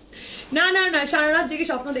না না না, সারা রাত জেগে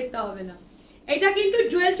স্বপ্ন দেখতে হবে না। এটা কিন্তু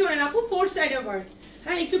ডুয়েল টোনের আপু, ফোর সাইড ওভার।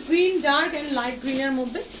 হ্যাঁ, একটু গ্রিন ডার্ক এন্ড লাইট গ্রিনের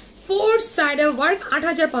মধ্যে ফোর সাইড ওভার,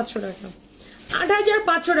 ৮৫০০ টাকা,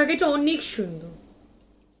 ৮৫০০ টাকা। এটা অনেক সুন্দর,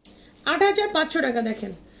 ৮৫০০ টাকা।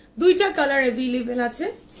 দেখেন দুইটা কালার অ্যাভেলেবেল আছে।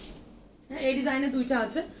 হ্যাঁ, এই ডিজাইনে দুইটা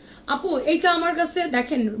আছে আপু। এইটা আমার কাছে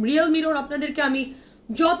দেখেন রিয়েল মিরর, আপনাদেরকে আমি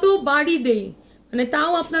যত বাড়ি দেই মানে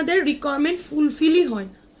তাও আপনাদের রিকোয়ারমেন্ট ফুলফিলই হয়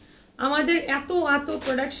না। আমাদের এত এত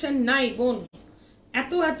প্রোডাকশন নাই বোন,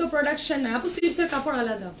 এত প্রোডাকশন নাই আপু। স্লিভসের কাপড়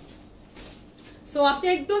আলাদা। সো আপনি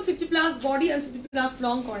একদম 50+ বডি আর 50+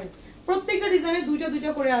 লং করেন। প্রত্যেকটা ডিজাইনে দুইটা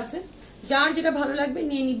দুইটা করে আছে, যার যেটা ভালো লাগবে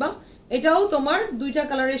নিয়ে নিবা। এটাও তোমার দুইটা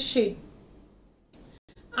কালারের শেড।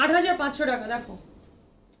 8500 টাকা। দেখো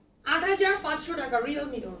 8500 টাকা রিয়েল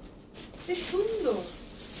মিরর, সুন্দর।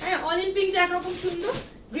 হ্যাঁ, অলিভ পিঙ্কটা একরকম সুন্দর,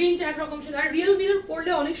 গ্রিনটা একরকম সুন্দর। আর রিয়েল মিরর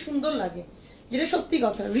পরলে অনেক সুন্দর লাগে, যেটা সত্যি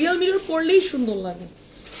কথা। রিয়েল মিরর পরলেই সুন্দর লাগে।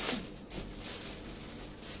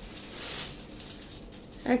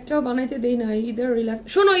 একটাও বানাইতে দেই না ঈদের রিল্যাক্স।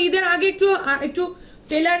 শোনো, ঈদের আগে একটু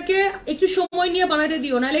টেলারকে একটু সময় নিয়ে বানাইতে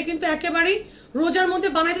দিও, নাহলে কিন্তু একেবারেই রোজার মধ্যে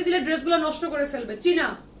বানাইতে দিলে ড্রেসগুলো নষ্ট করে ফেলবে। চিনা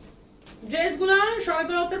ড্রেসগুলো সবাই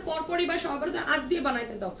বেরোতের পরপরই বা সবাই বেরোতে আগ দিয়ে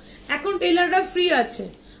বানাইতে দাও। এখন টেলাররা ফ্রি আছে,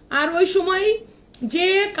 আর ওই সময় যে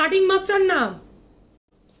কাটিং মাস্টার না,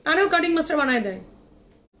 আরও কাটিং মাস্টার বানায় দেয়,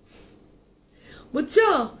 বুঝছো?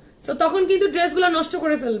 সো তখন কিন্তু ড্রেসগুলো নষ্ট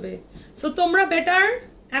করে ফেলবে। সো তোমরা বেটার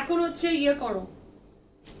এখন হচ্ছে ইয়ে করো,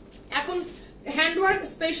 এখন handwork,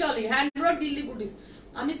 specially handwork Delhi boutiques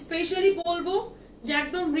আমি স্পেশালি বলবো যে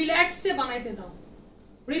একদম রিল্যাক্সে বানাইতে দাও,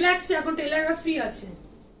 রিল্যাক্সে। এখন টেলাররা ফ্রি আছে।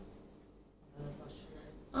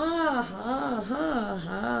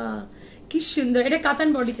 কি সুন্দর, এটা কাতান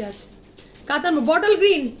বডিতে আছে। কাতান বটল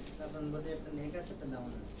গ্রিন,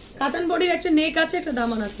 কাতান বডির একটা নেক আছে, একটা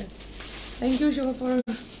দামান আছে। Thank you Shobha for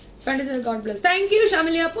fantasy, god bless. Thank you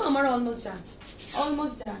শামিলি আপু, আমার অলমোস্ট ডান,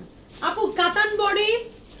 অলমোস্ট ডান আপু। কাতান বডি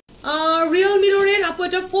রিয়েল মিররের আপু,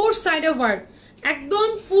 এটা 4 সাইডে ওয়ার্ক, একদম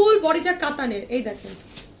ফুল বডিটা কাতানের। এই দেখেন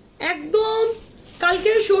একদম।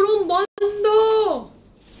 কালকে শোরুম বন্ধ,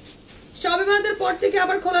 শবে বরাতের পর থেকে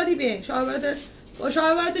আবার খোলা দিবে,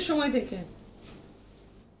 শবে বরাতের সময় থেকে।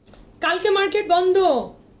 কালকে মার্কেট বন্ধ।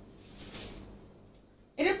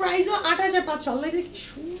 এটার প্রাইসও 8500। আল্লাহ, এটা কি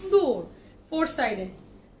সুন্দর 4 সাইডে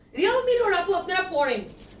রিয়েল মিরর আপু। আপনারা পরেন,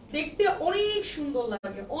 দেখতে অনেক সুন্দর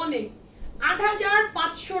লাগে, অনেক।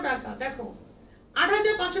 8500 টাকা। দেখো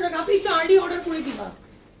 8500 টাকা। আপনি একটু আর্লি অর্ডার করে দিবা।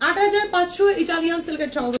 8500 ইটালিয়ান সিল্কের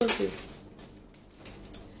ট্রাউজার পিস।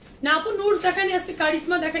 না আপু নূর দেখাইনি আজকে,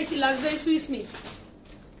 কারিশমা দেখাইছি, লাক্সারি সুইস মিক্স।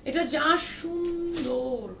 এটা যা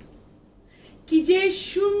সুন্দর, কি যে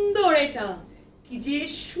সুন্দর, এটা কি যে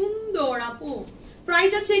সুন্দর আপু।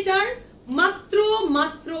 প্রাইস আছে এটার মাত্র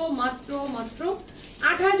মাত্র মাত্র মাত্র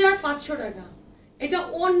 8500 টাকা। এটা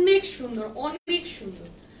অনেক সুন্দর, অনেক সুন্দর।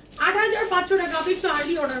 8500 টাকা। আপনি একটু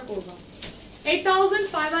আর্লি অর্ডার করবা।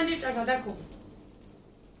 8500 টাকা। দেখো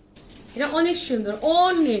এটা অনেক সুন্দর,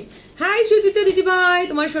 অনেক। হাই সুচিতা দিদি ভাই,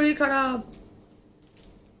 তোমার শরীর খারাপ?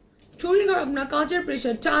 শরীর খারাপ না, কাজের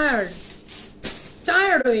প্রেশার,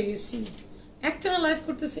 টায়ার্ড হয়ে গেছি, একটানা লাইফ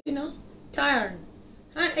করতেছি না, টায়ার্ড।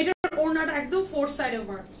 হ্যাঁ, এটার ওড়নাটা একদম 4 সাইড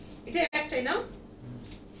ওভার। এটা একটাই না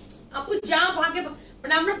আপু, যা ভাগে,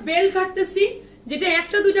 মানে আমরা বেল কাটতেছি, যেটা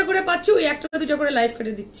একটা দুটা করে পাচ্ছি, ওই একটা দুটা করে লাইফ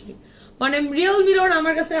কেটে দিচ্ছি। মানে রিয়েল মিরর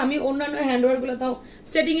আমার কাছে, আমি অন্যান্য হ্যান্ডওয়ার্ক গুলো তাও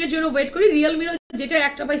সেটিং এর জন্য ওয়েট করি। রিয়েল মিরর যেটা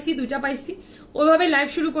একটা পাইছি, দুইটা পাইছি, ওইভাবে লাইভ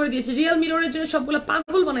শুরু করে দিয়েছি। রিয়েল মিররের জন্য সবগুলো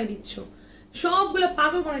পাগল বানাই দিচ্ছ, সবগুলো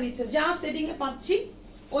পাগল বানাই দিচ্ছ। যা সেটিং এ পাচ্ছি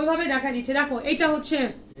ওইভাবে দেখা দিচ্ছে। দেখো এটা হচ্ছে,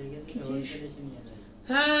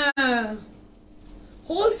 হ্যাঁ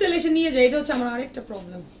হোলসেল এসে নিয়ে যায়। এটা হচ্ছে আমার আরেকটা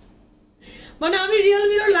প্রবলেম, মানে আমি রিয়েল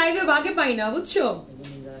মিরর লাইভে ভাগে পাই না, বুঝছো?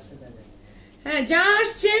 হ্যাঁ, যা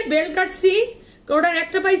আসছে বেল কাটছি, কোনটার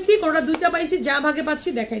একটা পাইছি, কোনটা দুইটা পাইছি, যা ভাগে পাচ্ছি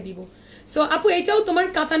দেখাই দিব। সো আপু এটাও তোমার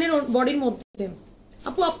কাতানের বডির মধ্যে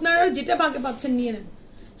আপু, আপনারা যেটা ভাগে পাচ্ছেন নিয়ে নেন।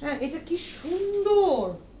 হ্যাঁ, এটা কি সুন্দর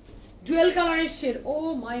ডুয়েল কালারের শেড। ও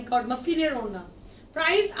মাই গড, মাসলিনের ওড়না।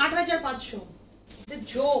 প্রাইস 8500। এটা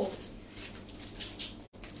জোস,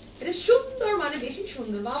 এটা সুন্দর, মানে বেশি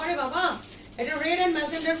সুন্দর। বাবা রে বাবা, এটা red and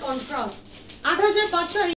ম্যাজেন্ডার contrast.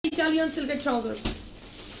 8500 R Italian সিল্কের ট্রাউজার।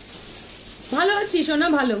 ভালো আছি সোনা,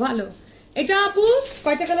 ভালো ভালো। এটা আপু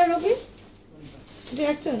কয়টা কালার হবে? এটা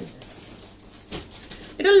একটা,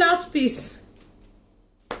 এটা লাস্ট পিস।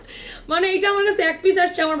 মানে এটা আমার কাছে এক পিস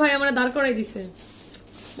আসছে, আমার ভাই আমার দাঁড় করাই দিছে।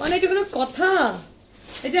 মানে এটা কোনো কথা?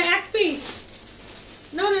 এটা এক piece,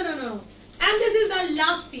 no no no no, and this is the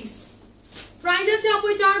last piece. Price আছে আপু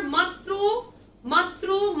এটার মাত্র মাত্র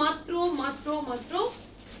মাত্র মাত্র মাত্র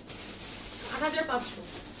 8500।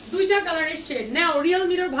 দুইটা কালারের শেড নাও, রিয়েল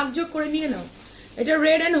মিরর ভাগযোগ করে নিয়ে নাও। এটা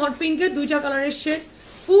রেড এন্ড হট পিঙ্কের দুইটা কালারের শেড,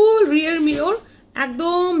 ফুল রিয়েল মিরর,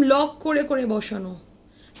 একদম লক করে করে বসানো,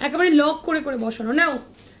 একেবারে লক করে করে বসানো। নাও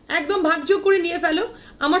একদম ভাগযোগ করে নিয়ে ফেলো।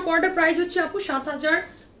 আমার পরটার প্রাইস হচ্ছে আপু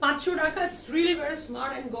 7500 টাকা। It's really very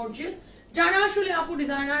smart and gorgeous. যারা আসলে আপু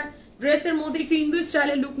ডিজাইনার ড্রেসের মধ্যে একটু ইন্দু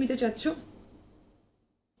স্টাইলের লুক নিতে চাচ্ছ,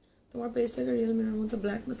 তোমার পেজ থেকে রিয়েল মিরর মতো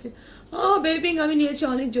ব্ল্যাক মাসলিন। ও বেবিং আমি নিয়েছি,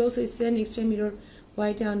 অনেক জোস হয়েছে। নেক্সট টাইম মিরর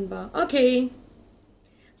হোয়াইটে আনবা। ওকে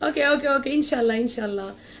ওকে ওকে ওকে, ইনশাল্লাহ ইনশাল্লাহ।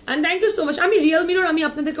 And thank you so much. আমি রিয়েল মিরর আমি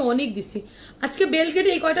আপনাদেরকে অনেক দিছি, আজকে বেল কেটে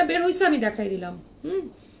এই কয়টা বের হয়েছে আমি দেখাই দিলাম।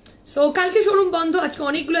 সো কালকে শোরুম বন্ধ, আজকে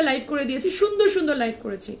অনেকগুলো লাইভ করে দিয়েছি, সুন্দর সুন্দর লাইভ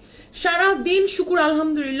করেছি সারা দিন। শুকুর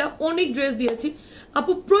আলহামদুলিল্লাহ, অনেক ড্রেস দিয়েছি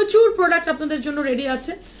আপু, প্রচুর প্রোডাক্ট আপনাদের জন্য রেডি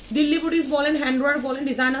আছে। দিল্লি বুটিস বলেন, হ্যান্ডওয়ার্ক বলেন,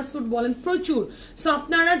 ডিজাইনার স্যুট বলেন, প্রচুর। সো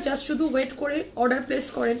আপনারা জাস্ট শুধু ওয়েট করে অর্ডার প্লেস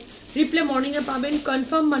করেন, রিপ্লে মর্নিংয়ে পাবেন,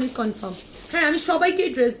 কনফার্ম মানে কনফার্ম। হ্যাঁ আমি সবাইকেই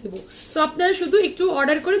ড্রেস দেবো, সো আপনারা শুধু একটু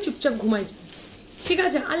অর্ডার করে চুপচাপ ঘুমাই যান, ঠিক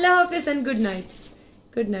আছে? আল্লাহ হাফেজ and good night,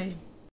 good night.